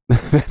great.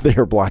 They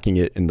are blocking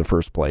it in the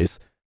first place.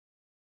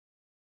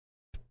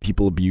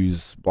 People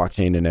abuse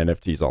blockchain and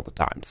NFTs all the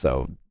time.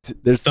 So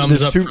there's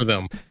thumbs up for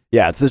them.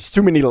 Yeah, there's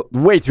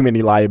way too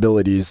many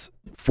liabilities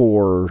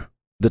for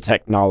the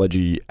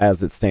technology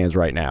as it stands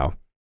right now.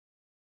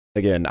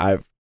 Again,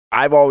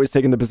 I've always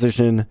taken the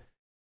position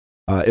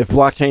if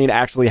blockchain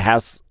actually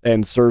has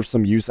and serves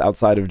some use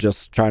outside of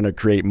just trying to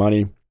create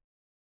money,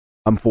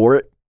 I'm for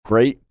it.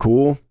 Great,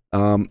 cool.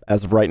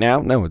 As of right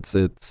now, no,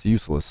 it's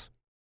useless.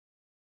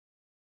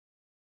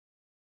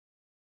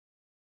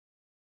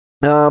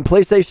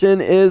 PlayStation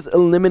is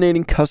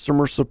eliminating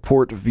customer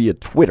support via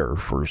Twitter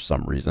for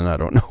some reason. I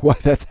don't know why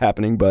that's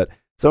happening, but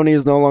Sony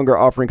is no longer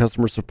offering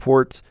customer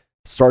support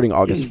starting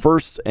August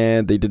 1st,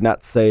 and they did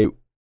not say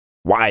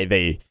why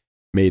they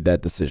made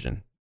that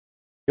decision.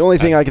 The only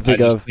thing I can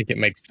think I of... think it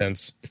makes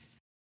sense.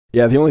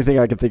 Yeah, the only thing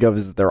I can think of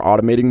is they're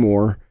automating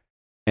more,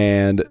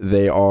 and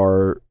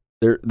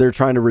they're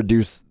trying to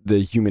reduce the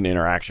human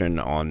interaction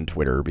on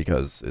Twitter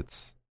because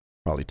it's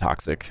probably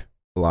toxic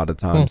a lot of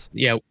times.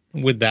 Well, yeah,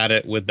 with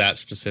that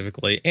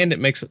specifically, and it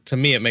makes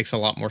a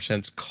lot more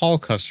sense. Call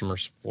customer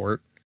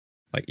support.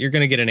 Like you're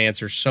going to get an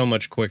answer so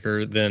much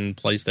quicker than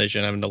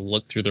PlayStation having to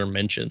look through their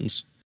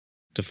mentions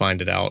to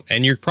find it out,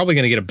 and you're probably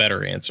going to get a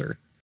better answer.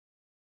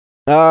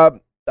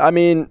 I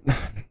mean,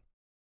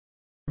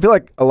 I feel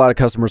like a lot of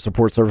customer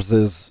support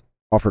services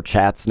offer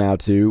chats now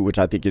too, which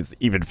I think is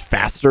even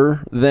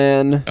faster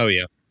than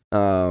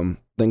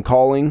than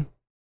calling.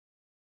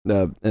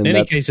 In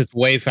any case, it's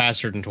way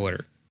faster than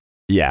Twitter.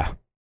 Yeah,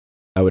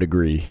 I would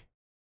agree.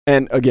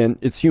 And again,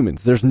 it's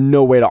humans. There's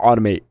no way to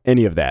automate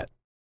any of that.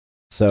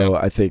 So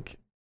I think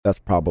that's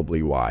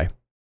probably why.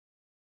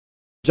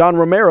 John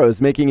Romero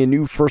is making a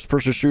new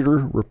first-person shooter,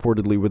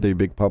 reportedly with a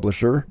big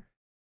publisher.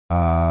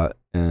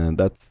 And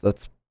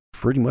that's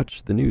pretty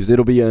much the news.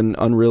 It'll be an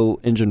Unreal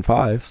Engine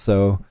 5,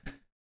 so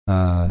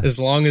As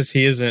long as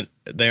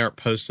they aren't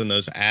posting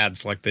those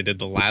ads like they did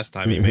the last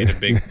time he made a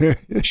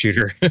big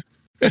shooter.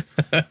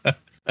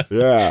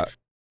 Yeah.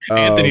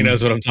 Anthony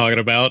knows what I'm talking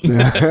about.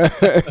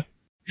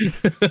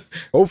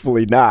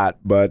 Hopefully not,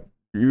 but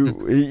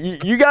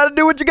you got to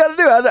do what you got to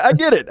do. I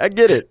get it. I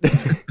get it.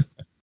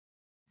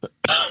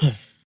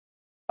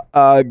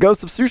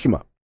 Ghost of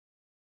Tsushima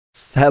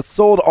has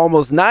sold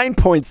almost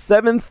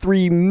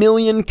 9.73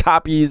 million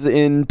copies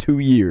in 2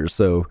 years.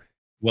 So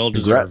well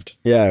deserved.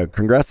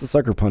 Congrats to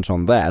Sucker Punch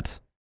on that.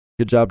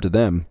 Good job to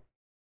them.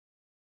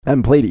 I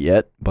haven't played it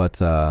yet, but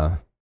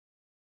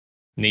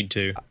need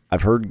to.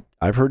 I've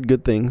heard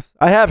good things.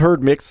 I have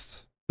heard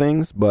mixed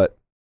things, but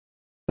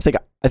I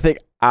think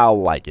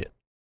I'll like it.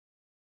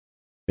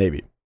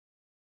 Maybe.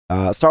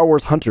 Star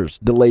Wars Hunters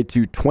delayed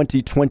to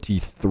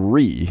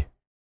 2023.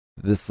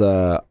 This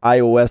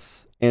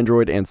iOS,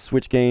 Android, and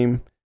Switch game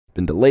has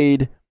been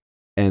delayed,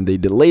 and they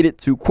delayed it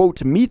to,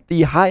 quote, meet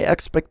the high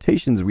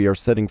expectations we are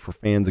setting for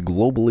fans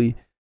globally,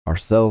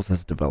 ourselves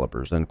as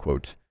developers, end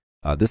quote.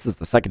 This is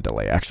the second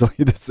delay, actually.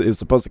 This is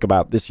supposed to come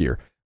out this year,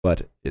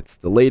 but it's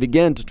delayed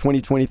again to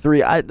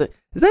 2023.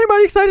 Is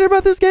anybody excited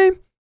about this game?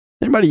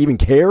 Anybody even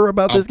care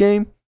about this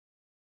game?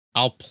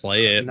 I'll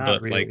play it,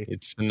 but really. Like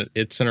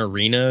it's an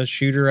arena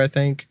shooter, I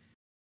think.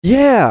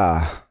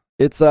 Yeah,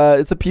 it's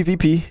a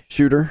PvP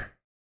shooter.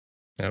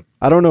 Yep.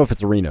 I don't know if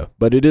it's arena,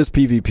 but it is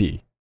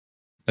PvP.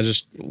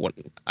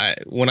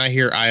 When I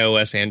hear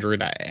iOS,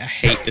 Android, I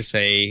hate to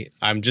say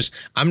I'm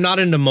not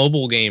into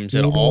mobile games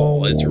at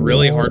all. It's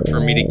really hard for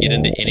me to get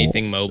into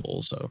anything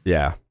mobile. So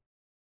yeah,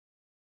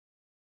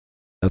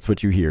 that's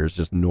what you hear is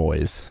just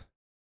noise.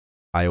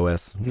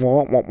 iOS.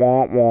 Womp, womp,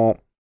 womp,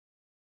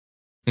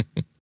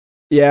 womp.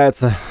 Yeah,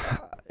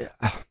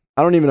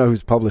 I don't even know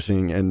who's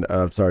publishing and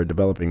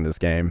developing this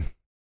game.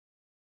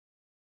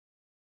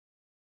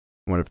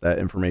 I wonder if that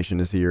information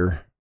is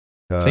here.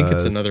 I think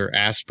it's another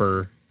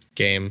Asper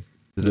game.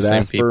 Is the it same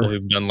Asper? People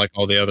who've done like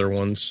all the other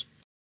ones.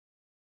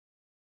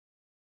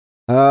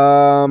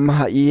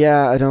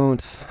 Yeah, I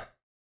don't.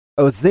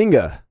 Oh, it's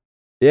Zynga.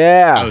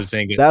 Yeah. Oh,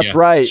 Zynga. That's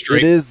right.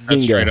 It is Zynga.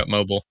 That's straight up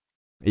mobile.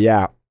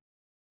 Yeah.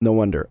 No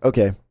wonder.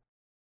 Okay.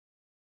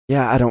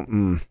 Yeah, I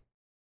don't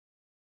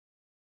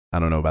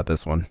know about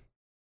this one.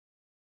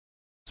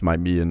 This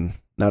might be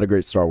not a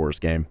great Star Wars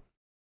game.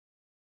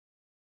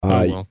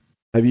 Well.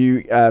 Have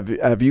you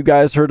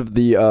guys heard of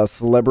the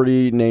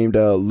celebrity named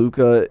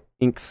Luca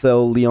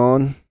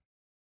Inxel-Leon?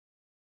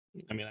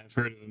 I mean, I've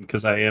heard of him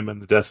because I am in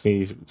the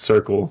Destiny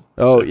circle.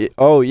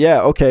 Oh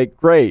yeah. Okay,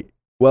 great.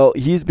 Well,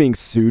 he's being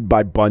sued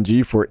by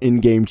Bungie for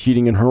in-game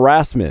cheating and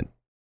harassment.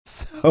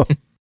 So,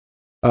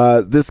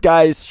 this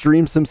guy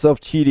streams himself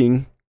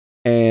cheating,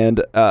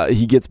 and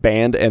he gets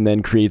banned and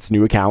then creates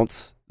new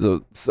accounts.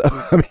 So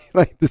I mean,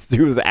 like, this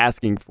dude was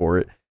asking for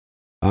it.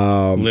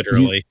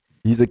 Literally.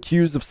 He's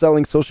accused of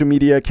selling social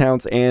media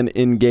accounts and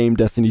in-game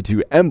Destiny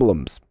 2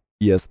 emblems.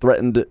 He has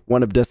threatened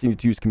one of Destiny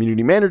 2's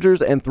community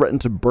managers and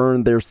threatened to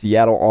burn their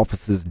Seattle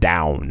offices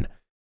down.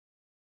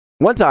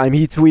 One time,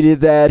 he tweeted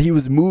that he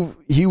was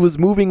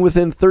moving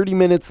within 30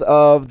 minutes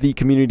of the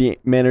community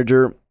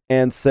manager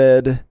and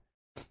said,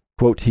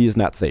 quote, he is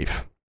not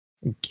safe.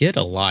 Get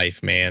a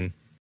life, man.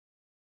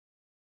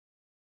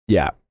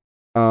 Yeah.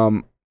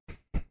 And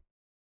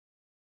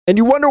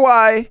you wonder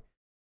why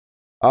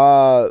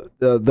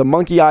the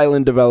Monkey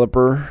Island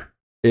developer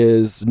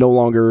is no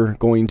longer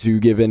going to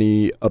give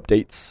any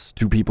updates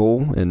to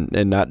people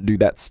and not do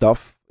that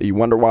stuff. You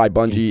wonder why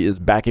Bungie is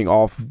backing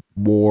off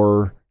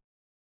more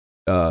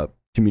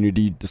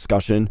community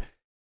discussion.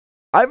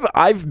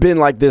 I've been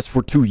like this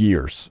for 2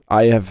 years.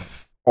 I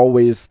have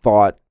always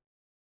thought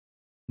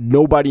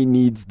nobody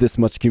needs this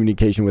much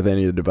communication with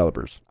any of the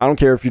developers. I don't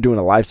care if you're doing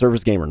a live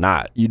service game or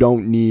not. You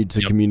don't need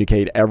to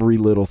communicate every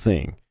little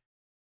thing.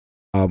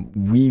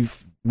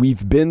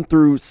 We've been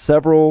through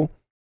several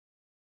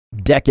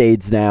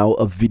decades now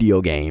of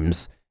video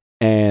games,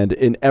 and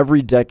in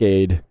every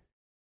decade,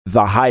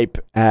 the hype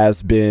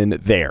has been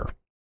there.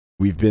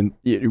 We've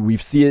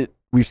seen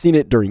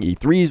it during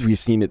E3s, we've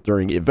seen it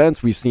during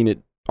events, we've seen it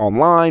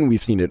online,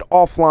 we've seen it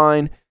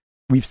offline,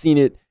 we've seen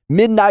it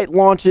midnight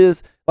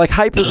launches. Like,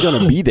 hype is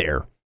going to be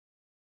there.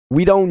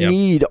 We don't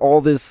need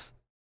all this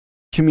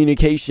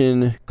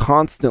communication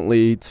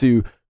constantly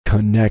to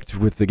connect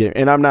with the game.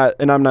 And I'm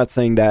not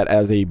saying that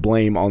as a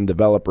blame on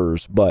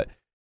developers, but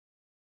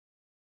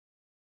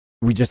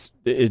it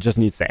just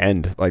needs to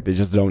end. Like, they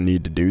just don't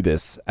need to do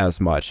this as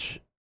much.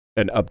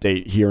 An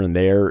update here and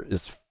there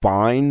is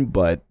fine,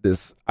 but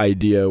this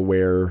idea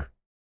where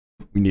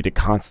we need to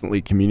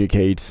constantly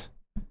communicate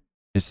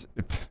is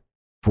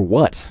for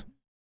what?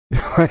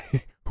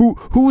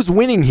 Who's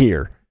winning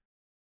here?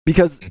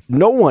 Because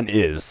no one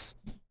is.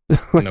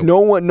 Nope.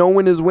 No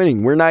one is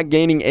winning. We're not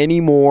gaining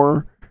any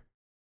more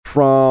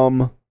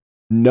from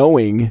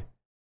knowing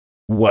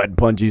what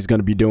Bungie's going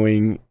to be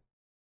doing.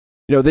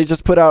 You know, they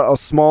just put out a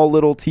small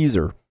little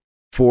teaser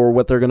for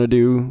what they're going to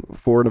do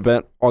for an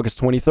event August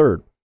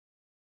 23rd.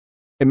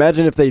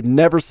 Imagine if they've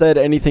never said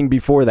anything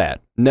before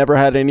that, never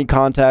had any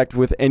contact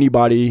with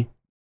anybody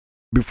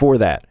before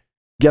that.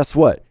 Guess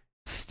what?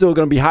 still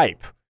going to be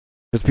hype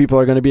because people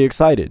are going to be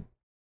excited.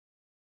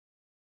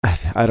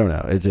 I don't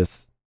know. It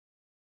just...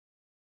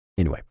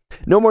 Anyway,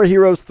 No More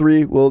Heroes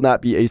 3 will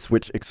not be a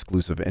Switch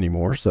exclusive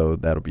anymore, so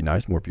that'll be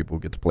nice. More people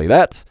get to play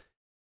that.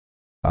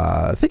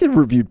 I think it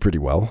reviewed pretty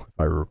well, if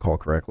I recall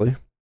correctly.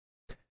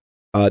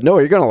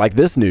 Noah, you're going to like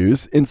this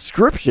news.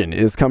 Inscription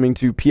is coming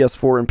to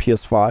PS4 and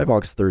PS5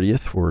 August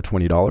 30th for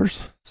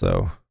 $20.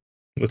 So,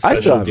 with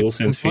special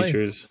DualSense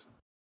features.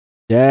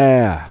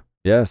 Yeah.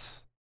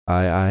 Yes.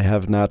 I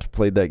have not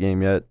played that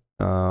game yet.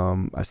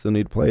 I still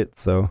need to play it,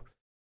 so.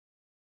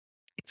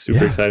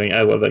 Super exciting.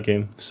 I love that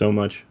game so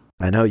much.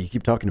 I know, you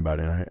keep talking about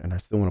it, and I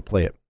still want to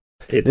play it.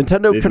 It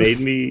made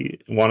me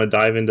want to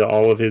dive into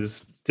all of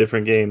his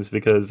different games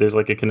because there's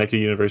like a connected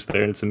universe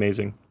there, and it's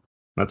amazing.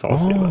 That's all I'll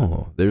say about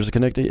it. There's a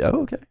connected...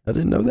 Oh, okay. I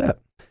didn't know that.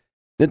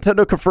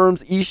 Nintendo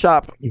confirms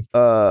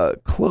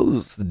eShop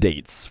close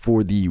dates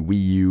for the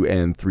Wii U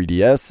and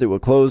 3DS. It will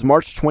close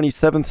March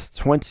 27th,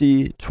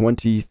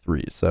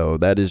 2023. So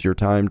that is your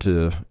time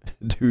to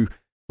do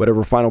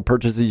whatever final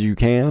purchases you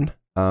can.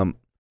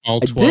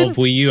 All 12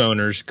 Wii U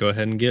owners, go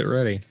ahead and get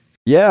ready.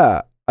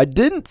 Yeah. I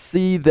didn't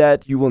see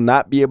that you will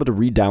not be able to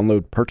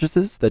re-download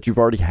purchases that you've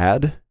already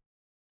had.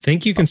 I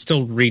think you can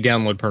still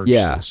re-download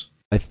purchases.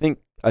 Yeah,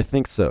 I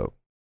think so.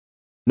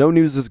 No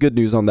news is good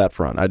news on that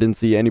front. I didn't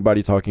see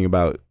anybody talking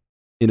about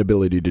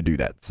inability to do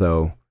that.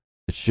 So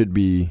it should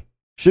be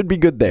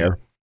good there,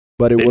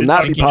 but it will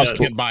not be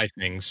possible to buy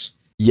things.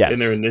 Yes. In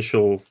their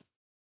initial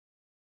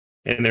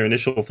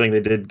thing,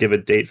 they did give a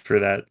date for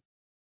that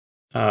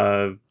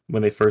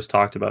when they first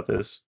talked about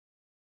this.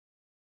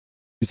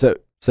 You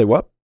say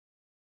what?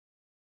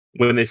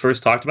 When they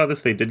first talked about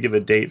this, they did give a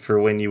date for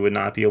when you would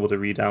not be able to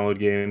re-download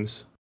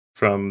games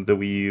from the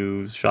Wii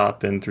U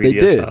shop and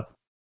 3DS shop.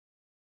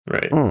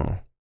 Right. Oh.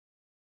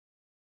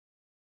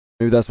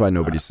 Maybe that's why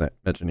nobody's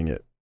mentioning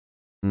it.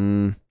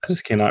 I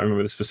just cannot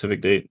remember the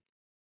specific date.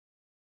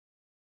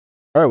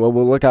 All right, well,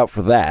 we'll look out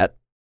for that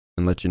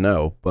and let you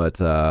know. But,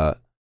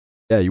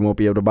 yeah, you won't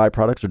be able to buy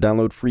products or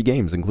download free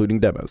games,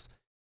 including demos.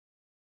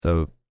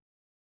 So,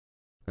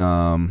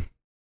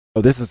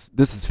 this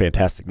is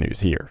fantastic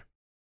news here.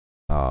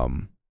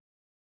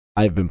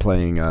 I've been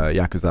playing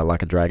Yakuza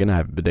Like a Dragon. I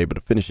haven't been able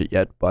to finish it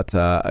yet, but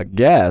I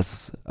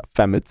guess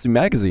Famitsu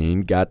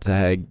Magazine got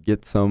to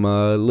get some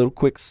little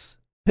quick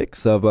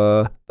pics of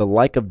the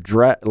like a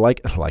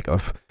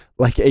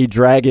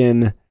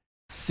dragon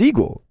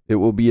sequel. It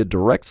will be a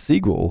direct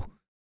sequel,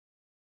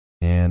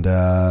 and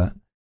yeah,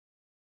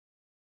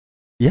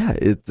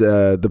 it's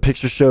the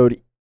picture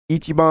showed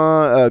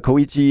Ichiban,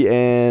 Koichi,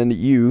 and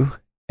Yu.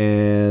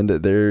 And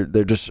they're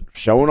just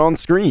showing on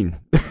screen.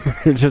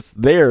 They're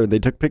just there. They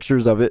took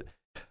pictures of it.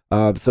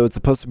 So it's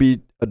supposed to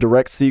be a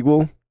direct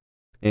sequel.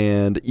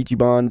 And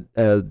Ichiban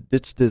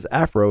ditched his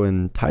afro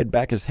and tied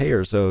back his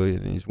hair. So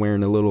he's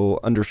wearing a little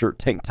undershirt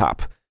tank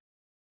top.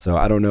 So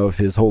I don't know if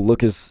his whole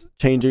look is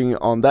changing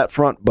on that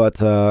front.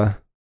 But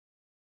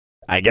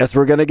I guess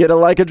we're going to get a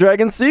Like a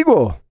Dragon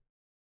sequel.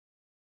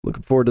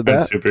 Looking forward to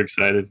that. I'm super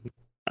excited.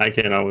 I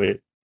cannot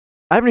wait.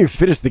 I haven't even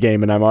finished the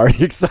game, and I'm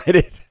already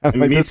excited. I'm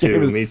like, this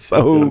game is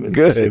so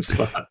good.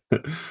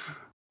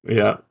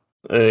 Yeah,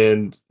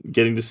 and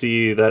getting to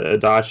see that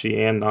Adachi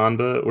and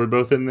Nanba were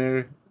both in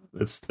there,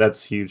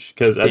 that's huge.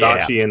 Because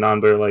Adachi and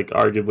Nanba are like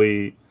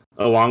arguably,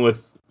 along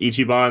with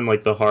Ichiban,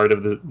 like the heart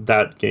of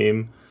that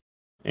game.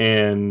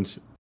 And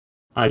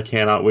I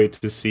cannot wait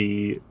to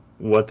see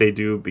what they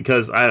do,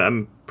 because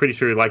I'm pretty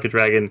sure Like a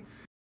Dragon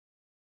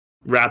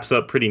wraps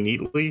up pretty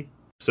neatly.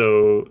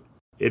 So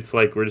it's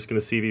like we're just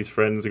going to see these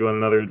friends go on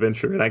another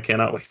adventure, and I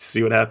cannot wait to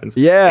see what happens.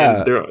 Yeah.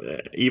 And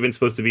they're even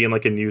supposed to be in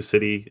like a new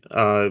city,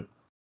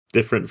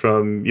 different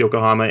from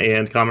Yokohama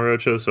and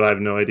Kamurocho, so I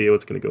have no idea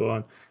what's going to go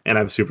on. And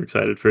I'm super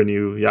excited for a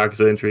new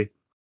Yakuza entry.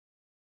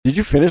 Did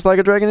you finish Like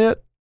a Dragon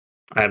yet?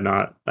 I have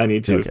not. I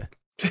need to. Okay.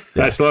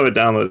 Yeah. I still have it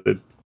downloaded.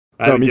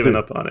 I haven't given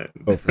up on it.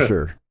 Oh, for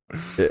sure.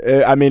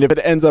 I mean, if it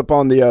ends up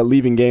on the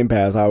leaving Game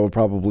Pass, I will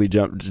probably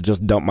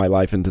just dump my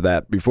life into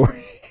that before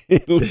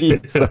it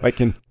leaves so I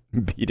can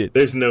beat it.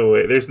 There's no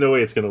way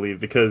it's going to leave,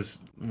 because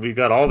we've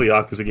got all the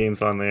Yakuza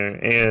games on there,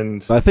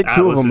 and I think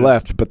two of them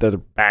left, but they're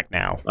back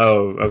now.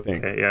 Oh,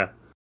 okay, yeah.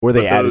 Or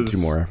they added two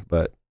more,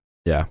 but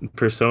yeah.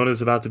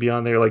 Persona's about to be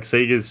on there. Like,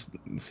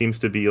 Sega seems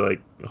to be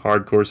like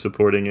hardcore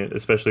supporting it,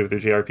 especially with their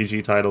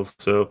JRPG titles.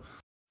 So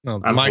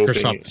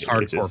Microsoft is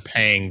hardcore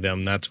paying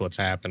them. That's what's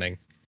happening.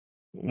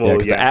 Well,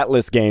 because the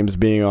Atlas games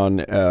being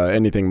on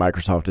anything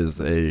Microsoft is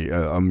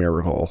a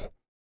miracle.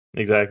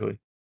 Exactly.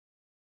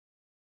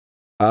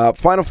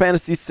 Final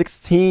Fantasy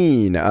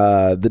 16.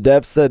 The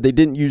dev said they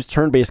didn't use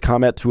turn-based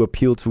combat to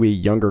appeal to a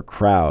younger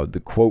crowd.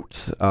 The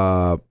quote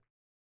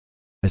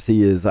I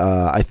see is,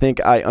 I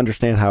think I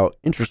understand how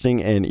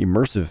interesting and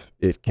immersive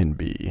it can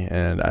be.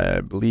 And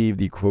I believe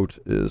the quote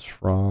is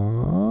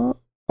from...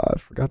 I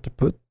forgot to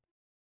put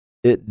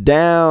it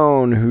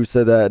down. Who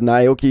said that?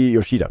 Naoki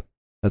Yoshida.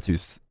 That's who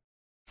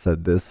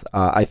said this.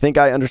 I think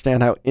I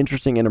understand how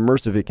interesting and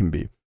immersive it can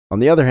be. On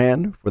the other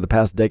hand, for the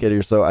past decade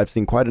or so, I've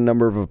seen quite a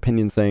number of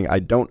opinions saying I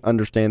don't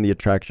understand the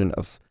attraction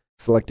of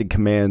selected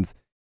commands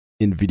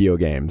in video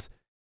games.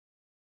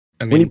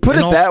 I mean, When you put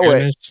in it all that way,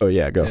 fairness- oh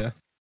yeah, go. Yeah.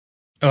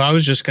 Oh, I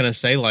was just gonna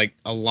say, like,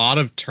 a lot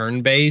of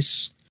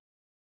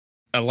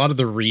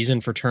the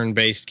reason for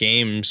turn-based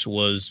games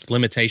was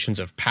limitations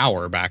of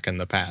power back in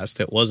the past.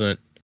 It wasn't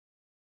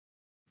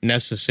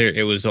necessary.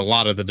 It was a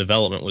lot of the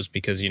development was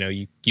because,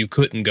 you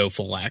couldn't go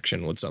full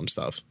action with some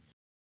stuff.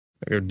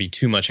 There would be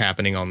too much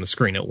happening on the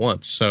screen at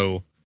once.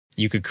 So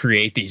you could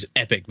create these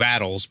epic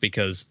battles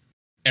because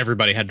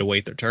everybody had to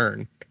wait their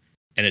turn,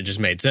 and it just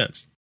made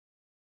sense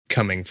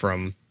coming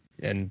from,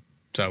 and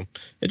so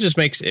it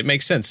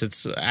makes sense.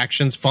 It's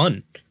action's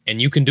fun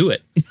and you can do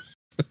it.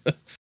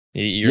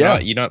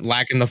 You're not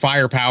lacking the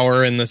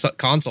firepower in the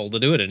console to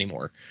do it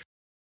anymore.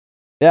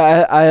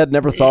 Yeah, I had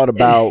never thought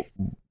about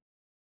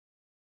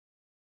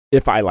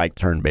if I like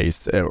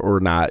turn-based or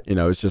not.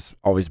 It's just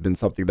always been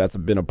something that's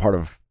been a part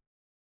of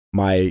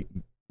my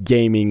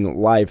gaming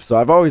life, so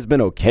I've always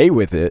been okay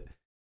with it.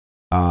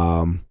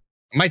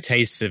 My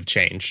tastes have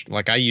changed.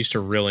 Like, I used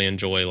to really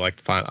enjoy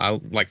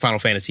Final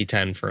Fantasy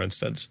X, for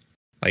instance.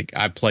 Like,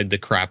 I played the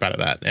crap out of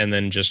that, and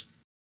then just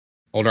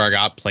older I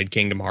got, played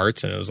Kingdom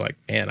Hearts, and it was like,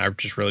 man, I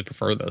just really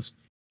prefer those.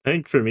 I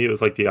think for me it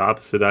was like the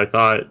opposite. I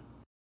thought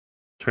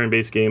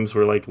turn-based games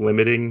were like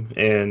limiting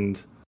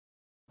and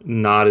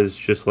not as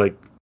just like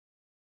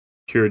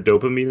pure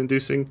dopamine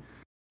inducing.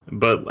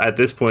 But at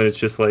this point, it's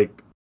just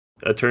like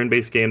a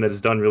turn-based game that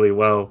is done really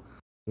well,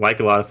 like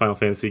a lot of Final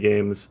Fantasy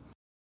games,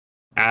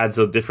 adds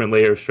a different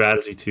layer of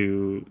strategy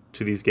to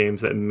these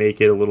games that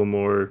make it a little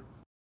more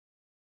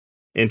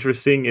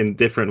interesting in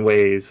different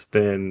ways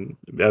than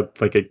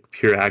like a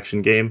pure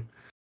action game.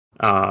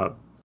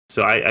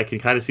 So I can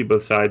kind of see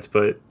both sides,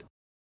 but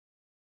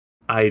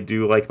I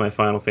do like my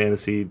Final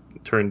Fantasy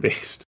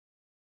turn-based.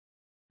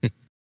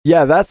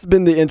 Yeah, that's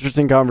been the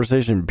interesting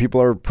conversation. People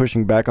are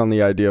pushing back on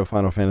the idea of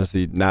Final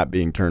Fantasy not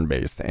being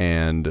turn-based,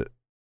 and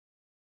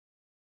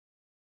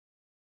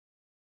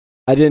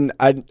I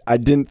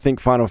didn't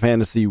think Final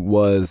Fantasy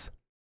was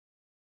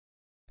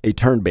a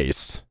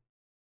turn-based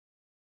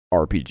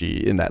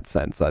RPG in that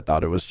sense. I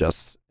thought it was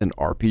just an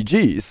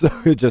RPG, so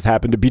it just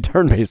happened to be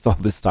turn-based all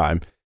this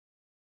time.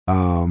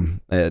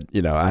 And,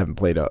 I haven't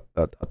played a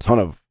ton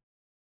of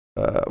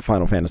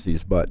Final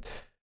Fantasies, but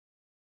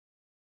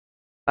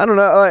I don't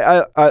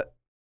know. I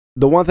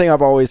the one thing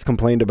I've always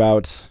complained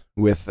about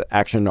with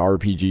action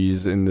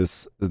RPGs in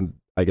this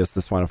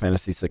Final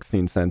Fantasy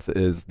 16 sense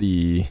is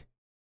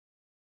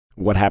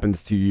what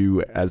happens to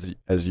you as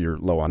you're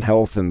low on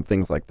health and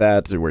things like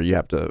that, where you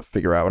have to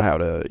figure out how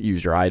to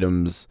use your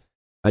items.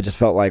 I just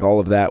felt like all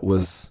of that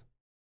was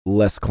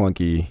less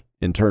clunky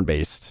in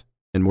turn-based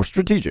and more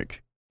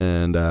strategic.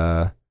 And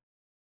I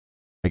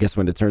guess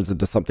when it turns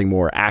into something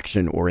more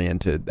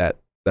action-oriented, that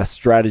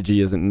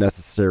strategy isn't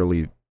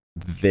necessarily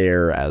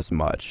there as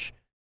much.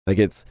 Like,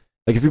 it's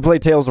like if you play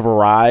Tales of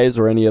Arise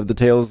or any of the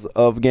Tales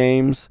of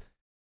games,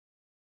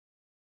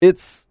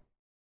 it's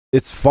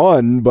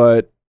fun,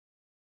 but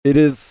it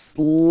is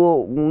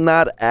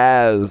not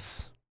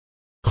as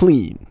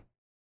clean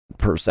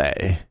per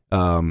se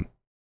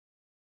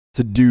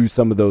to do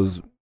some of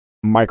those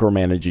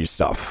micromanaging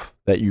stuff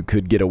that you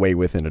could get away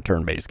with in a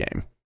turn-based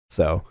game.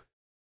 So,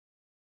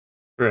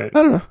 right.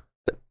 I don't know.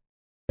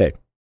 Hey,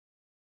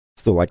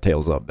 still like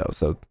Tales of, though,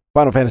 so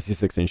Final Fantasy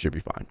 16 should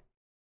be fine.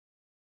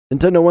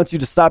 Nintendo wants you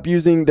to stop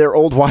using their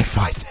old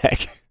Wi-Fi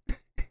tech.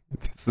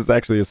 This is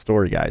actually a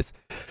story, guys.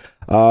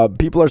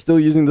 People are still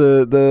using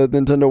the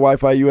Nintendo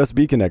Wi-Fi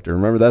USB connector.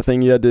 Remember that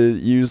thing you had to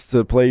use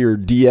to play your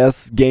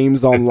DS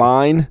games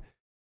online?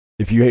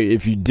 If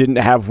you didn't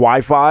have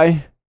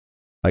Wi-Fi,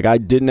 like I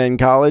didn't in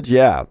college,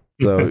 yeah.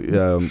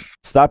 So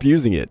stop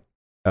using it.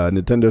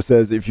 Nintendo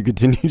says if you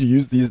continue to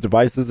use these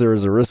devices, there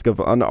is a risk of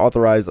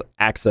unauthorized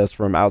access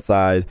from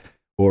outside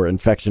or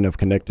infection of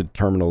connected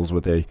terminals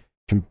with a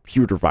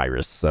computer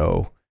virus.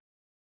 So,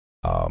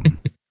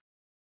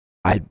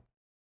 I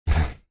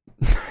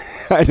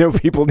know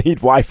people need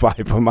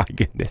Wi-Fi, but my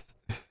goodness,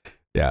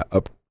 yeah.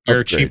 There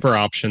are cheaper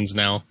options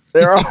now.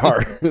 There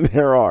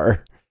are.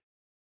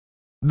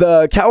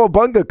 The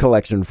Cowabunga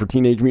collection for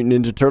Teenage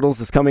Mutant Ninja Turtles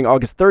is coming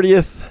August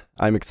 30th.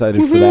 I'm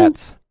excited for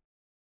that.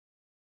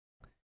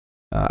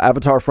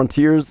 Avatar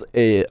Frontiers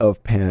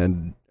of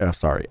Pandora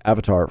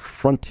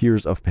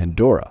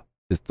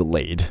is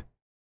delayed.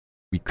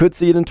 We could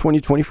see it in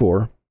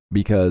 2024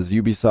 because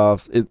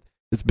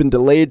it's been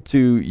delayed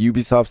to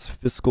Ubisoft's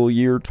fiscal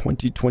year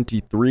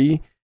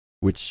 2023,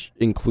 which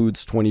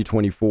includes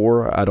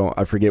 2024.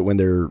 I forget when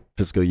their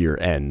fiscal year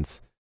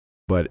ends,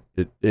 but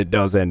it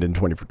does end in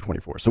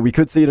 2024. So we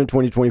could see it in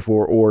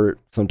 2024 or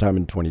sometime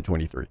in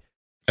 2023.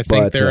 I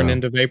think they're an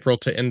end of April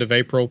to end of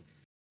April.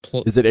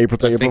 Is it April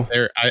to April?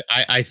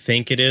 I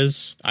think it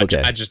is.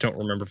 Okay. I just don't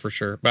remember for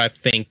sure, but I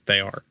think they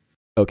are.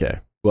 Okay.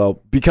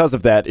 Well, because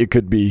of that, it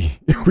could be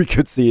we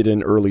could see it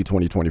in early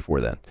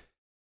 2024 then.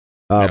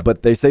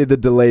 But they say the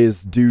delay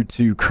is due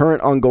to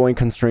current ongoing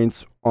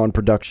constraints on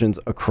productions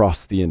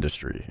across the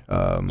industry.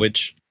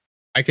 Which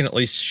I can at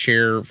least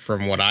share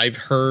from what I've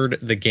heard.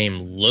 The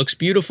game looks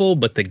beautiful,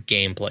 but the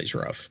gameplay's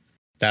rough.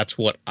 That's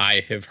what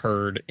I have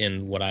heard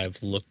in what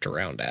I've looked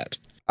around at.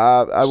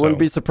 I wouldn't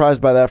be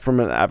surprised by that from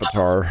an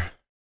Avatar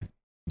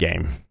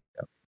game.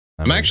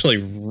 I'm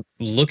actually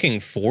looking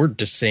forward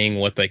to seeing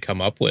what they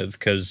come up with,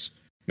 because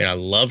I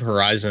love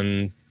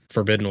Horizon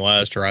Forbidden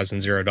West,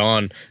 Horizon Zero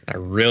Dawn. I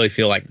really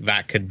feel like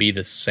that could be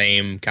the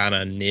same kind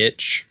of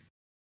niche,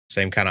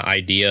 same kind of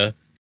idea,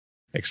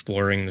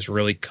 exploring this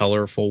really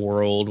colorful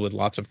world with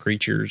lots of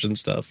creatures and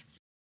stuff.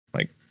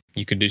 Like,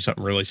 you could do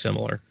something really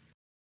similar.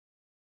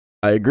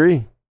 I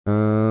agree.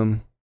 Yeah,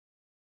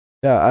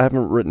 I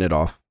haven't written it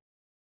off.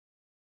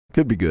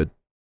 Could be good.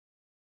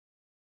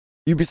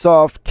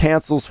 Ubisoft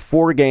cancels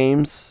 4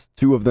 games.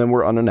 2 of them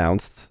were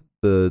unannounced.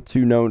 The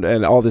 2 known,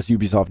 and all this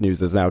Ubisoft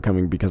news is now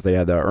coming because they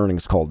had their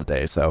earnings call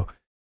today. So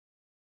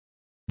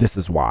this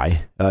is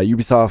why.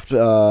 Ubisoft,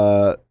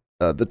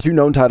 the 2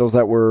 known titles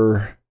that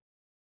were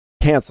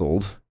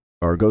canceled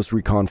are Ghost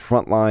Recon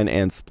Frontline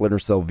and Splinter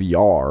Cell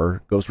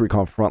VR. Ghost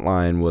Recon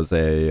Frontline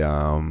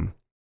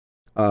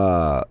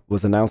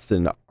was announced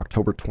in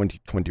October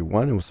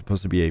 2021. It was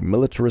supposed to be a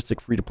militaristic,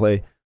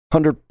 free-to-play,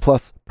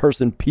 100-plus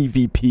person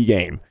PvP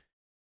game.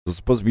 It was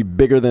supposed to be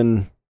bigger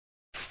than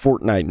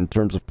Fortnite in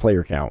terms of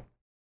player count.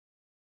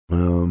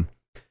 And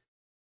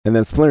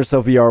then Splinter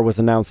Cell VR was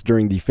announced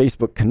during the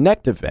Facebook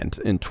Connect event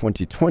in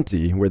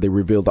 2020, where they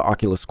revealed the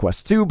Oculus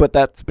Quest 2, but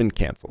that's been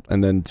canceled.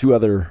 And then 2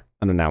 other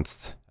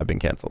unannounced have been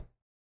canceled.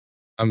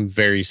 I'm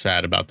very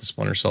sad about the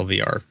Splinter Cell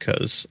VR,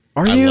 because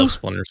I love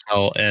Splinter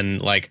Cell,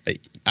 and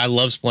I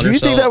love Splinter Cell. Do you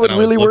think that would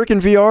really work in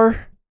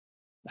VR?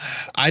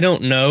 I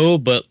don't know,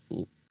 but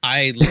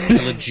I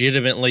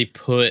legitimately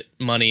put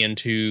money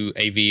into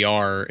a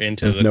VR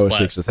into the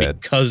Quest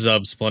because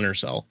of Splinter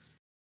Cell.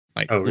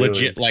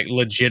 Really?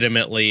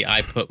 Legitimately,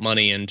 I put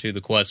money into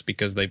the Quest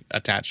because they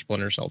attached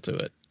Splinter Cell to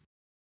it.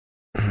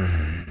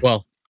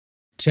 Well,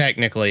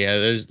 technically,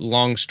 there's a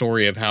long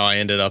story of how I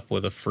ended up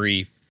with a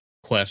free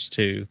Quest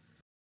 2.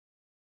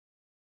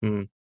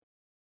 To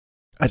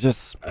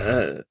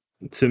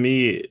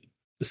me,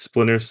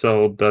 Splinter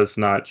Cell does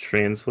not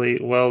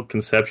translate well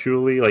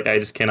conceptually. I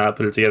just cannot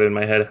put it together in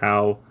my head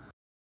how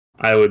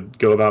I would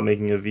go about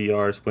making a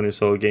VR Splinter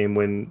Cell game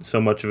when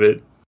so much of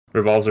it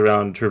revolves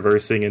around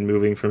traversing and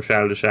moving from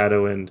shadow to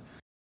shadow, and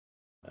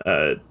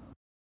I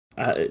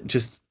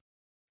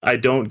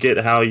don't get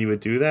how you would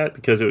do that,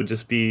 because it would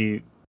just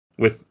be,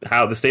 with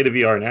how the state of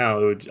VR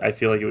now, I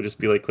feel like it would just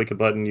be like, click a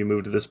button, you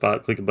move to this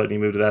spot, click a button, you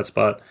move to that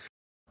spot,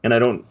 and I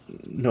don't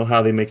know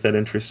how they make that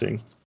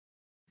interesting.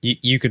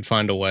 You could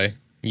find a way.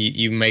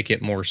 You make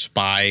it more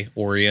spy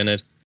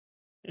oriented,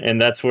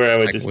 and that's where I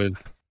would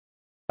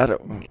I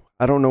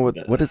don't know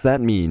what does that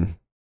mean?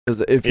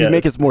 Because if you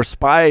make it more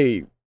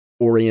spy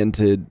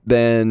oriented,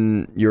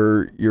 then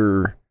you're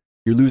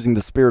losing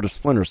the spirit of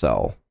Splinter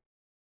Cell.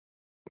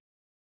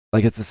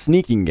 It's a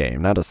sneaking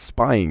game, not a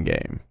spying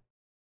game.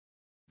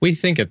 We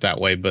think it that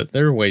way, but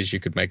there are ways you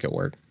could make it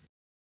work.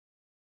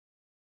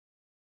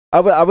 I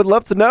would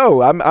love to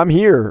know. I'm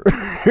here.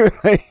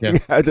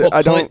 I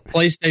don't.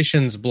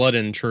 PlayStation's Blood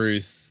and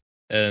Truth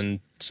and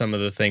some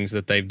of the things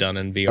that they've done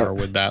in VR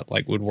with that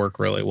would work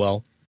really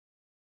well.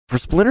 For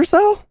Splinter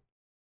Cell?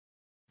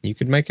 You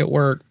could make it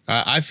work.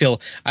 I feel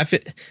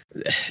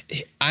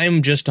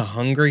I'm just a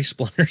hungry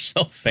Splinter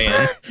Cell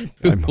fan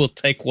who will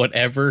take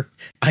whatever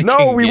I can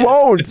get. We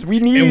won't. We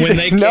need.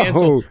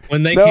 And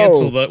when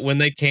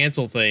they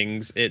cancel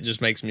things, it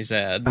just makes me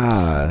sad.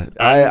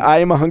 I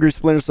am a hungry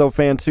Splinter Cell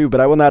fan too,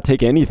 but I will not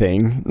take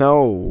anything.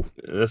 No.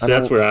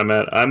 That's where I'm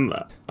at.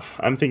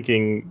 I'm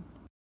thinking,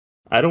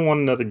 I don't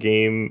want another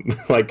game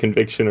like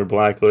Conviction or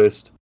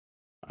Blacklist.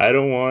 I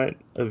don't want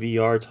a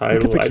VR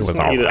title.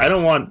 I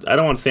don't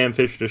want Sam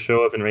Fisher to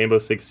show up in Rainbow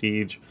Six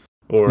Siege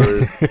or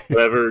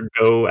whatever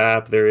Go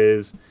app there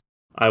is.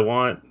 I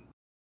want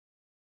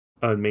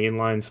a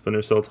mainline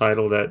Splinter Cell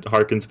title that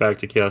harkens back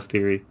to Chaos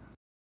Theory.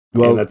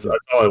 Well, and that's all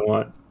I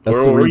want. That's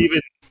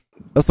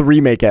the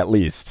remake, at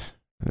least.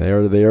 They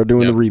are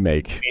doing the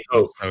remake. We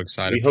hope. So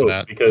excited for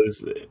that,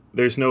 because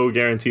there's no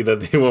guarantee that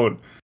they won't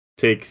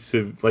take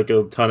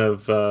a ton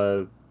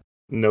of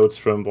notes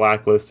from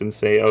Blacklist and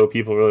say, "Oh,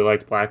 people really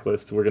liked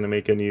Blacklist. We're gonna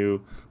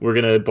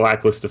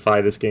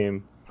Blacklistify this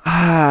game."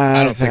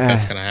 I don't think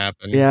that's gonna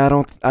happen. Yeah, I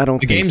don't.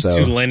 The think game's so.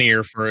 too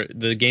linear for it.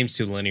 The game's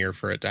too linear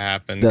for it to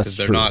happen, because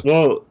they're not.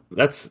 Well,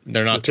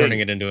 they're not turning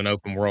it into an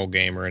open world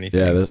game or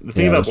anything. Yeah, the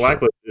thing about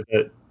Blacklist is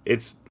that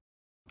it's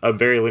a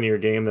very linear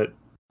game that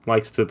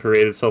likes to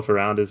parade itself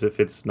around as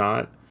if it's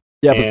not.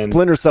 Yeah, but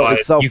Splinter Cell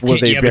itself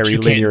was a very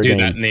linear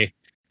game.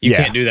 You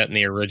can't do that in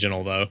the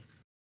original, though.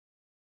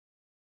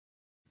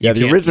 Yeah,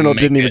 the original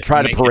didn't even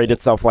try to parade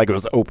itself like it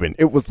was open.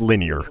 It was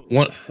linear.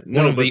 One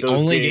of the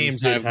only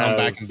games I've gone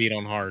back and beat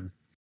on hard.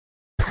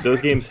 Those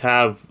games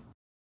have,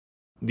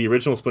 the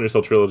original Splinter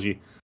Cell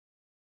trilogy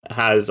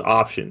has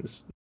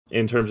options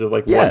in terms of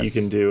what you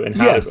can do and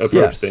how to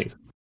approach things.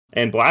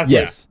 And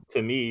Blacklist,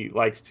 to me,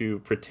 likes to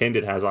pretend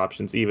it has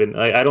options. Even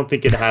I don't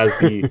think it has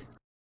the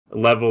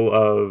level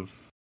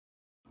of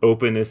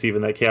openness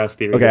even that Chaos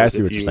Theory. Okay, I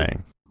see what you're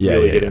saying.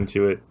 Get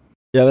into it.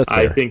 Yeah, that's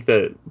I fair. think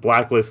that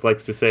Blacklist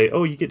likes to say,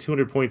 "Oh, you get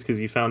 200 points because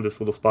you found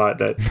this little spot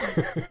that."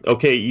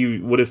 Okay,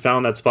 you would have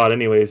found that spot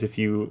anyways if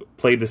you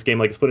played this game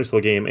like a Splinter Cell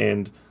game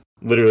and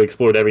literally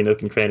explored every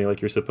nook and cranny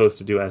like you're supposed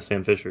to do as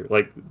Sam Fisher.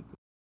 Like,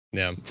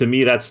 Yeah. to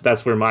me,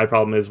 that's where my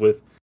problem is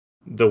with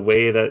the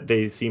way that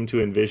they seem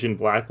to envision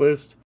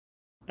Blacklist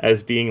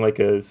as being like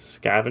a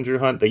scavenger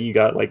hunt that you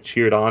got like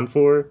cheered on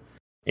for,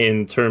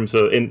 in terms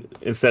of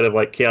instead of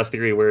like Chaos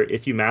Theory, where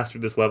if you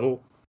mastered this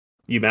level,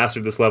 you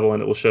mastered this level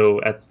and it will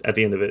show at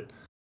the end of it.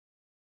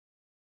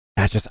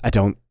 I don't think I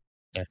don't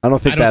know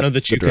that's that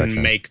the you direction.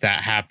 can make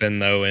that happen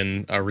though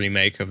in a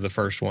remake of the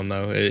first one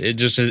though. It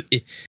just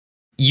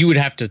you would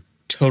have to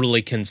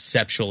totally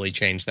conceptually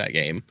change that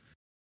game,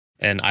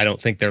 and I don't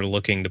think they're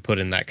looking to put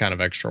in that kind of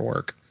extra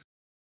work.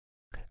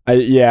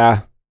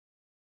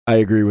 I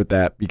agree with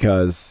that,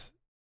 because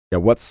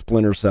what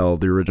Splinter Cell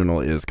the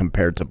original is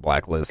compared to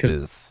Blacklist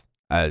is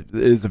a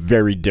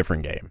very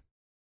different game.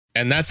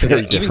 And that's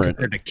Very even different.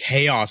 compared to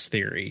Chaos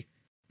Theory,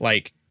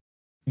 like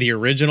the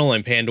original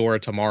and Pandora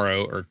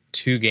Tomorrow are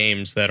two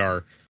games that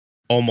are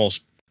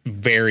almost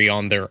very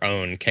on their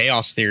own.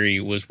 Chaos Theory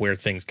was where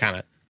things kind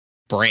of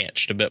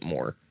branched a bit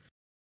more.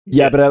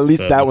 Yeah, but at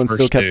least The that one still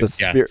first kept two, the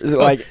spirit.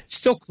 Like,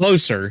 still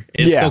closer.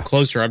 It's still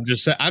closer. I'm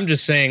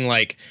just saying,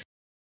 like,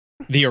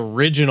 the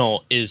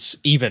original is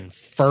even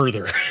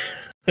further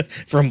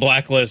from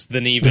Blacklist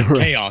than even Right.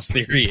 Chaos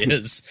Theory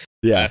is.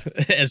 Yeah.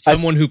 As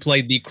someone who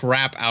played the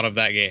crap out of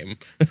that game.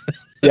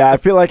 Yeah, I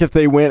feel like if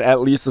they went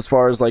at least as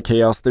far as like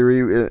Chaos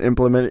Theory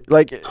implemented,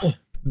 like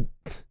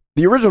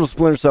the original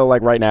Splinter Cell,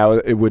 like right now,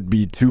 it would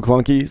be too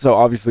clunky. So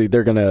obviously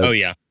they're gonna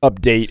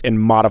update and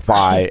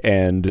modify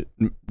and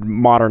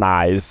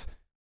modernize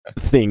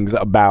things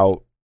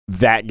about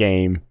that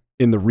game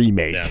in the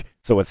remake,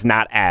 so it's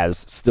not as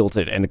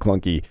stilted and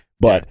clunky.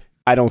 But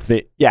I don't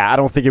think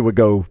it would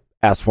go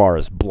as far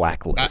as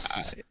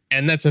Blacklist.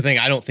 And that's the thing.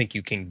 I don't think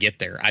you can get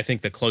there. I think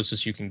the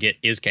closest you can get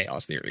is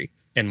Chaos Theory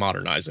and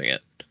modernizing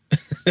it.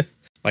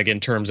 Like in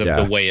terms of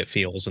the way it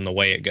feels and the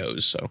way it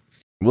goes. So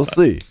we'll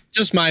see.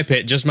 Just my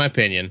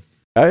opinion.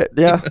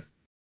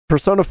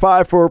 Persona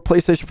 5 for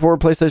PlayStation 4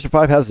 and PlayStation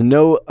 5 has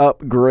no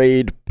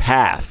upgrade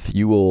path.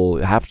 You will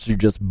have to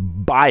just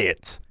buy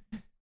it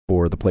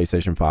for the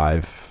PlayStation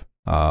 5.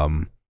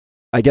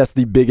 I guess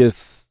the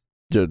biggest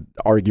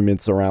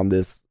arguments around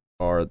this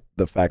are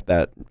the fact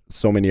that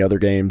so many other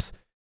games,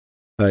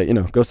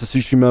 Ghost of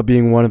Tsushima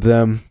being one of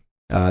them,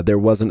 there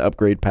was an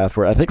upgrade path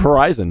for it. I think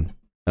Horizon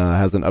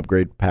has an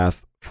upgrade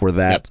path for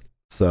that.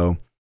 So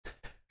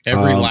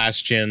every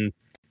last gen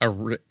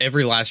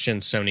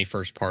Sony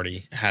first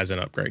party has an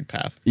upgrade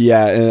path.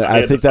 Yeah, and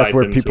I think that's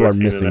where people are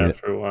missing it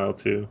for a while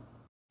too.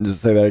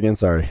 Just say that again.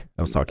 Sorry,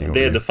 I was talking.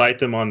 They had to fight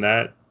them on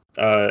that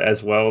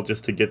as well,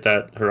 just to get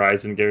that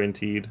Horizon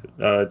guaranteed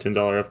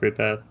 $10 upgrade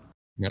path.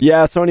 Yep.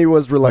 Yeah, Sony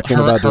was reluctant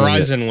about doing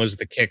Horizon was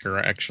the kicker,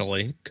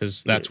 actually,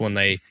 because that's when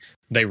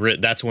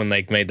that's when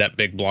they made that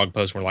big blog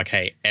post where like,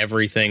 hey,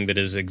 everything that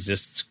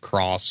exists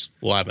cross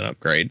will have an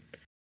upgrade.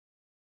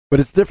 But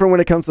it's different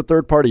when it comes to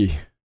third party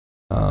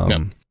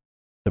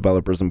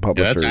developers and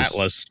publishers. Yeah, that's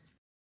Atlas.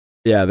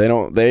 Yeah,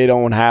 they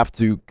don't have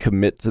to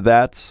commit to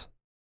that,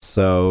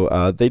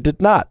 so they did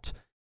not.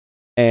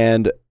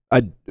 And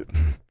I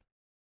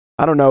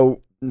don't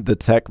know the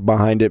tech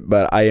behind it,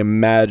 but I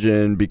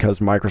imagine because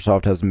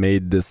Microsoft has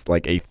made this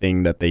like a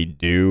thing that they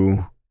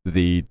do,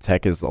 the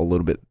tech is a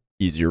little bit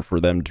easier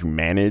for them to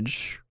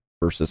manage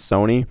versus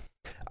Sony.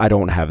 I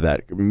don't have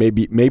that.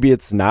 Maybe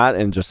it's not,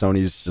 and just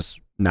Sony's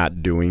just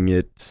not doing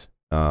it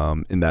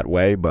in that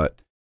way.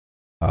 But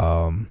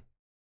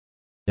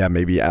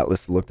maybe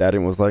Atlas looked at it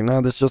and was like, no,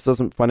 this just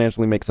doesn't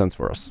financially make sense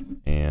for us.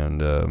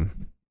 And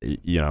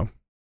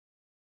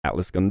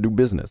Atlas gonna do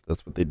business.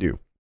 That's what they do.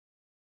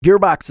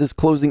 Gearbox is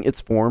closing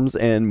its forums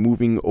and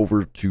moving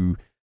over to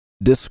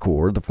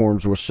Discord. The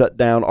forums were shut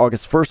down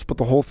August 1st, but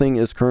the whole thing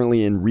is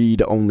currently in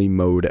read-only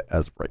mode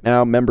as of right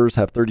now. Members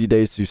have 30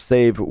 days to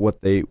save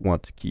what they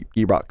want to keep.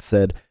 Gearbox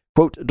said,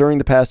 quote, during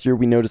the past year,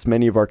 we noticed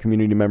many of our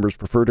community members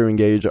prefer to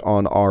engage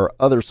on our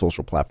other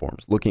social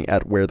platforms. Looking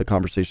at where the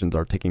conversations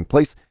are taking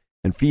place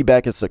and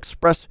feedback is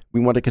expressed,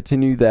 we want to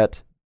continue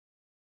that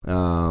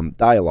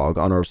dialogue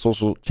on our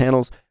social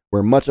channels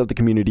where much of the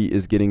community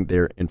is getting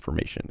their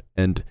information.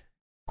 End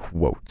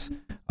quote.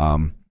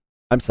 I'm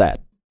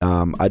sad.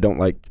 I don't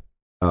like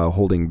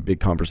holding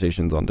big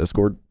conversations on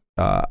Discord.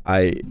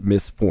 I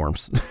miss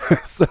forums.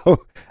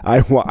 So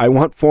I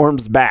want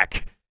forums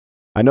back.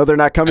 I know they're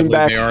not coming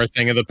back. They are a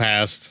thing of the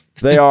past.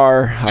 They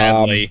are.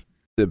 Sadly.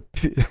 The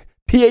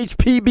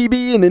PHP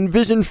BB and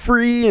Envision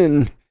Free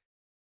and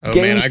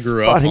man, I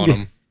grew up on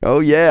them. Oh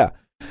yeah.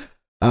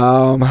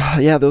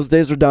 Those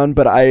days are done,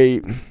 but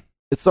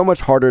it's so much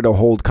harder to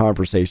hold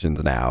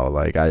conversations now.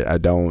 Like I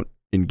don't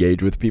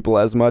engage with people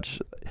as much,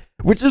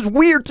 which is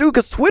weird too,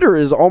 because Twitter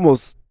is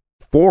almost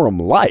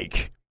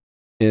forum-like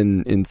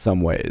in some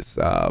ways.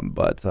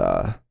 But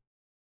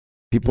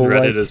people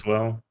Reddit like, as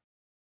well.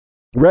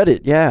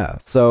 Reddit, yeah.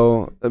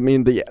 So I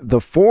mean,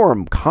 the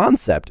forum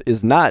concept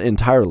is not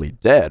entirely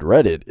dead.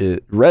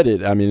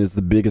 Reddit, I mean, is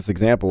the biggest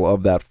example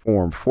of that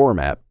forum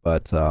format.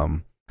 But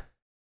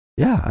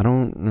yeah, I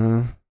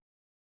don't.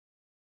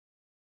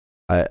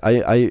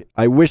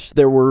 I wish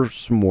there were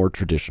some more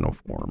traditional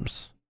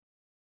forums.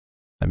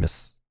 I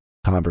miss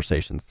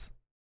conversations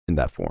in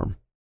that form.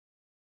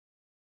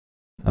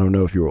 I don't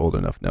know if you were old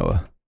enough,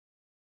 Noah,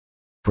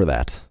 for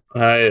that.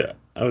 I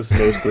was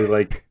mostly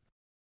like,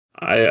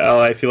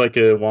 I feel like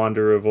a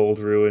wanderer of old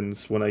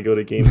ruins when I go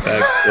to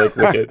GameFAQs to like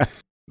look at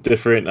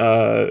different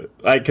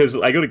because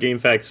I go to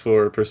GameFAQs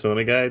for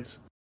Persona guides,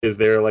 because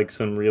there are like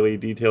some really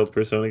detailed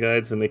Persona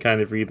guides, and they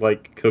kind of read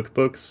like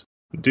cookbooks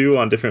do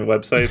on different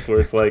websites, where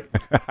it's like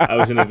I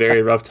was in a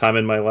very rough time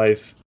in my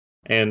life,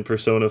 and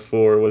Persona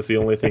 4 was the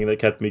only thing that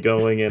kept me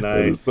going, and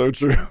That is so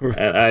true.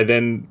 and I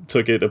then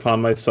took it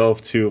upon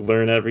myself to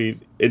learn every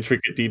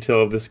intricate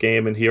detail of this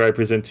game, and here I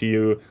present to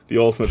you the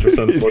ultimate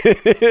Persona 4.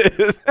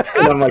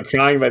 And I'm like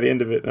crying by the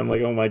end of it, and I'm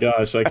like, oh my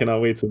gosh, I cannot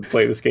wait to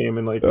play this game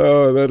and like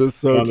Oh, that is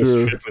so on true.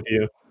 this trip with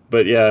you.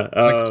 But yeah,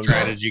 Like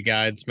strategy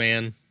guides,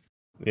 man.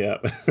 yeah.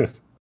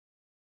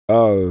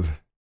 Oh,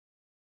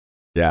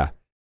 yeah.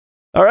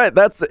 All right,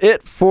 that's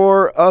it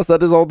for us.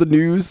 That is all the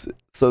news.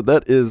 So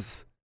that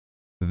is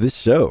this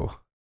show.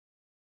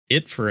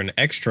 It for an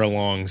extra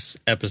long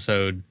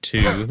episode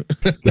 2.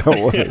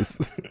 That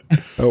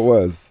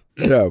was.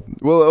 Yeah,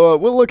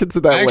 we'll look into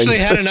that. I actually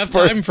later. had enough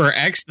time for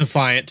X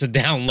Defiant to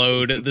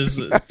download this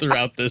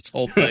throughout this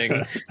whole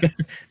thing.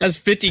 That's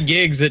 50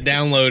 gigs it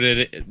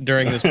downloaded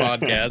during this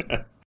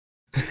podcast.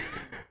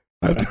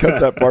 I have to cut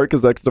that part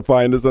because X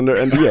Defiant is under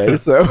NDA.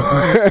 So,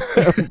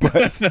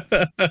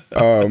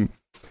 but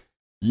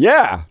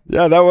yeah,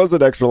 that was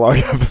an extra long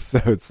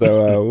episode.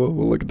 So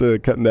we'll look into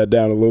cutting that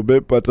down a little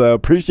bit. But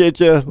appreciate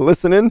you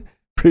listening.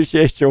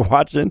 Appreciate you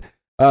watching.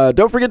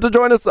 Don't forget to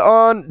join us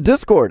on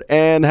Discord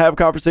and have a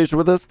conversation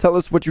with us. Tell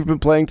us what you've been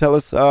playing. Tell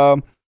us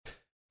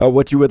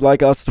what you would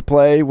like us to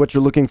play, what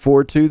you're looking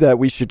forward to that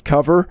we should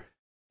cover.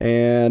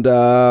 And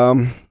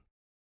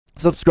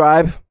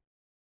subscribe.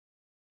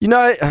 You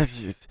know,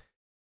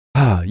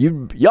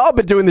 y'all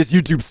been doing this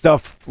YouTube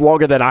stuff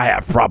longer than I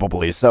have,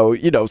 probably. So,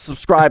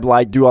 subscribe,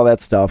 like, do all that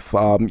stuff.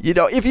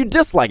 If you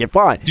dislike it,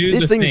 fine.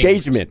 It's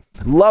engagement.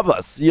 Love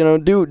us.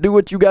 Do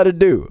what you got to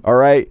do. All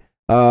right.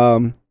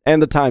 And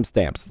the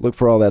timestamps. Look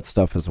for all that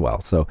stuff as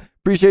well. So,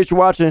 appreciate you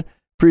watching.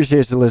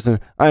 Appreciate you listening.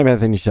 I'm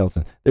Anthony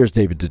Shelton. There's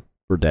David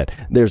Burdett.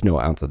 There's no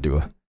ounce of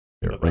Dua.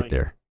 Right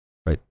there.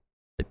 Right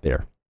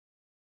there.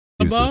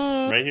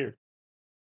 Bye. Right here.